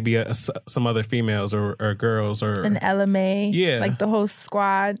was like maybe some other females or girls or an LMA. Yeah. Like the whole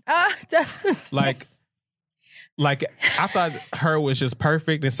squad. Justin's like I thought her was just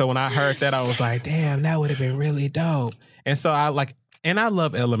perfect. And so when I heard that, I was like, damn, that would have been really dope. And so I love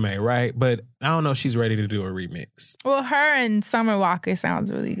LMA, right? But I don't know if she's ready to do a remix. Well, her and Summer Walker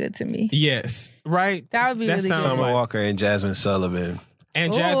sounds really good to me. Yes, right? That would be really good. Summer Walker and Jasmine Sullivan.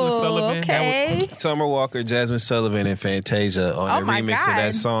 And Jasmine Sullivan. Okay. Summer Walker, Jasmine Sullivan, and Fantasia on the remix of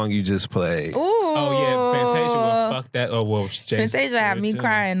that song you just played. Ooh. Oh, yeah. Fantasia will fuck that. Oh, well, Fantasia had me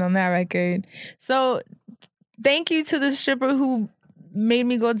crying on that record. So thank you to the stripper who made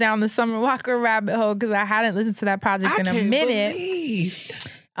me go down the Summer Walker rabbit hole because I hadn't listened to that project in a minute.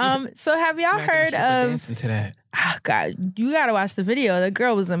 So have y'all heard of... dancing to that. Oh, God. You got to watch the video. The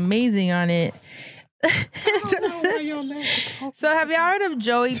girl was amazing on it. So have y'all heard of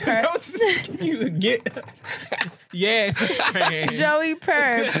Joey Purr? Yes, Joey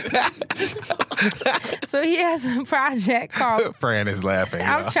Purr. So he has a project called Fran is laughing.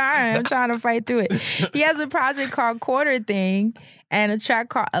 I'm trying to fight through it. He has a project called Quarter Thing and a track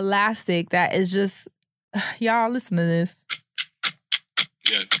called Elastic that is just y'all listen to this.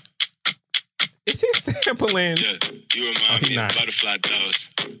 Yeah. Is he sampling? Yeah, you remind me of butterfly dolls.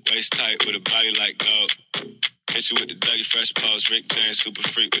 Waist tight with a body like gold. Hit you with the Dougie Fresh pose. Rick James, super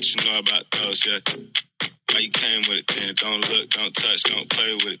freak, what you know about those, yeah. Why you came with it then? Don't look, don't touch, don't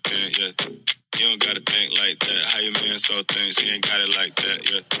play with it then, yeah. You don't gotta think like that. How your man saw things, he ain't got it like that,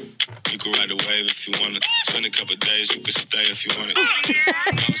 yeah. You can ride the wave if you want it. Spend a couple days, you can stay if you want it.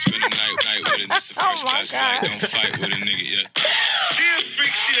 Don't spend a night with it. It's a first class flight. Don't fight with a nigga, yeah. She a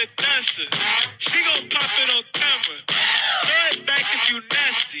freak, she a dancer. She gon' pop it on camera. Throw it back if you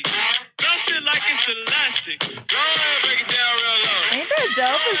nasty. Bounce it like it's elastic. Go ahead, break it down real low. Ain't that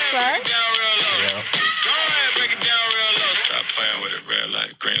dope as fuck? Down real low. Yeah. Go ahead, break it down real low. Stop playing with it, red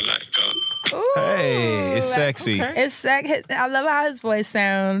light, green light, go. Ooh, Hey, it's sexy. Okay. It's I love how his voice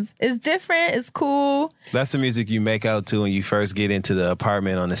sounds. It's different. It's cool. That's the music you make out to when you first get into the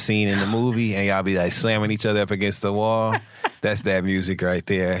apartment on the scene in the movie, and y'all be like slamming each other up against the wall. That's that music right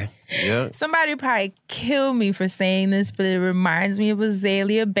there. Yep. Somebody probably kill me for saying this, but it reminds me of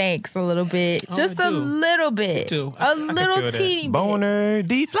Azalea Banks a little bit. Oh, Just I a do. little bit. A little teeny bit. Boner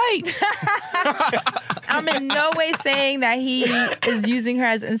deflate. I'm in no way saying that he is using her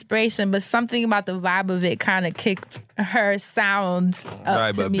as inspiration, but something about the vibe of it kind of kicked her sound up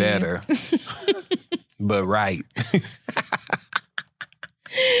Right, to but me. better. But right.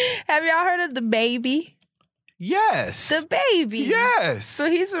 Have y'all heard of The Baby? Yes. The Baby. Yes. So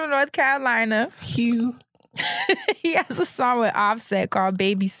he's from North Carolina. Hugh. He has a song with Offset called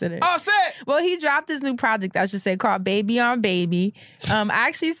Babysitter. Offset! Well, he dropped his new project, I should say, called Baby on Baby. I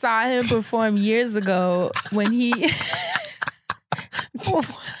actually saw him perform years ago when he...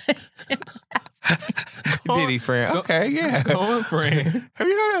 Did he, Fran? Okay, yeah. Go on, Fran. Have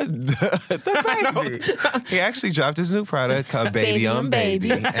you heard of The Baby? He actually dropped his new product called Baby on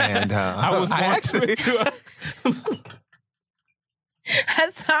Baby. And I was actually... I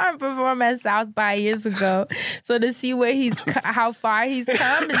saw him perform at South by years ago. So to see where how far he's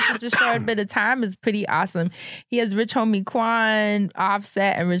come in such a short bit of time is pretty awesome. He has Rich Homie Quan,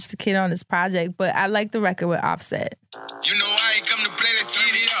 Offset, and Rich the Kid on his project, but I like the record with Offset. You know I ain't come to play that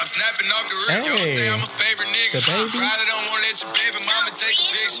TV off, snapping off the rip. Yo, Hey. say I'm a favorite nigga. The Baby. Probably don't want to let your baby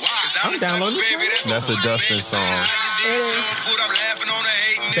I'm downloading this. That's a Dustin song.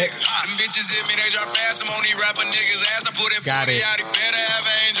 Got it.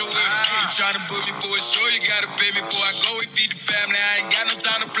 Trying to put me for a show, you gotta pay me before I go. We feed the family, I ain't got no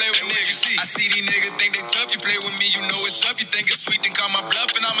time to play with niggas. I see these niggas think they tough, you play with me, you know it's up. You think it's sweet, then call my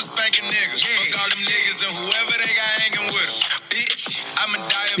bluff and I'm a spanking nigga. Fuck all them niggas and whoever they got hanging with them. Bitch, I'ma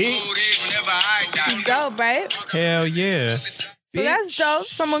die of old age whenever I die. Dope, right? Hell yeah. So that's dope.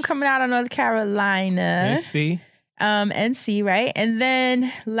 Someone coming out of North Carolina. NC, right? And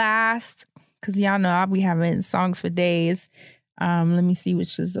then last, because y'all know I'll be having songs for days. Let me see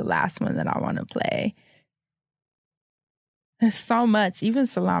which is the last one that I want to play. There's so much. Even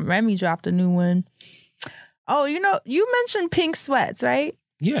Salam Remy dropped a new one. Oh, you know, you mentioned Pink Sweats, right?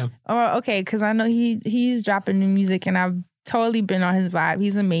 Yeah. Oh, okay, because I know he's dropping new music and I've totally been on his vibe.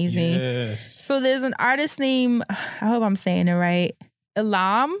 He's amazing. Yes. So there's an artist named, I hope I'm saying it right,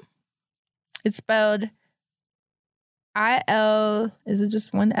 Ilham. It's spelled I-L, is it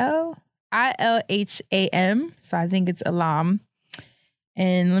just one L? I-L-H-A-M. So I think it's Ilham.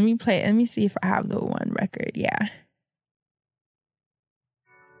 And let me see if I have the one record. Yeah.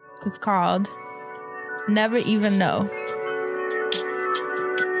 It's called Never Even Know.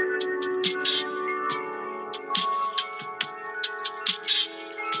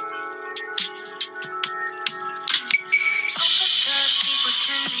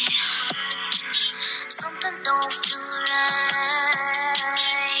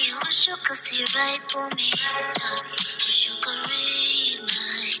 See right for me. Wish you could read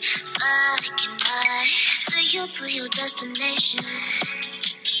my fucking mind. Fly you to your destination.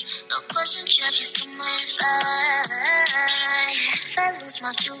 No question, drive you somewhere fly. If I lose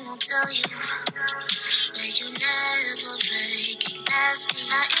my view, won't tell you. But you never recognize me.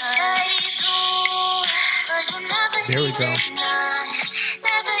 But you never there we go.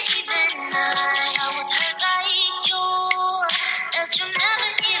 Never even know I was hurt by you. That you never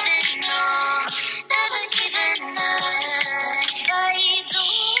even know. Never even know I do.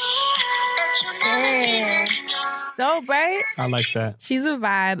 That you never even know. Dope, right? I like that. She's a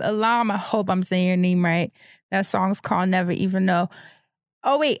vibe. Ilham, I hope I'm saying your name right. That song's called Never Even Know.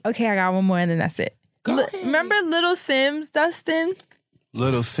 Oh, wait. Okay, I got one more and then that's it. Remember Little Sims, Dustin?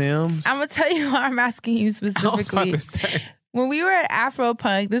 Little Sims? I'm going to tell you why I'm asking you specifically. When we were at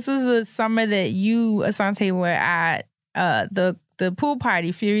Afropunk, this was the summer that you, Asante, were at the pool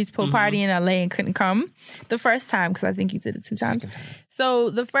party, Fury's pool party in LA and couldn't come the first time because I think you did it 2 times. So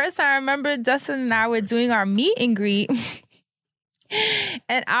the first time, I remember Dustin and I were doing our meet and greet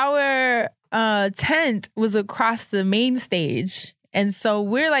and our tent was across the main stage. And so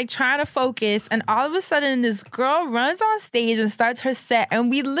we're like trying to focus, and all of a sudden this girl runs on stage and starts her set, and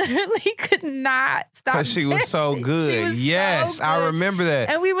we literally could not stop. Because she was so good. Yes, so good. I remember that.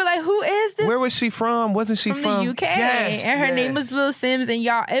 And we were like, who is this? Where was she from? Wasn't she from the UK? Yes, and her name was Lil Sims, and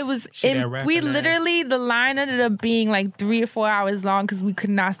y'all, it was, we literally, the line ended up being like 3 or 4 hours long because we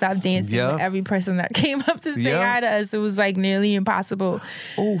could not stop dancing with every person that came up to say hi to us. It was like nearly impossible.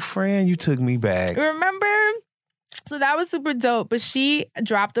 Oh, Fran, you took me back. Remember? So that was super dope. But she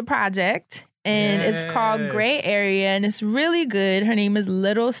dropped a project and it's called Gray Area and it's really good. Her name is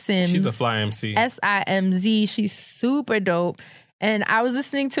Little Sims. She's a fly MC. SIMZ. She's super dope. And I was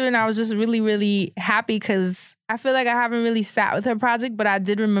listening to it and I was just really, really happy because I feel like I haven't really sat with her project, but I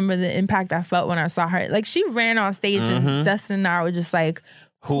did remember the impact I felt when I saw her. Like she ran on stage and Dustin and I were just like,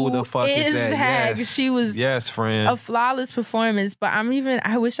 Who the fuck is that? Yes. She was friend. A flawless performance. But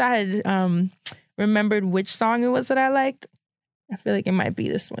I wish I had remembered which song it was that I liked. I feel like it might be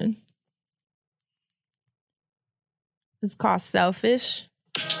this one. It's called Selfish.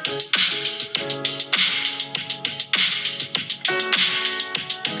 I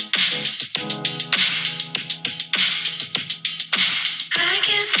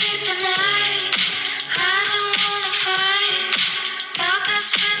can't sleep at night. I don't wanna fight. My best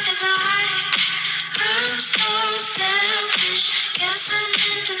friend is I'm so selfish. Guess I'm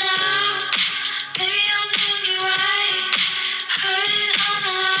in denial. Maybe I'm doing it right. Heard it all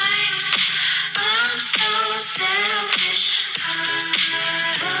my life. I'm so selfish.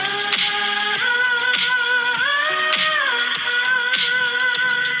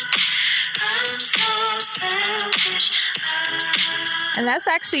 I'm so selfish. And that's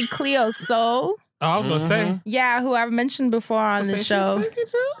actually Cleo Soul. Oh, I was going to say. Yeah, who I've mentioned before on the show.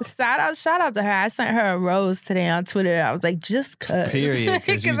 Shout out to her. I sent her a rose today on Twitter. I was like, just cuz. Period,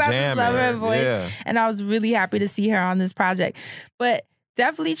 because you I jamming. love her voice. Yeah. And I was really happy to see her on this project. But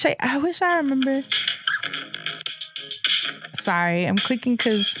definitely check. I wish I remember. Sorry, I'm clicking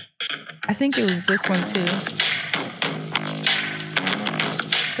because I think it was this one too.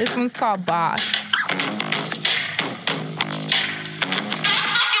 This one's called Boss.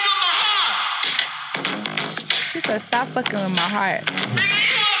 She said, stop fucking with my heart.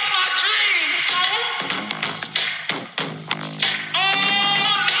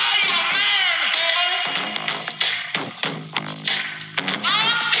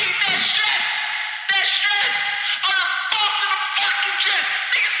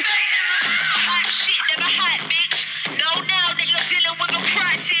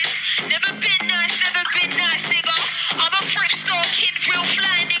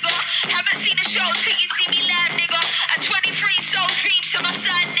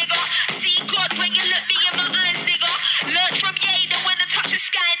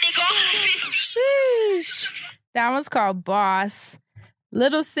 That one's called Boss.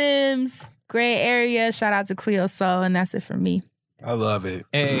 Little Sims, Gray Area. Shout out to Cleo Soul, and that's it for me. I love it.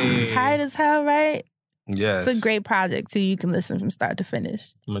 Hey. Tired as hell, right? Yes. It's a great project, too. You can listen from start to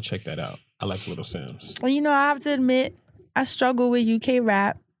finish. I'm going to check that out. I like Little Sims. Well, you know, I have to admit, I struggle with UK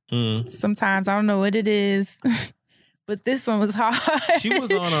rap. Sometimes. I don't know what it is. But this one was hard. She was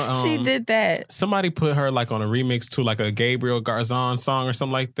on a... she did that. Somebody put her like on a remix to like a Gabriel Garzon song or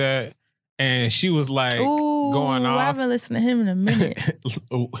something like that. And she was like going off. I haven't listened to him in a minute.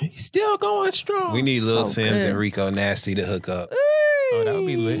 He's still going strong. We need Lil Sims and Rico Nasty to hook up. Oh, that would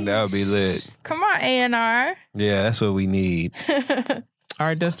be lit. That would be lit. Come on, A&R. Yeah, that's what we need. All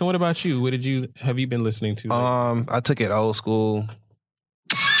right, Dustin, what about you? What have you been listening to? I took it old school.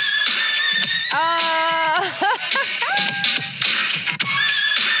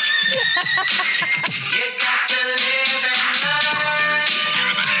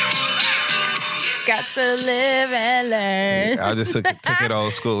 Got to live and learn. I just took it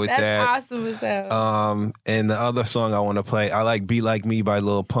old school with that. That's awesome as hell. And the other song I want to play, I like Be Like Me by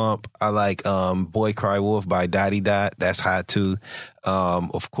Lil Pump. I like Boy Cry Wolf by Dottie Dot. That's hot too.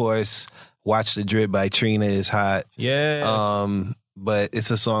 Of course, Watch the Drip by Trina is hot. Yeah. But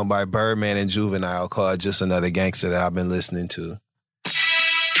it's a song by Birdman and Juvenile called Just Another Gangster that I've been listening to.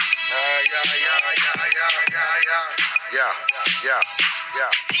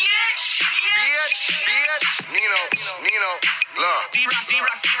 Nino, look.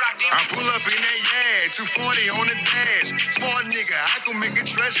 I pull up in that yard, 240 on the dash. Smart nigga, I can make a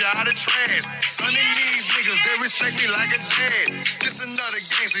treasure out of trash. Son of these niggas, they respect me like a dad. Just another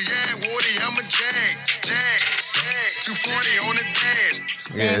gangster, yeah, Woody, I'm a jag. 240 on the dash.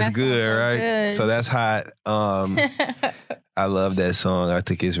 Yeah, it's good, right? Good. So that's hot. I love that song. I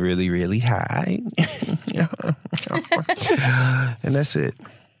think it's really, really high. And that's it.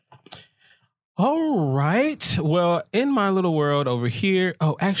 All right. Well, in my little world over here.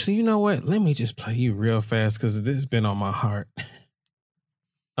 Oh, actually, you know what? Let me just play you real fast because this has been on my heart.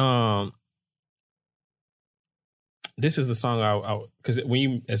 This is the song I because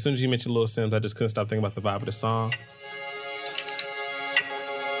as soon as you mentioned Lil Sims, I just couldn't stop thinking about the vibe of the song.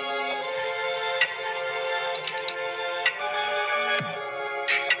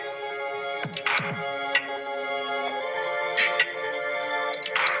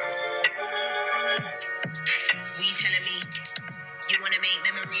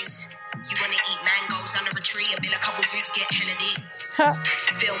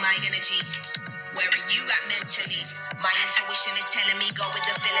 Feel my energy. Where are you at mentally? My intuition is telling me go with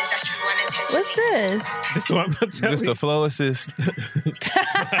the feelings that's true unintentionally. What's this? This is what I'm gonna tell you. This the Flow Assist.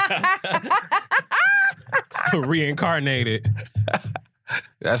 Reincarnated.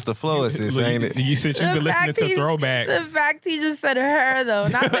 That's the Flow Assist, ain't it? You said you've been listening to throwbacks. The fact he just said her though,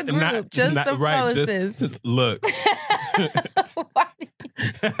 not the group, just the Flow Assist. Look.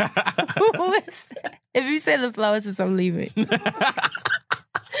 Who is that? If you say the Flow Assist, I'm leaving.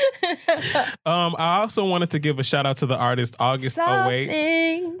 I also wanted to give a shout out to the artist August 08.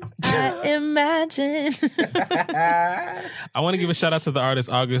 Things I imagine. I want to give a shout out to the artist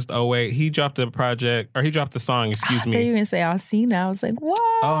August 08. He dropped a project, or he dropped a song, excuse me. I thought you were going to say Alcina. I was like, what?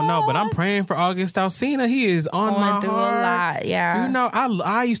 Oh, no, but I'm praying for August Alsina. He is on my heart. Going through a lot, yeah. You know,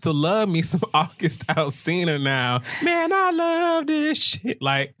 I used to love me some August Alsina now. Man, I love this shit.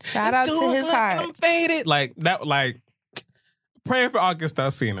 Like, shout out to his heart. I'm faded. Like, that, like, praying for August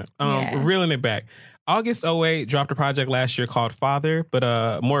Alsina. Reeling it back. August 08 dropped a project last year called Father,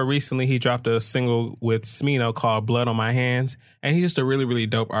 but more recently he dropped a single with Smino called Blood on My Hands. And he's just a really, really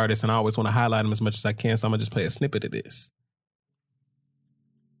dope artist, and I always want to highlight him as much as I can, so I'm going to just play a snippet of this.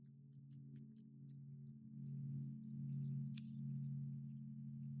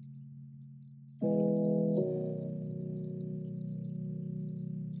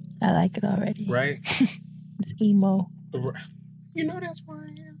 I like it already. Right? It's emo. You know that's where I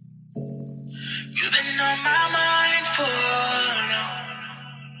am. You've been on my mind for long.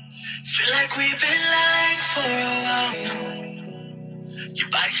 Feel like we've been lying for a while now. Your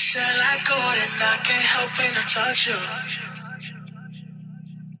body shine like gold and I can't help when I touch you.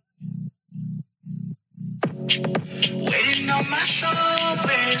 Waiting on my soul,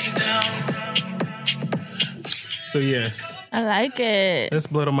 brings you down. So yes, I like it. Let's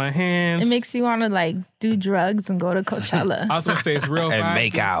blood on my hands. It makes you want to like do drugs and go to Coachella. I was gonna say it's real and vibe.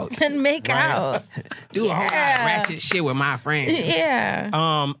 make out. And make out. Do a whole lot of ratchet shit with my friends.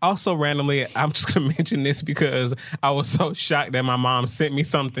 Yeah. Also randomly, I'm just gonna mention this because I was so shocked that my mom sent me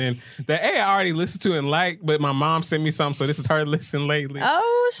something that I already listened to and liked, but my mom sent me something, so this is her listen lately.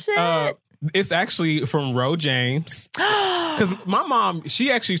 Oh shit. It's actually from Ro James. Because my mom,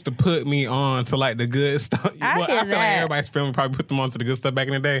 she actually used to put me on to like the good stuff. I feel like everybody's family probably put them on to the good stuff back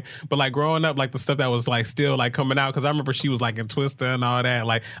in the day. But like growing up, like the stuff that was like still like coming out. Because I remember she was like in Twister and all that.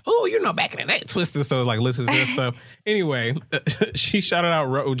 Like, oh, you know, back in the day, Twister. So like listen to this stuff. Anyway, she shouted out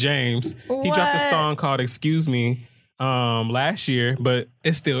Ro James. He dropped a song called Excuse Me last year, but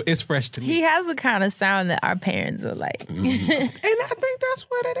it's fresh to me. He has the kind of sound that our parents would like. And I think that's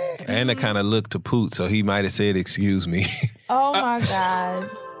what it is. And the kind of look to Poot, so he might have said, excuse me. Oh my God.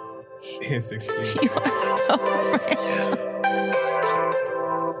 It's excuse me. You are so random.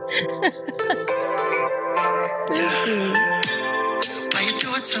 Why you do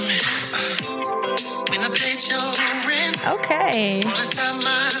it to me? When I paid your rent. Okay. All the time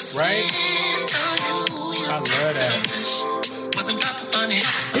I spent on you. I love that. Wasn't about the money.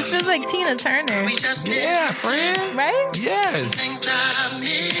 This feels like Tina Turner. We just Yeah, friend. Right? Yes. things I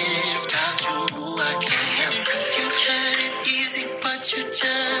miss about you. I can't help it. You had it easy, but you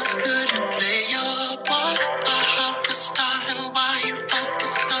just couldn't play your part. Our heart was starving while you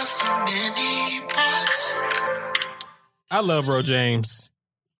focused on so many parts. I love Ro James.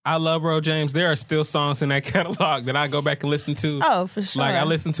 There are still songs in that catalog that I go back and listen to. Oh, for sure. Like I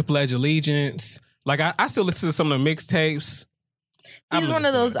listen to Pledge Allegiance. Like I still listen to some of the mixtapes. He's one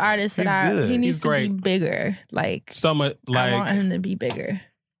of those artists that he needs He's to great. be bigger. Like, I want him to be bigger.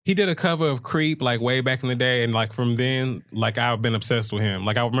 He did a cover of Creep like way back in the day, and like from then, like I've been obsessed with him.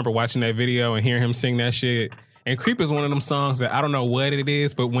 Like I remember watching that video and hearing him sing that shit. And Creep is one of them songs that I don't know what it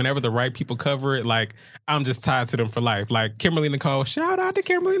is, but whenever the right people cover it, like I'm just tied to them for life. Like Kimberly Nicole, shout out to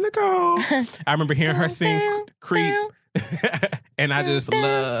Kimberly Nicole. I remember hearing her sing Creep. And I just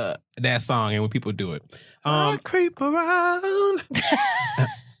love that song and when people do it. I creep around.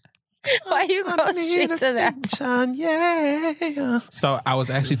 Why you go straight to that? Yeah. So I was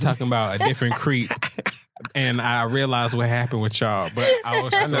actually talking about a different Creep, and I realized what happened with y'all. But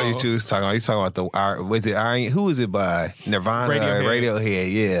I know you was talking about. You talking about the was it Iron? Who was it by? Nirvana,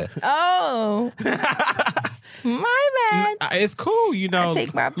 Radiohead. Yeah. Oh, my bad. It's cool, you know. I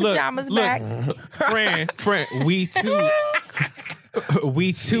take my pajamas back. Friend, we too.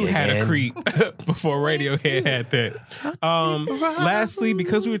 We too had a Creep before Radiohead had that. Lastly,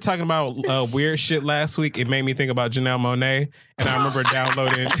 because we were talking about weird shit last week, it made me think about Janelle Monáe, and I remember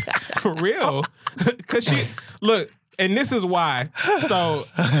downloading for real because she look. And this is why. So,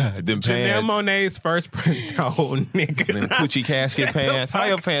 Janelle Monáe's first nigga. Them coochie casket pants. How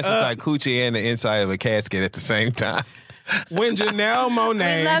your pants look like coochie and the inside of a casket at the same time? When Janelle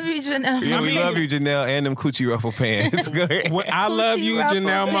Monáe... We love you, Janelle. Yeah, we love you, Janelle, and them coochie ruffle pants. Go ahead. I love you,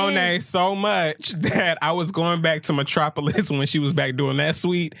 Janelle Monáe, so much that I was going back to Metropolis when she was back doing that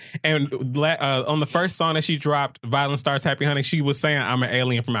suite. And on the first song that she dropped, Violent Stars, Happy Honey, she was saying, I'm an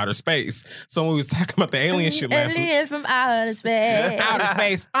alien from outer space. So when we was talking about the alien shit last week... Alien from outer space. Outer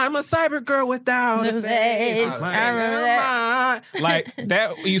space. I'm a cyber girl without a face. I remember that. Like,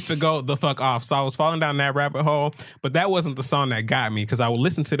 that used to go the fuck off. So I was falling down that rabbit hole. But that wasn't the song that got me because I would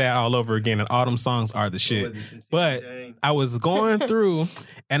listen to that all over again, and Autumn songs are the shit. But I was going through,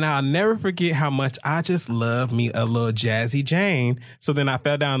 and I'll never forget how much I just love me a little Jazzy Jane. So then I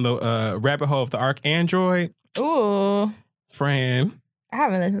fell down the rabbit hole of the Arc Android. Ooh. Friend. I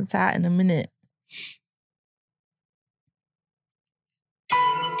haven't listened to that in a minute.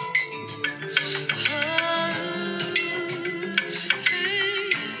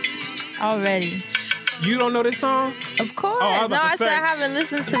 Already. You don't know this song? Of course. Oh, I said I haven't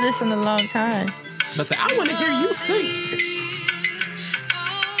listened to this in a long time. But I want to hear you sing.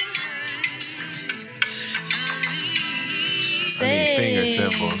 Finger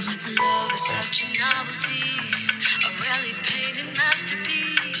symbols. Love is such a novelty, a rarely painted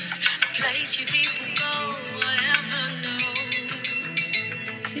masterpiece, a place you people go, ever know.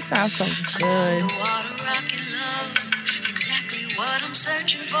 She sounds so good. Water, rocket love, exactly what I'm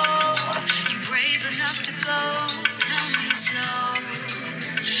searching for. You brave enough to go, tell me so.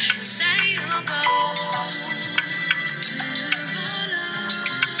 Say you'll go to Nirvana.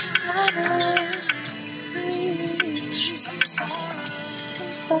 Some sorrow.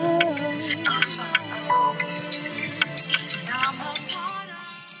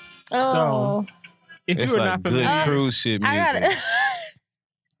 Oh. So, if It's you are like not good familiar, cruise ship music. I gotta,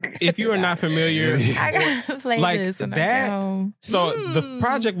 if you are not familiar, I gotta play like this when I that. get home. So the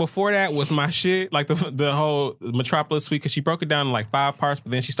project before that was my shit, like the whole Metropolis suite, because she broke it down in like 5 parts,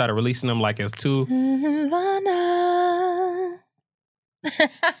 but then she started releasing them like as 2.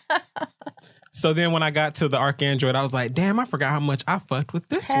 So then when I got to the Arcandroid, I was like, damn, I forgot how much I fucked with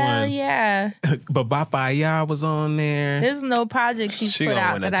this Hell one. yeah. But Bapaya was on there. There's no project she's She put gonna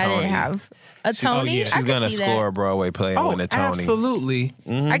out win a that I didn't Tony. have. A Tony? yeah. I She's could gonna see score a that. Broadway play and Oh, win a Tony. absolutely.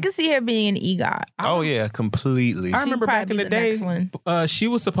 I could see her being an EGOT. Oh yeah, completely. I remember back in probably the be the day, next one. she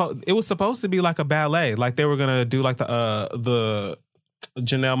was supposed. It was supposed to be like a ballet, like they were gonna do like the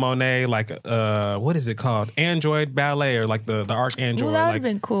Janelle Monáe, like what is it called? Android ballet, or like the Arcandroid. Ooh, that would like have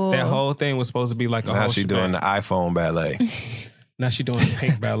been cool. that whole thing was supposed to be like a Now whole she doing the iPhone ballet. Now she doing the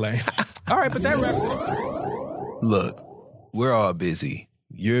pink ballet. All right, but that wraps it up. Look, we're all busy.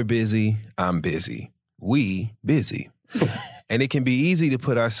 You're busy. I'm busy. We busy. And it can be easy to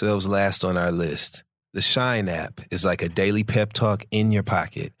put ourselves last on our list. The Shine app is like a daily pep talk in your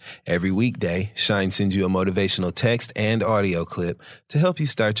pocket. Every weekday, Shine sends you a motivational text and audio clip to help you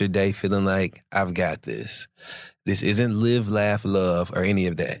start your day feeling like, I've got this. This isn't live, laugh, love, or any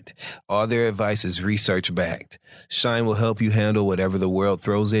of that. All their advice is research-backed. Shine will help you handle whatever the world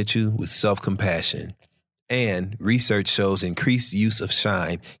throws at you with self-compassion. And research shows increased use of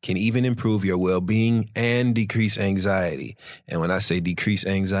Shine can even improve your well-being and decrease anxiety. And when I say decrease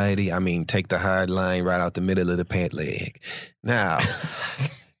anxiety, I mean take the hard line right out the middle of the pant leg. Now,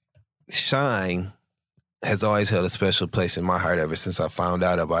 Shine has always held a special place in my heart ever since I found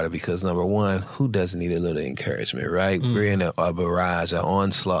out about it because, number one, who doesn't need a little encouragement, right? We're in a barrage, an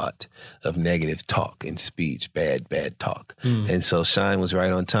onslaught of negative talk and speech, bad talk. And so Shine was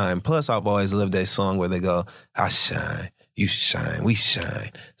right on time. Plus, I've always loved that song where they go, I shine, you shine, we shine.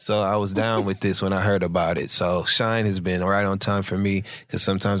 So I was down with this when I heard about it. So Shine has been right on time for me because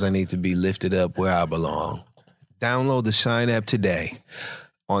sometimes I need to be lifted up where I belong. Download the Shine app today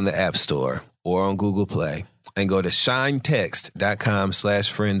on the App Store or on Google Play, and go to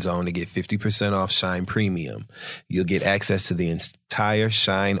shinetext.com/friendzone to get 50% off Shine Premium. You'll get access to the entire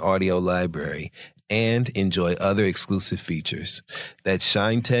Shine audio library and enjoy other exclusive features. That's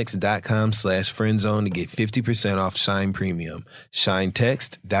shinetext.com/friendzone to get 50% off Shine Premium.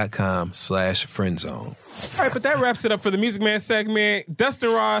 shinetext.com/friendzone. All right, but that wraps it up for the Music Man segment.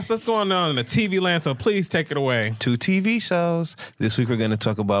 Dustin Ross, let's go on the TV land, so please take it away. 2 TV shows. This week we're going to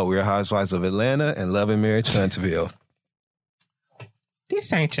talk about Real Housewives of Atlanta and Love and Marriage Huntsville.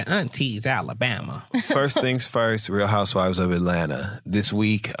 This ain't your auntie's Alabama. First things first, Real Housewives of Atlanta. This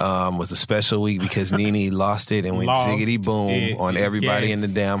week was a special week because Nene lost it and went ziggity boom on everybody in the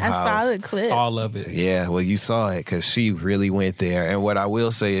damn house. I saw the clip. All of it. Yeah, well, you saw it because she really went there. And what I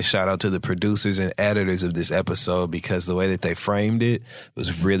will say is shout out to the producers and editors of this episode because the way that they framed it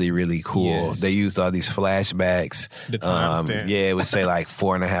was really, really cool. Yes. They used all these flashbacks. The timestamp. Yeah, it would say like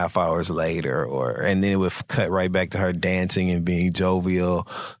 4.5 hours later, and then it would cut right back to her dancing and being jovial.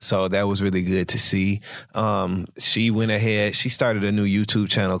 So that was really good to see. She went ahead. She started a new YouTube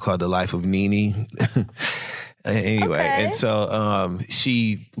channel called The Life of Nene. Anyway, Okay. and so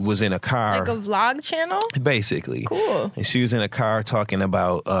she was in a car. Like a vlog channel? Basically. Cool. And she was in a car talking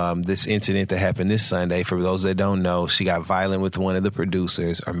about this incident that happened this Sunday. For those that don't know, she got violent with one of the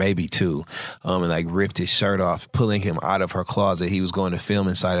producers, or maybe two, and like ripped his shirt off, pulling him out of her closet. He was going to film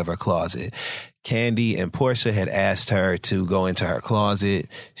inside of her closet. Candy and Portia had asked her to go into her closet.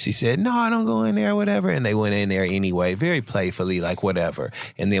 She said, no, I don't go in there, whatever. And they went in there anyway, very playfully, like whatever.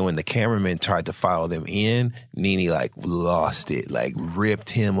 And then when the cameraman tried to follow them in, Nene like lost it, like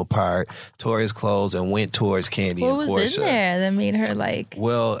ripped him apart, tore his clothes and went towards Candy What and was Portia. in there that made her like...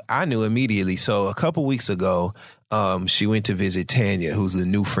 Well, I knew immediately. So a couple weeks ago, she went to visit Tanya, who's the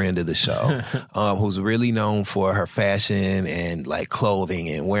new friend of the show, who's really known for her fashion and like clothing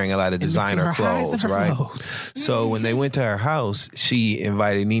and wearing a lot of designer clothes, right? So when they went to her house, she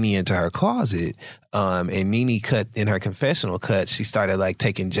invited Nene into her closet. And Nene cut in her confessional cut, she started like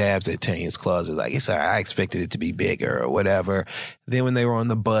taking jabs at Tanya's closet. Like, it's all right, I expected it to be bigger or whatever. Then when they were on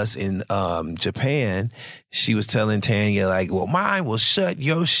the bus in Japan, she was telling Tanya, like, well, mine will shut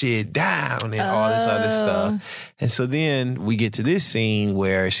your shit down and all this other stuff. And so then we get to this scene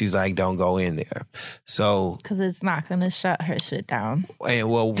where she's like, don't go in there. So because it's not going to shut her shit down. And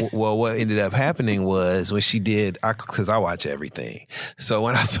well, what ended up happening was when she did, because I watch everything. So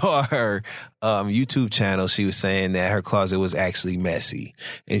when I saw her YouTube channel, she was saying that her closet was actually messy.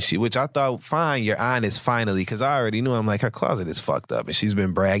 And which I thought, fine, you're honest finally, because I already knew. I'm like, her closet is fucked up. And she's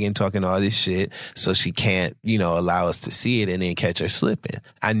been bragging, talking all this shit, so she can't, allow us to see it and then catch her slipping.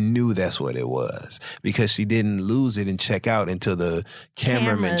 I knew that's what it was, because she didn't lose it and check out until the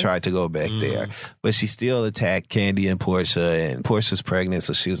cameraman tried to go back there. But she still attacked Candy and Portia, and Portia's pregnant,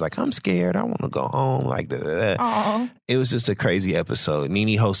 so she was like, I'm scared. I want to go home. Like, da-da-da. It was just a crazy episode.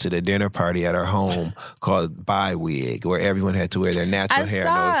 Nene hosted a dinner party at her home called Bi Wig, where everyone had to wear their natural hair,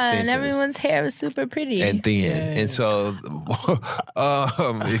 no extensions. And everyone's hair was super pretty. And thin. And so,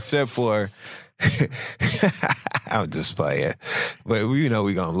 except for... I'm just playing. But we're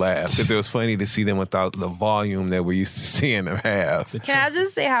going to laugh because it was funny to see them without the volume that we're used to seeing them have. Can I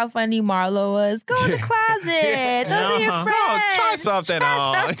just say how funny Marlo was? Go in the closet. Those are your friends. Oh, try something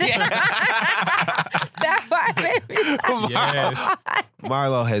on. That's why I made me laugh. Yes.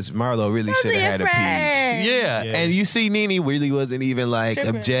 Marlo really should have had a peach. Yeah. And you see, Nene really wasn't even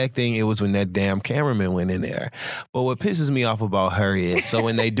objecting. It was when that damn cameraman went in there. But what pisses me off about her is, so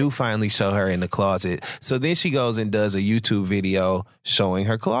when they do finally show her in the closet, so then she goes and does a YouTube video showing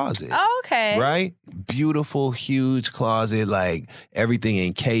her closet. Oh, okay. Right? Beautiful, huge closet, like everything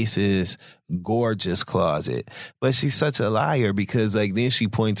in cases, gorgeous closet. But she's such a liar because then she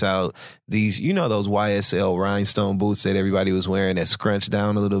points out these, those YSL rhinestone boots that everybody was wearing that scrunched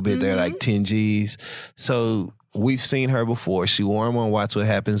down a little bit. They're like 10 G's. So we've seen her before. She wore them on Watch What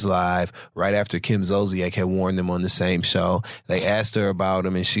Happens Live right after Kim Zolciak had worn them on the same show. They asked her about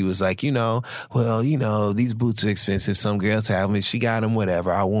them and she was like, these boots are expensive. Some girls have them. She got them,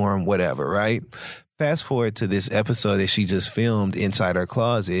 whatever. I wore them, whatever, right? Fast forward to this episode that she just filmed inside her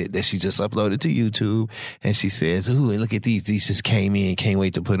closet that she just uploaded to YouTube. And she says, ooh, and look at these. These just came in. Can't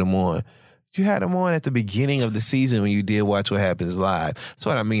wait to put them on. You had them on at the beginning of the season when you did Watch What Happens Live. That's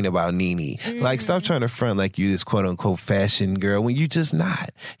what I mean about Nene. Like, stop trying to front like you this quote-unquote fashion girl when you just not.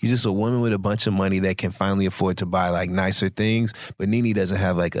 You're just a woman with a bunch of money that can finally afford to buy, nicer things. But Nene doesn't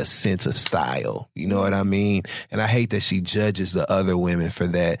have, a sense of style. You know what I mean? And I hate that she judges the other women for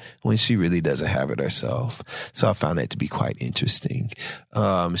that when she really doesn't have it herself. So I found that to be quite interesting.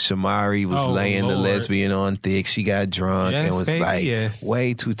 Shamari was laying the lesbian on thick. She got drunk and was,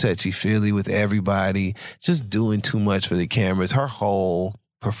 way too touchy-feely with everybody, just doing too much for the cameras. Her whole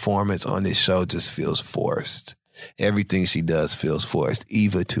performance on this show just feels forced. Everything she does feels forced.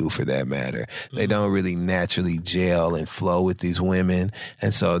 Eva too, for that matter. They don't really naturally gel and flow with these women,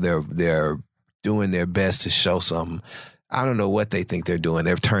 and so they're doing their best to show some. I don't know what they think they're doing.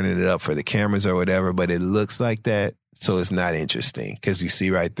 They're turning it up for the cameras or whatever, but it looks like that. So it's not interesting because you see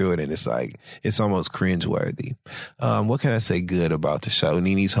right through it and it's almost cringeworthy. What can I say good about the show?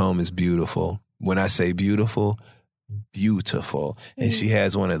 Nene's home is beautiful. When I say beautiful, beautiful. And she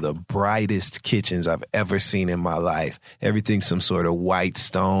has one of the brightest kitchens I've ever seen in my life. Everything's some sort of white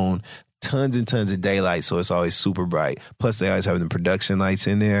stone, tons and tons of daylight, so it's always super bright. Plus, they always have the production lights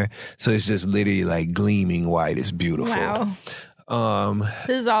in there. So it's just literally gleaming white. It's beautiful. Wow.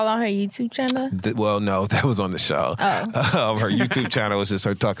 This is all on her YouTube channel? Well, no, that was on the show. Oh. Her YouTube channel was just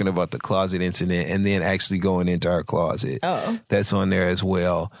her talking about the closet incident and then actually going into her closet. Oh. That's on there as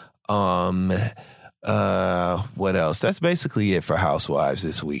well. What else? That's basically it for Housewives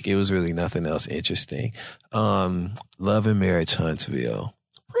this week. It was really nothing else interesting. Love and Marriage Huntsville.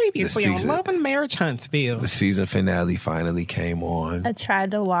 Previously on Love and Marriage Huntsville. The season finale finally came on. I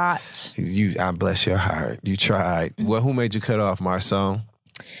tried to watch. I bless your heart. You tried. Well, who made you cut off, Marsau?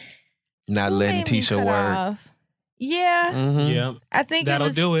 Not letting Tisha work. Off? Yeah. Mm-hmm. Yeah. I think that'll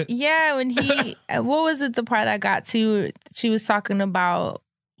do it. Yeah, when he what was it the part I got to? She was talking about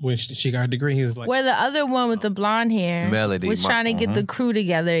when she got her degree, he was like, where the other one with the blonde hair Melody was trying to get the crew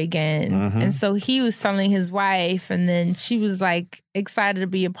together again. And so he was telling his wife, and then she was excited to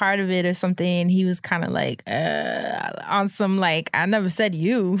be a part of it or something. And he was kind of on some I never said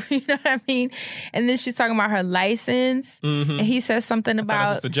you, you know what I mean? And then she's talking about her license, and he says something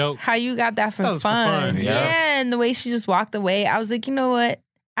about just a joke. How you got that for For fun. fun. Yeah, and the way she just walked away, I was like, you know what?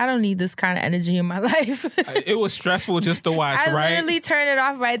 I don't need this kind of energy in my life. It was stressful just to watch, I right? literally turned it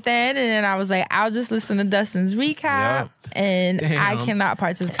off right then, and then I was like, I'll just listen to Dustin's recap, and Damn. I cannot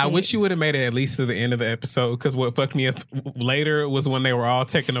participate. I wish you would have made it at least to the end of the episode, because what fucked me up later was when they were all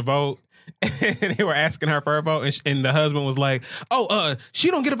taking a vote, and they were asking her for her vote, and the husband was like, "Oh,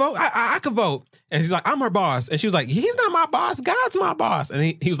 she don't get a vote. I could vote." And she's like, "I'm her boss," and she was like, "He's not my boss. God's my boss."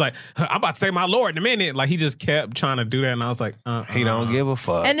 And he was like, "I'm about to say my Lord in a minute." Like he just kept trying to do that, and I was like, He don't give a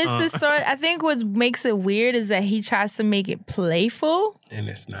fuck. And it's the sort. I think what makes it weird is that he tries to make it playful, and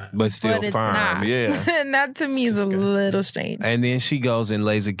it's not, but still it's firm. not. Yeah, and that to me is a little strange. And then she goes and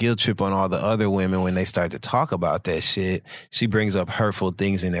lays a guilt trip on all the other women when they start to talk about that shit. She brings up hurtful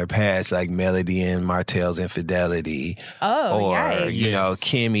things in their past, like Melody and Martell's infidelity. Oh, or yikes. you know,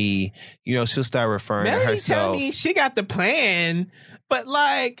 Kimmy. You know, she'll start referring to Melody herself. tell me she got the plan, but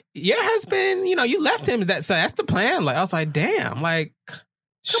like your husband, you know, you left him. That's the plan. Like I was like, damn, like.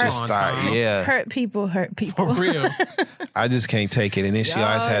 Come on, Tom. Yeah. Hurt people. For real. I just can't take it. And then she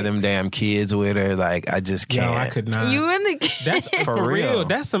always had them damn kids with her. Like, I just can't. No, I could not. You and the kids. That's for real.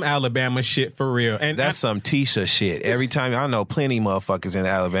 That's some Alabama shit for real. And that's some Tisha shit. Every time, I know plenty of motherfuckers in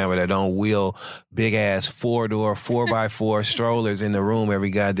Alabama that don't wheel big ass 4-door, 4x4 strollers in the room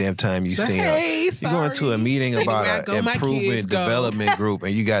every goddamn time you see them. You go into a meeting about an improvement development group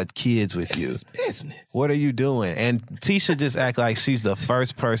and you got kids with you. Business. What are you doing? And Tisha just act like she's the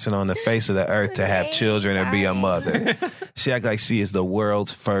first person on the face of the earth to have children and be a mother. She act like she is the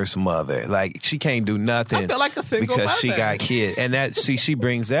world's first mother. Like she can't do nothing. I feel like a single because mother. she got kids. And that she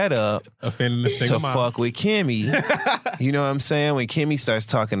brings that up offending the single to mom. fuck with Kimmy. You know what I'm saying? When Kimmy starts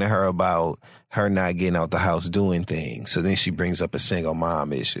talking to her about her not getting out the house doing things. So then she brings up a single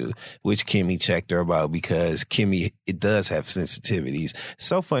mom issue, which Kimmy checked her about because Kimmy, it does have sensitivities.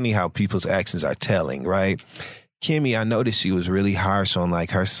 So funny how people's actions are telling, right? Kimmy, I noticed she was really harsh on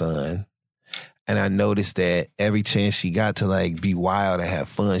like her son. And I noticed that every chance she got to like be wild and have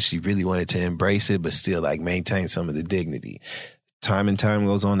fun, she really wanted to embrace it, but still like maintain some of the dignity. Time and time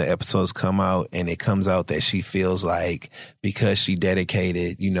goes on, the episodes come out and it comes out that she feels like because she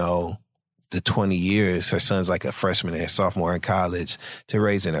dedicated, you know, the 20 years, her son's like a freshman and a sophomore in college, to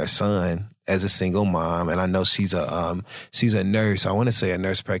raising her son as a single mom. And I know she's a nurse. I want to say a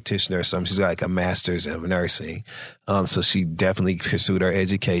nurse practitioner or something. She's got like a master's in nursing. So she definitely pursued her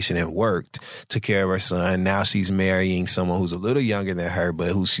education and worked, took care of her son. Now she's marrying someone who's a little younger than her, but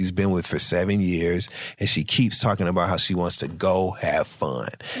who she's been with for 7 years. And she keeps talking about how she wants to go have fun.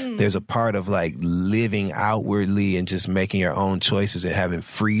 There's a part of like living outwardly and just making your own choices and having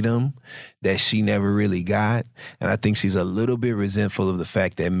freedom that she never really got. And I think she's a little bit resentful of the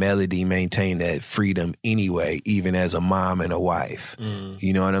fact that Melody maintained that freedom anyway, even as a mom and a wife.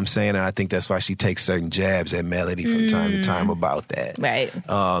 You know what I'm saying? And I think that's why she takes certain jabs at Melody from time to time about that. Right.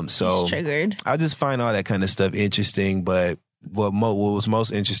 So she's triggered. I just find all that kind of stuff interesting. But what was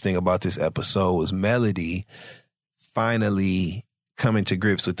most interesting about this episode was Melody finally coming to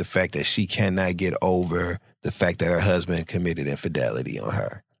grips with the fact that she cannot get over the fact that her husband committed infidelity on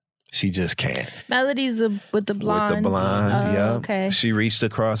her. She just can't. Melody's with the blonde. With the blonde, yeah. Okay. She reached a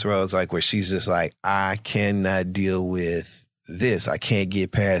crossroads like where she's just like, I cannot deal with this. I can't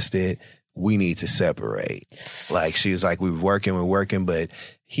get past it. We need to separate. Like she was like, we're working, but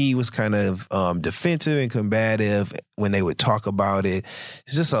he was kind of defensive and combative when they would talk about it.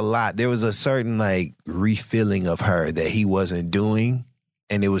 It's just a lot. There was a certain like refilling of her that he wasn't doing.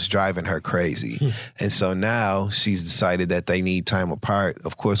 And it was driving her crazy. And so now she's decided that they need time apart.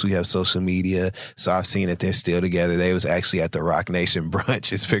 Of course, we have social media. So I've seen that they're still together. They was actually at the Rock Nation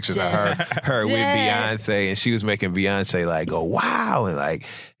brunch. It's pictures of her with Beyonce. And she was making Beyonce like go, wow. And like,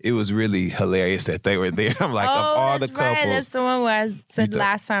 it was really hilarious that they were there. I'm like, of all the couples. Right. That's the one where I said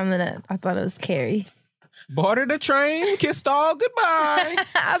last time that I thought it was Carrie. Boarded the train, kissed all goodbye.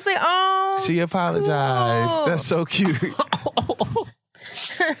 I was like, oh. She apologized. Cool. That's so cute.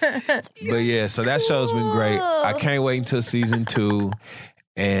 But yeah, so that show's been great. I can't wait until season 2.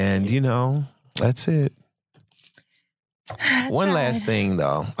 And, you know, that's it. One last thing,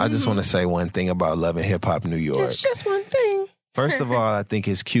 though. I just want to say one thing about Love and Hip Hop New York. Just one thing. First of all, I think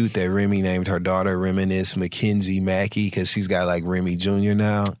it's cute that Remy named her daughter Reminisce Mackenzie Mackey because she's got like Remy Jr.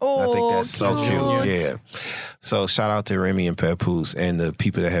 now. I think that's so cute. Yeah. So shout out to Remy and Papoose and the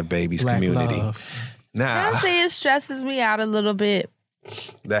people that have babies Black community. love. Now, I'll say it stresses me out a little bit.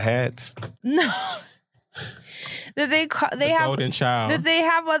 The hats? No. That they have golden child. That they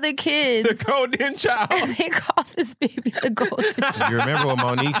have other kids. The golden child. And they call this baby the golden child. You remember what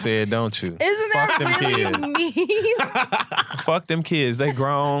Monique said, don't you? Isn't Fuck that them really kids. mean? Fuck them kids. They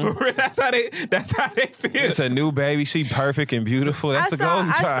grown. That's how they feel. It's a new baby. She perfect and beautiful. That's the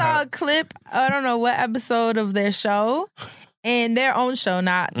golden child. I saw a clip, I don't know what episode of their show, and their own show,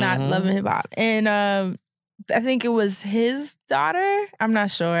 not Love and Hip Hop. And I think it was his daughter. I'm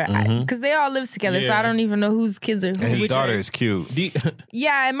not sure because they all live together, so I don't even know whose kids are who. And his daughter is cute.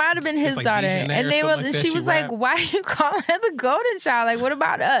 Yeah, it might have been his like daughter, Dejanay and or they something were. like that. She She was like, rapped. "Why are you calling her the golden child? Like, what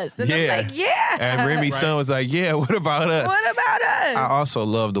about us?" And I'm like, "Yeah." And Remy's son was like, "Yeah, what about us? What about us?" I also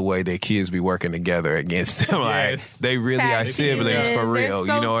love the way that kids be working together against them. Like they really are siblings for real.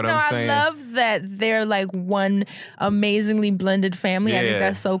 You know what I'm saying? I love that they're like one amazingly blended family. I think Yeah.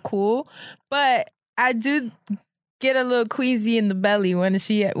 that's so cool. But I do get a little queasy in the belly when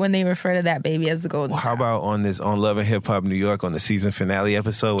they refer to that baby as the golden How about on Love and Hip Hop New York on the season finale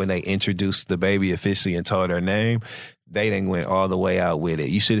episode when they introduced the baby officially and told her name? They then went all the way out with it.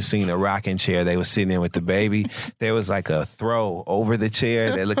 You should have seen the rocking chair. They was sitting in with the baby. There was like a throw over the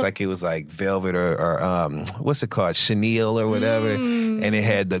chair that looked like it was like velvet or what's it called? Chenille or whatever. And it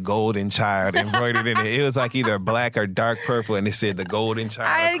had the golden child embroidered in it. It was like either black or dark purple and it said the golden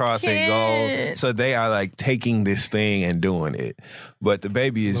child across in gold. So they are like taking this thing and doing it. But the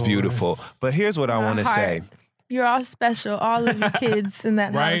baby is beautiful. But here's what I want to say. You're all special, all of you kids in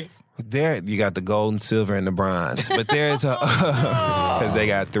that house. There, you got the gold and silver and the bronze, but there's a because they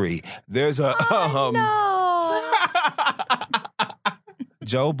got 3. There's a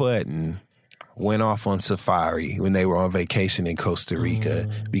Joe Budden went off on Safari when they were on vacation in Costa Rica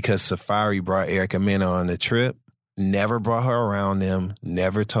because Safari brought Erica Mena on the trip. Never brought her around them,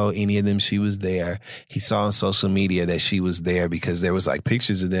 never told any of them she was there. He saw on social media that she was there because there was like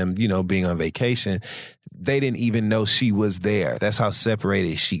pictures of them, you know, being on vacation. They didn't even know she was there. That's how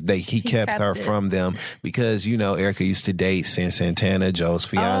separated he kept her from them because, you know, Erica used to date Sin Santana, Joe's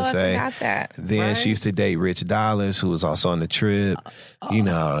fiance. Oh, I forgot that. Then she used to date Rich Dollars, who was also on the trip, you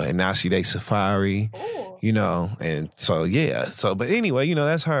know, and now she dates Safari, you know, and so, yeah. So, but anyway, you know,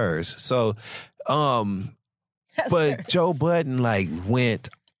 that's hers. So, but Joe Budden like went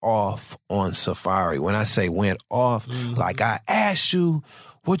off on Safari. When I say went off, like I asked you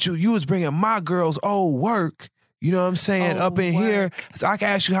what you was bringing my girl's old work. You know what I'm saying? Up in here, so I can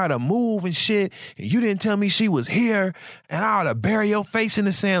ask you how to move and shit, and you didn't tell me she was here, and I ought to bury your face in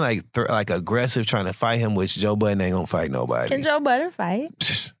the sand, like aggressive, trying to fight him. Which Joe Budden ain't gonna fight nobody. Can Joe Budden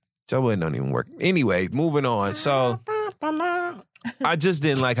fight? Joe Budden don't even work. Anyway, moving on. So I just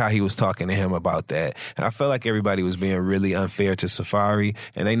didn't like how he was talking to him about that. And I felt like everybody was being really unfair to Safari.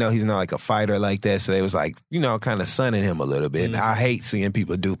 And they know he's not like a fighter like that. So they was like, you know, kind of sunning him a little bit. And I hate seeing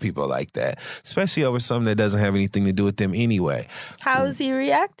people do people like that, especially over something that doesn't have anything to do with them anyway. How is he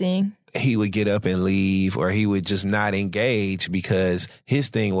reacting? He would get up and leave, or he would just not engage because his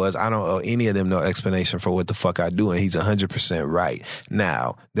thing was, I don't owe any of them no explanation for what the fuck I do, and he's 100% right.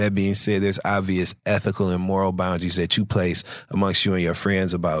 Now, that being said, there's obvious ethical and moral boundaries that you place amongst you and your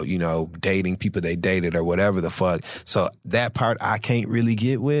friends about, you know, dating people they dated or whatever the fuck. So that part I can't really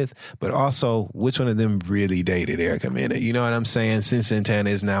get with, but also, which one of them really dated Erica Mena? You know what I'm saying? Sin Santana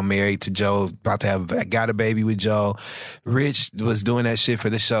is now married to Joe, got a baby with Joe. Rich was doing that shit for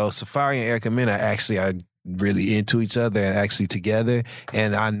the show. Safari and Erica Mena actually are really into each other and actually together.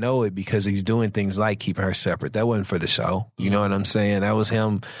 And I know it because he's doing things like keeping her separate. That wasn't for the show. You know what I'm saying? That was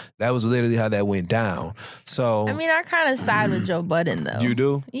him. That was literally how that went down. So I mean, I kind of side with Joe Budden though. You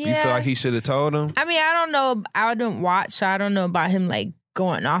do? Yeah. You feel like he should have told him? I mean, I don't know. I didn't watch, so I don't know about him like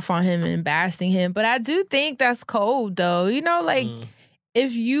going off on him and embarrassing him. But I do think that's cold though. You know, like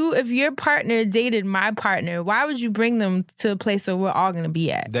if your partner dated my partner, why would you bring them to a place where we're all gonna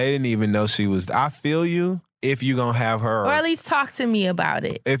be at? They didn't even know she was. I feel you. If you're gonna have her, or at least talk to me about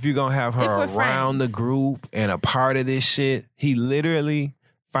it. If you're gonna have her around the group and a part of this shit, he literally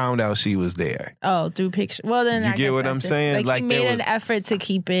found out she was there. Oh, through picture. Well, then you get what I'm saying? Like he made an effort to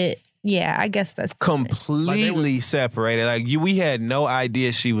keep it. Yeah, I guess that's completely separated. Like we had no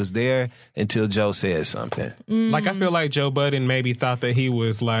idea she was there until Joe said something. Like I feel like Joe Budden maybe thought that he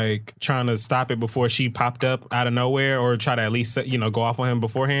was like trying to stop it before she popped up out of nowhere, or try to at least go off on him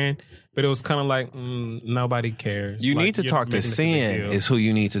beforehand. But it was kind of like nobody cares. You need to talk to Sin. Is who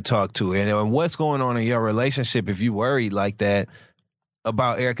you need to talk to, and what's going on in your relationship if you worried like that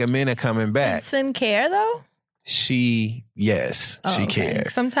about Erica Mena coming back. Does Sin care though? She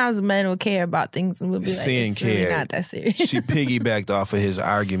cared. Sometimes men will care about things and we'll be like, it's really not that serious. She piggybacked off of his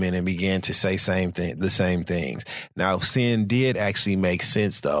argument and began to say the same things. Now, Sin did actually make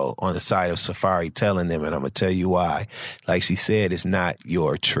sense, though, on the side of Safari telling them, and I'm going to tell you why. Like she said, it's not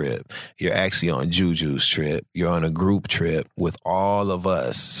your trip. You're actually on Juju's trip. You're on a group trip with all of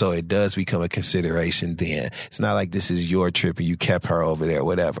us. So it does become a consideration then. It's not like this is your trip and you kept her over there,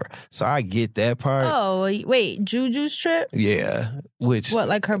 whatever. So I get that part. Oh, wait. Juju's trip? Yeah. Which what,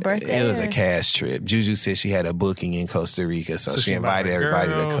 like her birthday? It was a cash trip. Juju said she had a booking in Costa Rica, so she invited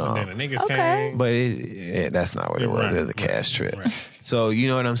everybody to come. And then the niggas came. But that's not what it was. Right, It was a cash trip. Right. So you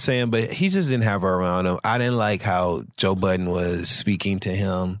know what I'm saying? But he just didn't have her around him. I didn't like how Joe Budden was speaking to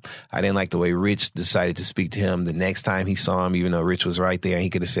him. I didn't like the way Rich decided to speak to him the next time he saw him, even though Rich was right there and he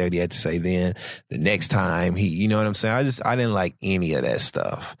could have said what he had to say then. The next time you know what I'm saying? I didn't like any of that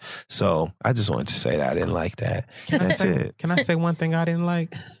stuff. So I just wanted to say that I didn't like that. That's it. Can I say one thing I didn't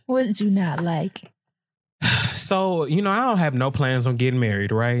like? What did you not like? So, I don't have no plans on getting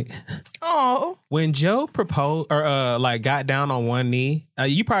married, right? Oh. When Joe proposed or got down on one knee, I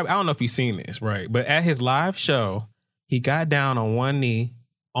don't know if you've seen this, right? But at his live show, he got down on one knee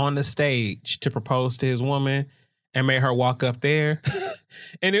on the stage to propose to his woman and made her walk up there.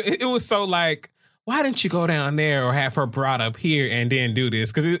 And it was so like, why didn't you go down there or have her brought up here and then do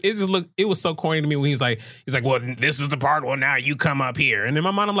this? Because it was so corny to me when he's like, well, this is the part. Well, now you come up here. And in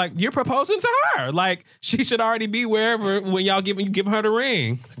my mind, I'm like, you're proposing to her. Like, she should already be wherever when y'all give her the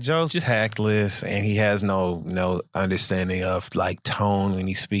ring. Joe's tactless, and he has no understanding of like tone when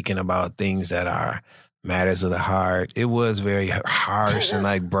he's speaking about things that are matters of the heart. It was very harsh and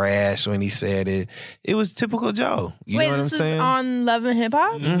like brash when he said it. It was typical Joe. You know what I'm saying? Wait, this is on Love and Hip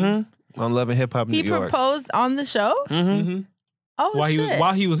Hop? Mm-hmm. On Love and Hip Hop New York. He proposed on the show? Mm-hmm. Oh,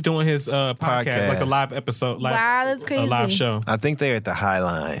 while he was doing his podcast, like a live episode. Wow, that's crazy. A live show. I think they're at the High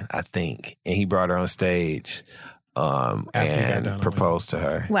Line, and he brought her on stage and proposed to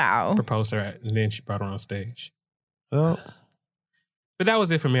her. Wow. Proposed to her, and then she brought her on stage. Well, but that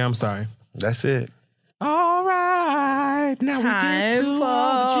was it for me. I'm sorry. That's it. All right. Now we get to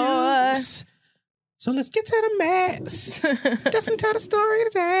all the juice. So let's get to the mats. Listen to the story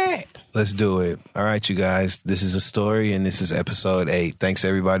today. Let's do it. All right, you guys. This is a story, and this is episode 8. Thanks,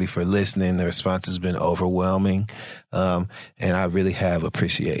 everybody, for listening. The response has been overwhelming, and I really have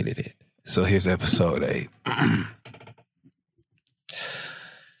appreciated it. So here's episode 8.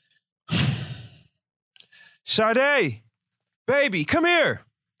 Sade, baby, come here.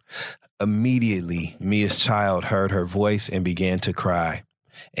 Immediately, Mia's child heard her voice and began to cry.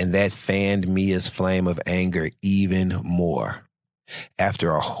 And that fanned Mia's flame of anger even more.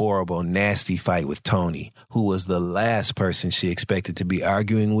 After a horrible, nasty fight with Tony, who was the last person she expected to be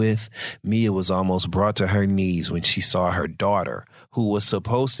arguing with, Mia was almost brought to her knees when she saw her daughter, who was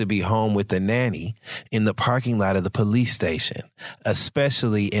supposed to be home with the nanny, in the parking lot of the police station,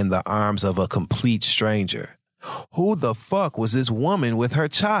 especially in the arms of a complete stranger. Who the fuck was this woman with her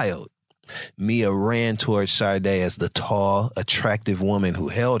child? Mia ran towards Sade as the tall, attractive woman who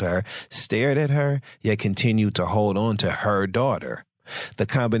held her stared at her, yet continued to hold on to her daughter. The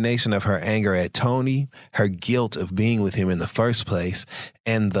combination of her anger at Tony, her guilt of being with him in the first place,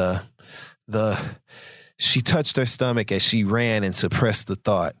 and she touched her stomach as she ran and suppressed the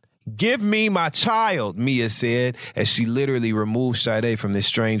thought. Give me my child, Mia said, as she literally removed Sade from this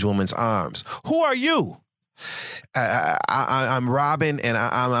strange woman's arms. Who are you? I'm Robin, and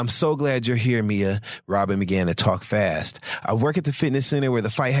I'm so glad you're here, Mia. Robin began to talk fast. I work at the fitness center where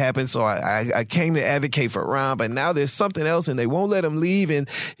the fight happened, so I came to advocate for Ron, but now there's something else, and they won't let him leave, and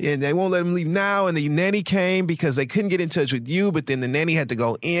they won't let him leave now, and the nanny came because they couldn't get in touch with you, but then the nanny had to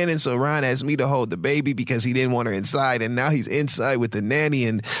go in, and so Ron asked me to hold the baby because he didn't want her inside, and now he's inside with the nanny,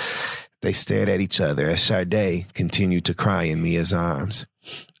 and they stared at each other as Sade continued to cry in Mia's arms.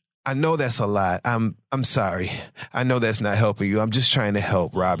 I know that's a lot. I'm sorry. I know that's not helping you. I'm just trying to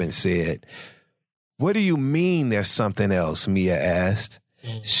help, Robin said. What do you mean there's something else? Mia asked.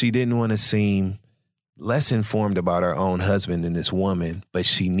 She didn't want to seem less informed about her own husband than this woman, but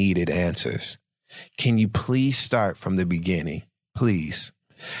she needed answers. Can you please start from the beginning? Please.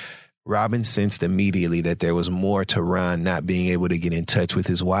 Robin sensed immediately that there was more to Ron not being able to get in touch with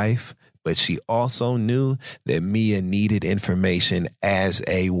his wife, but she also knew that Mia needed information as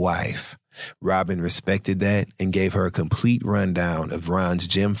a wife. Robin respected that and gave her a complete rundown of Ron's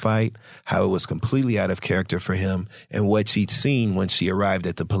gym fight, how it was completely out of character for him, and what she'd seen when she arrived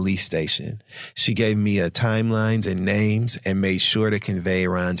at the police station. She gave Mia timelines and names and made sure to convey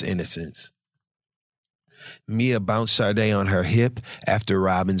Ron's innocence. Mia bounced Sade on her hip after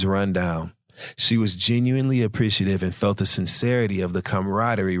Robin's rundown. She was genuinely appreciative and felt the sincerity of the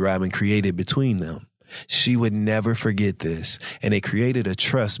camaraderie Robin created between them. She would never forget this, and it created a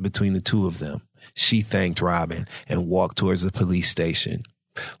trust between the two of them. She thanked Robin and walked towards the police station.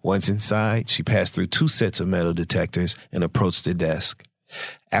 Once inside, she passed through 2 sets of metal detectors and approached the desk.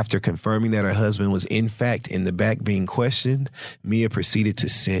 After confirming that her husband was in fact in the back being questioned, Mia proceeded to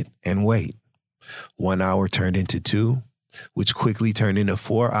sit and wait. 1 hour turned into 2. Which quickly turned into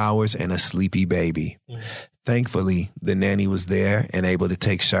 4 hours and a sleepy baby. Thankfully, the nanny was there and able to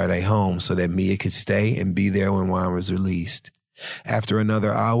take Sade home so that Mia could stay and be there when Juan was released. After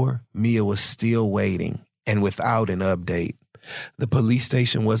another hour, Mia was still waiting and without an update. The police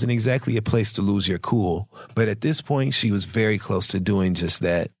station wasn't exactly a place to lose your cool, but at this point, she was very close to doing just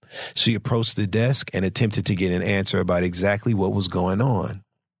that. She approached the desk and attempted to get an answer about exactly what was going on.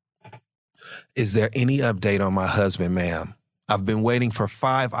 Is there any update on my husband, ma'am? I've been waiting for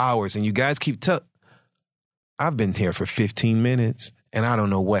 5 hours and you guys keep I've been here for 15 minutes and I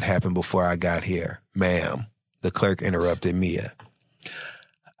don't know what happened before I got here, ma'am. The clerk interrupted Mia.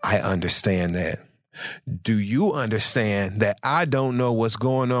 I understand that. Do you understand that I don't know what's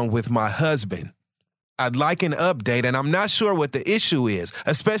going on with my husband? I'd like an update, and I'm not sure what the issue is,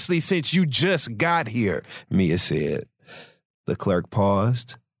 especially since you just got here, Mia said. The clerk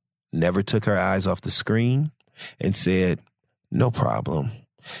paused, never took her eyes off the screen, and said, no problem.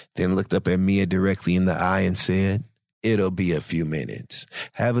 Then looked up at Mia directly in the eye and said, it'll be a few minutes.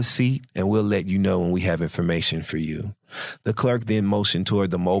 Have a seat, and we'll let you know when we have information for you. The clerk then motioned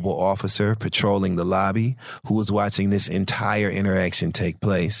toward the mobile officer patrolling the lobby, who was watching this entire interaction take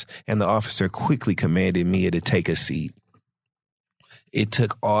place, and the officer quickly commanded Mia to take a seat. It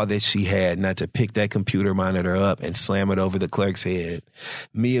took all that she had not to pick that computer monitor up and slam it over the clerk's head.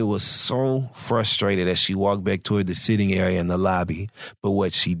 Mia was so frustrated as she walked back toward the sitting area in the lobby, but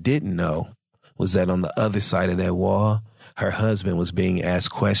what she didn't know was that on the other side of that wall, her husband was being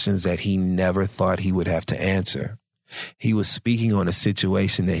asked questions that he never thought he would have to answer. He was speaking on a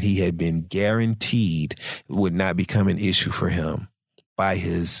situation that he had been guaranteed would not become an issue for him by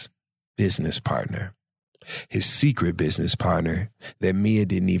his business partner, his secret business partner that Mia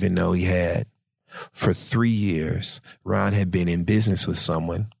didn't even know he had. For 3 years, Ron had been in business with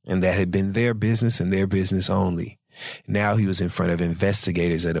someone, and that had been their business and their business only. Now he was in front of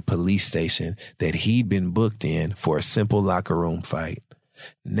investigators at a police station that he'd been booked in for a simple locker room fight.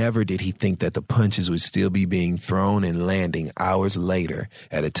 Never did he think that the punches would still be being thrown and landing hours later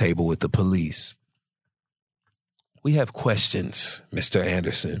at a table with the police. We have questions, Mr.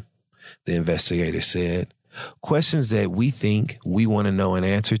 Anderson, the investigator said. Questions that we think we want to know an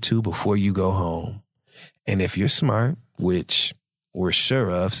answer to before you go home. And if you're smart, which we're sure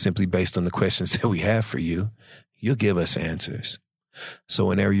of simply based on the questions that we have for you, you'll give us answers. So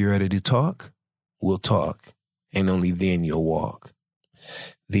whenever you're ready to talk, we'll talk, and only then you'll walk.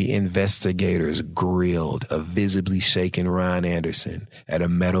 The investigators grilled a visibly shaken Ron Anderson at a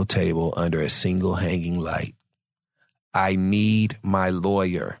metal table under a single hanging light. I need my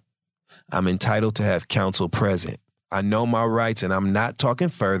lawyer. I'm entitled to have counsel present. I know my rights and I'm not talking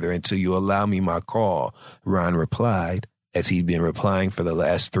further until you allow me my call, Ron replied, as he'd been replying for the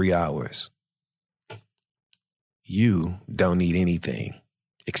last 3 hours. You don't need anything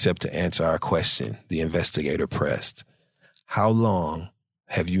except to answer our question, the investigator pressed. How long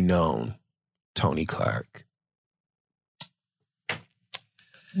have you known Tony Clark?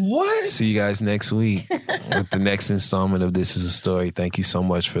 What? See you guys next week with the next installment of This Is a Story. Thank you so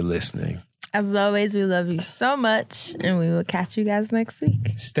much for listening. As always, we love you so much, and we will catch you guys next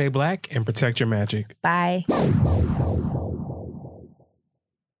week. Stay black and protect your magic. Bye.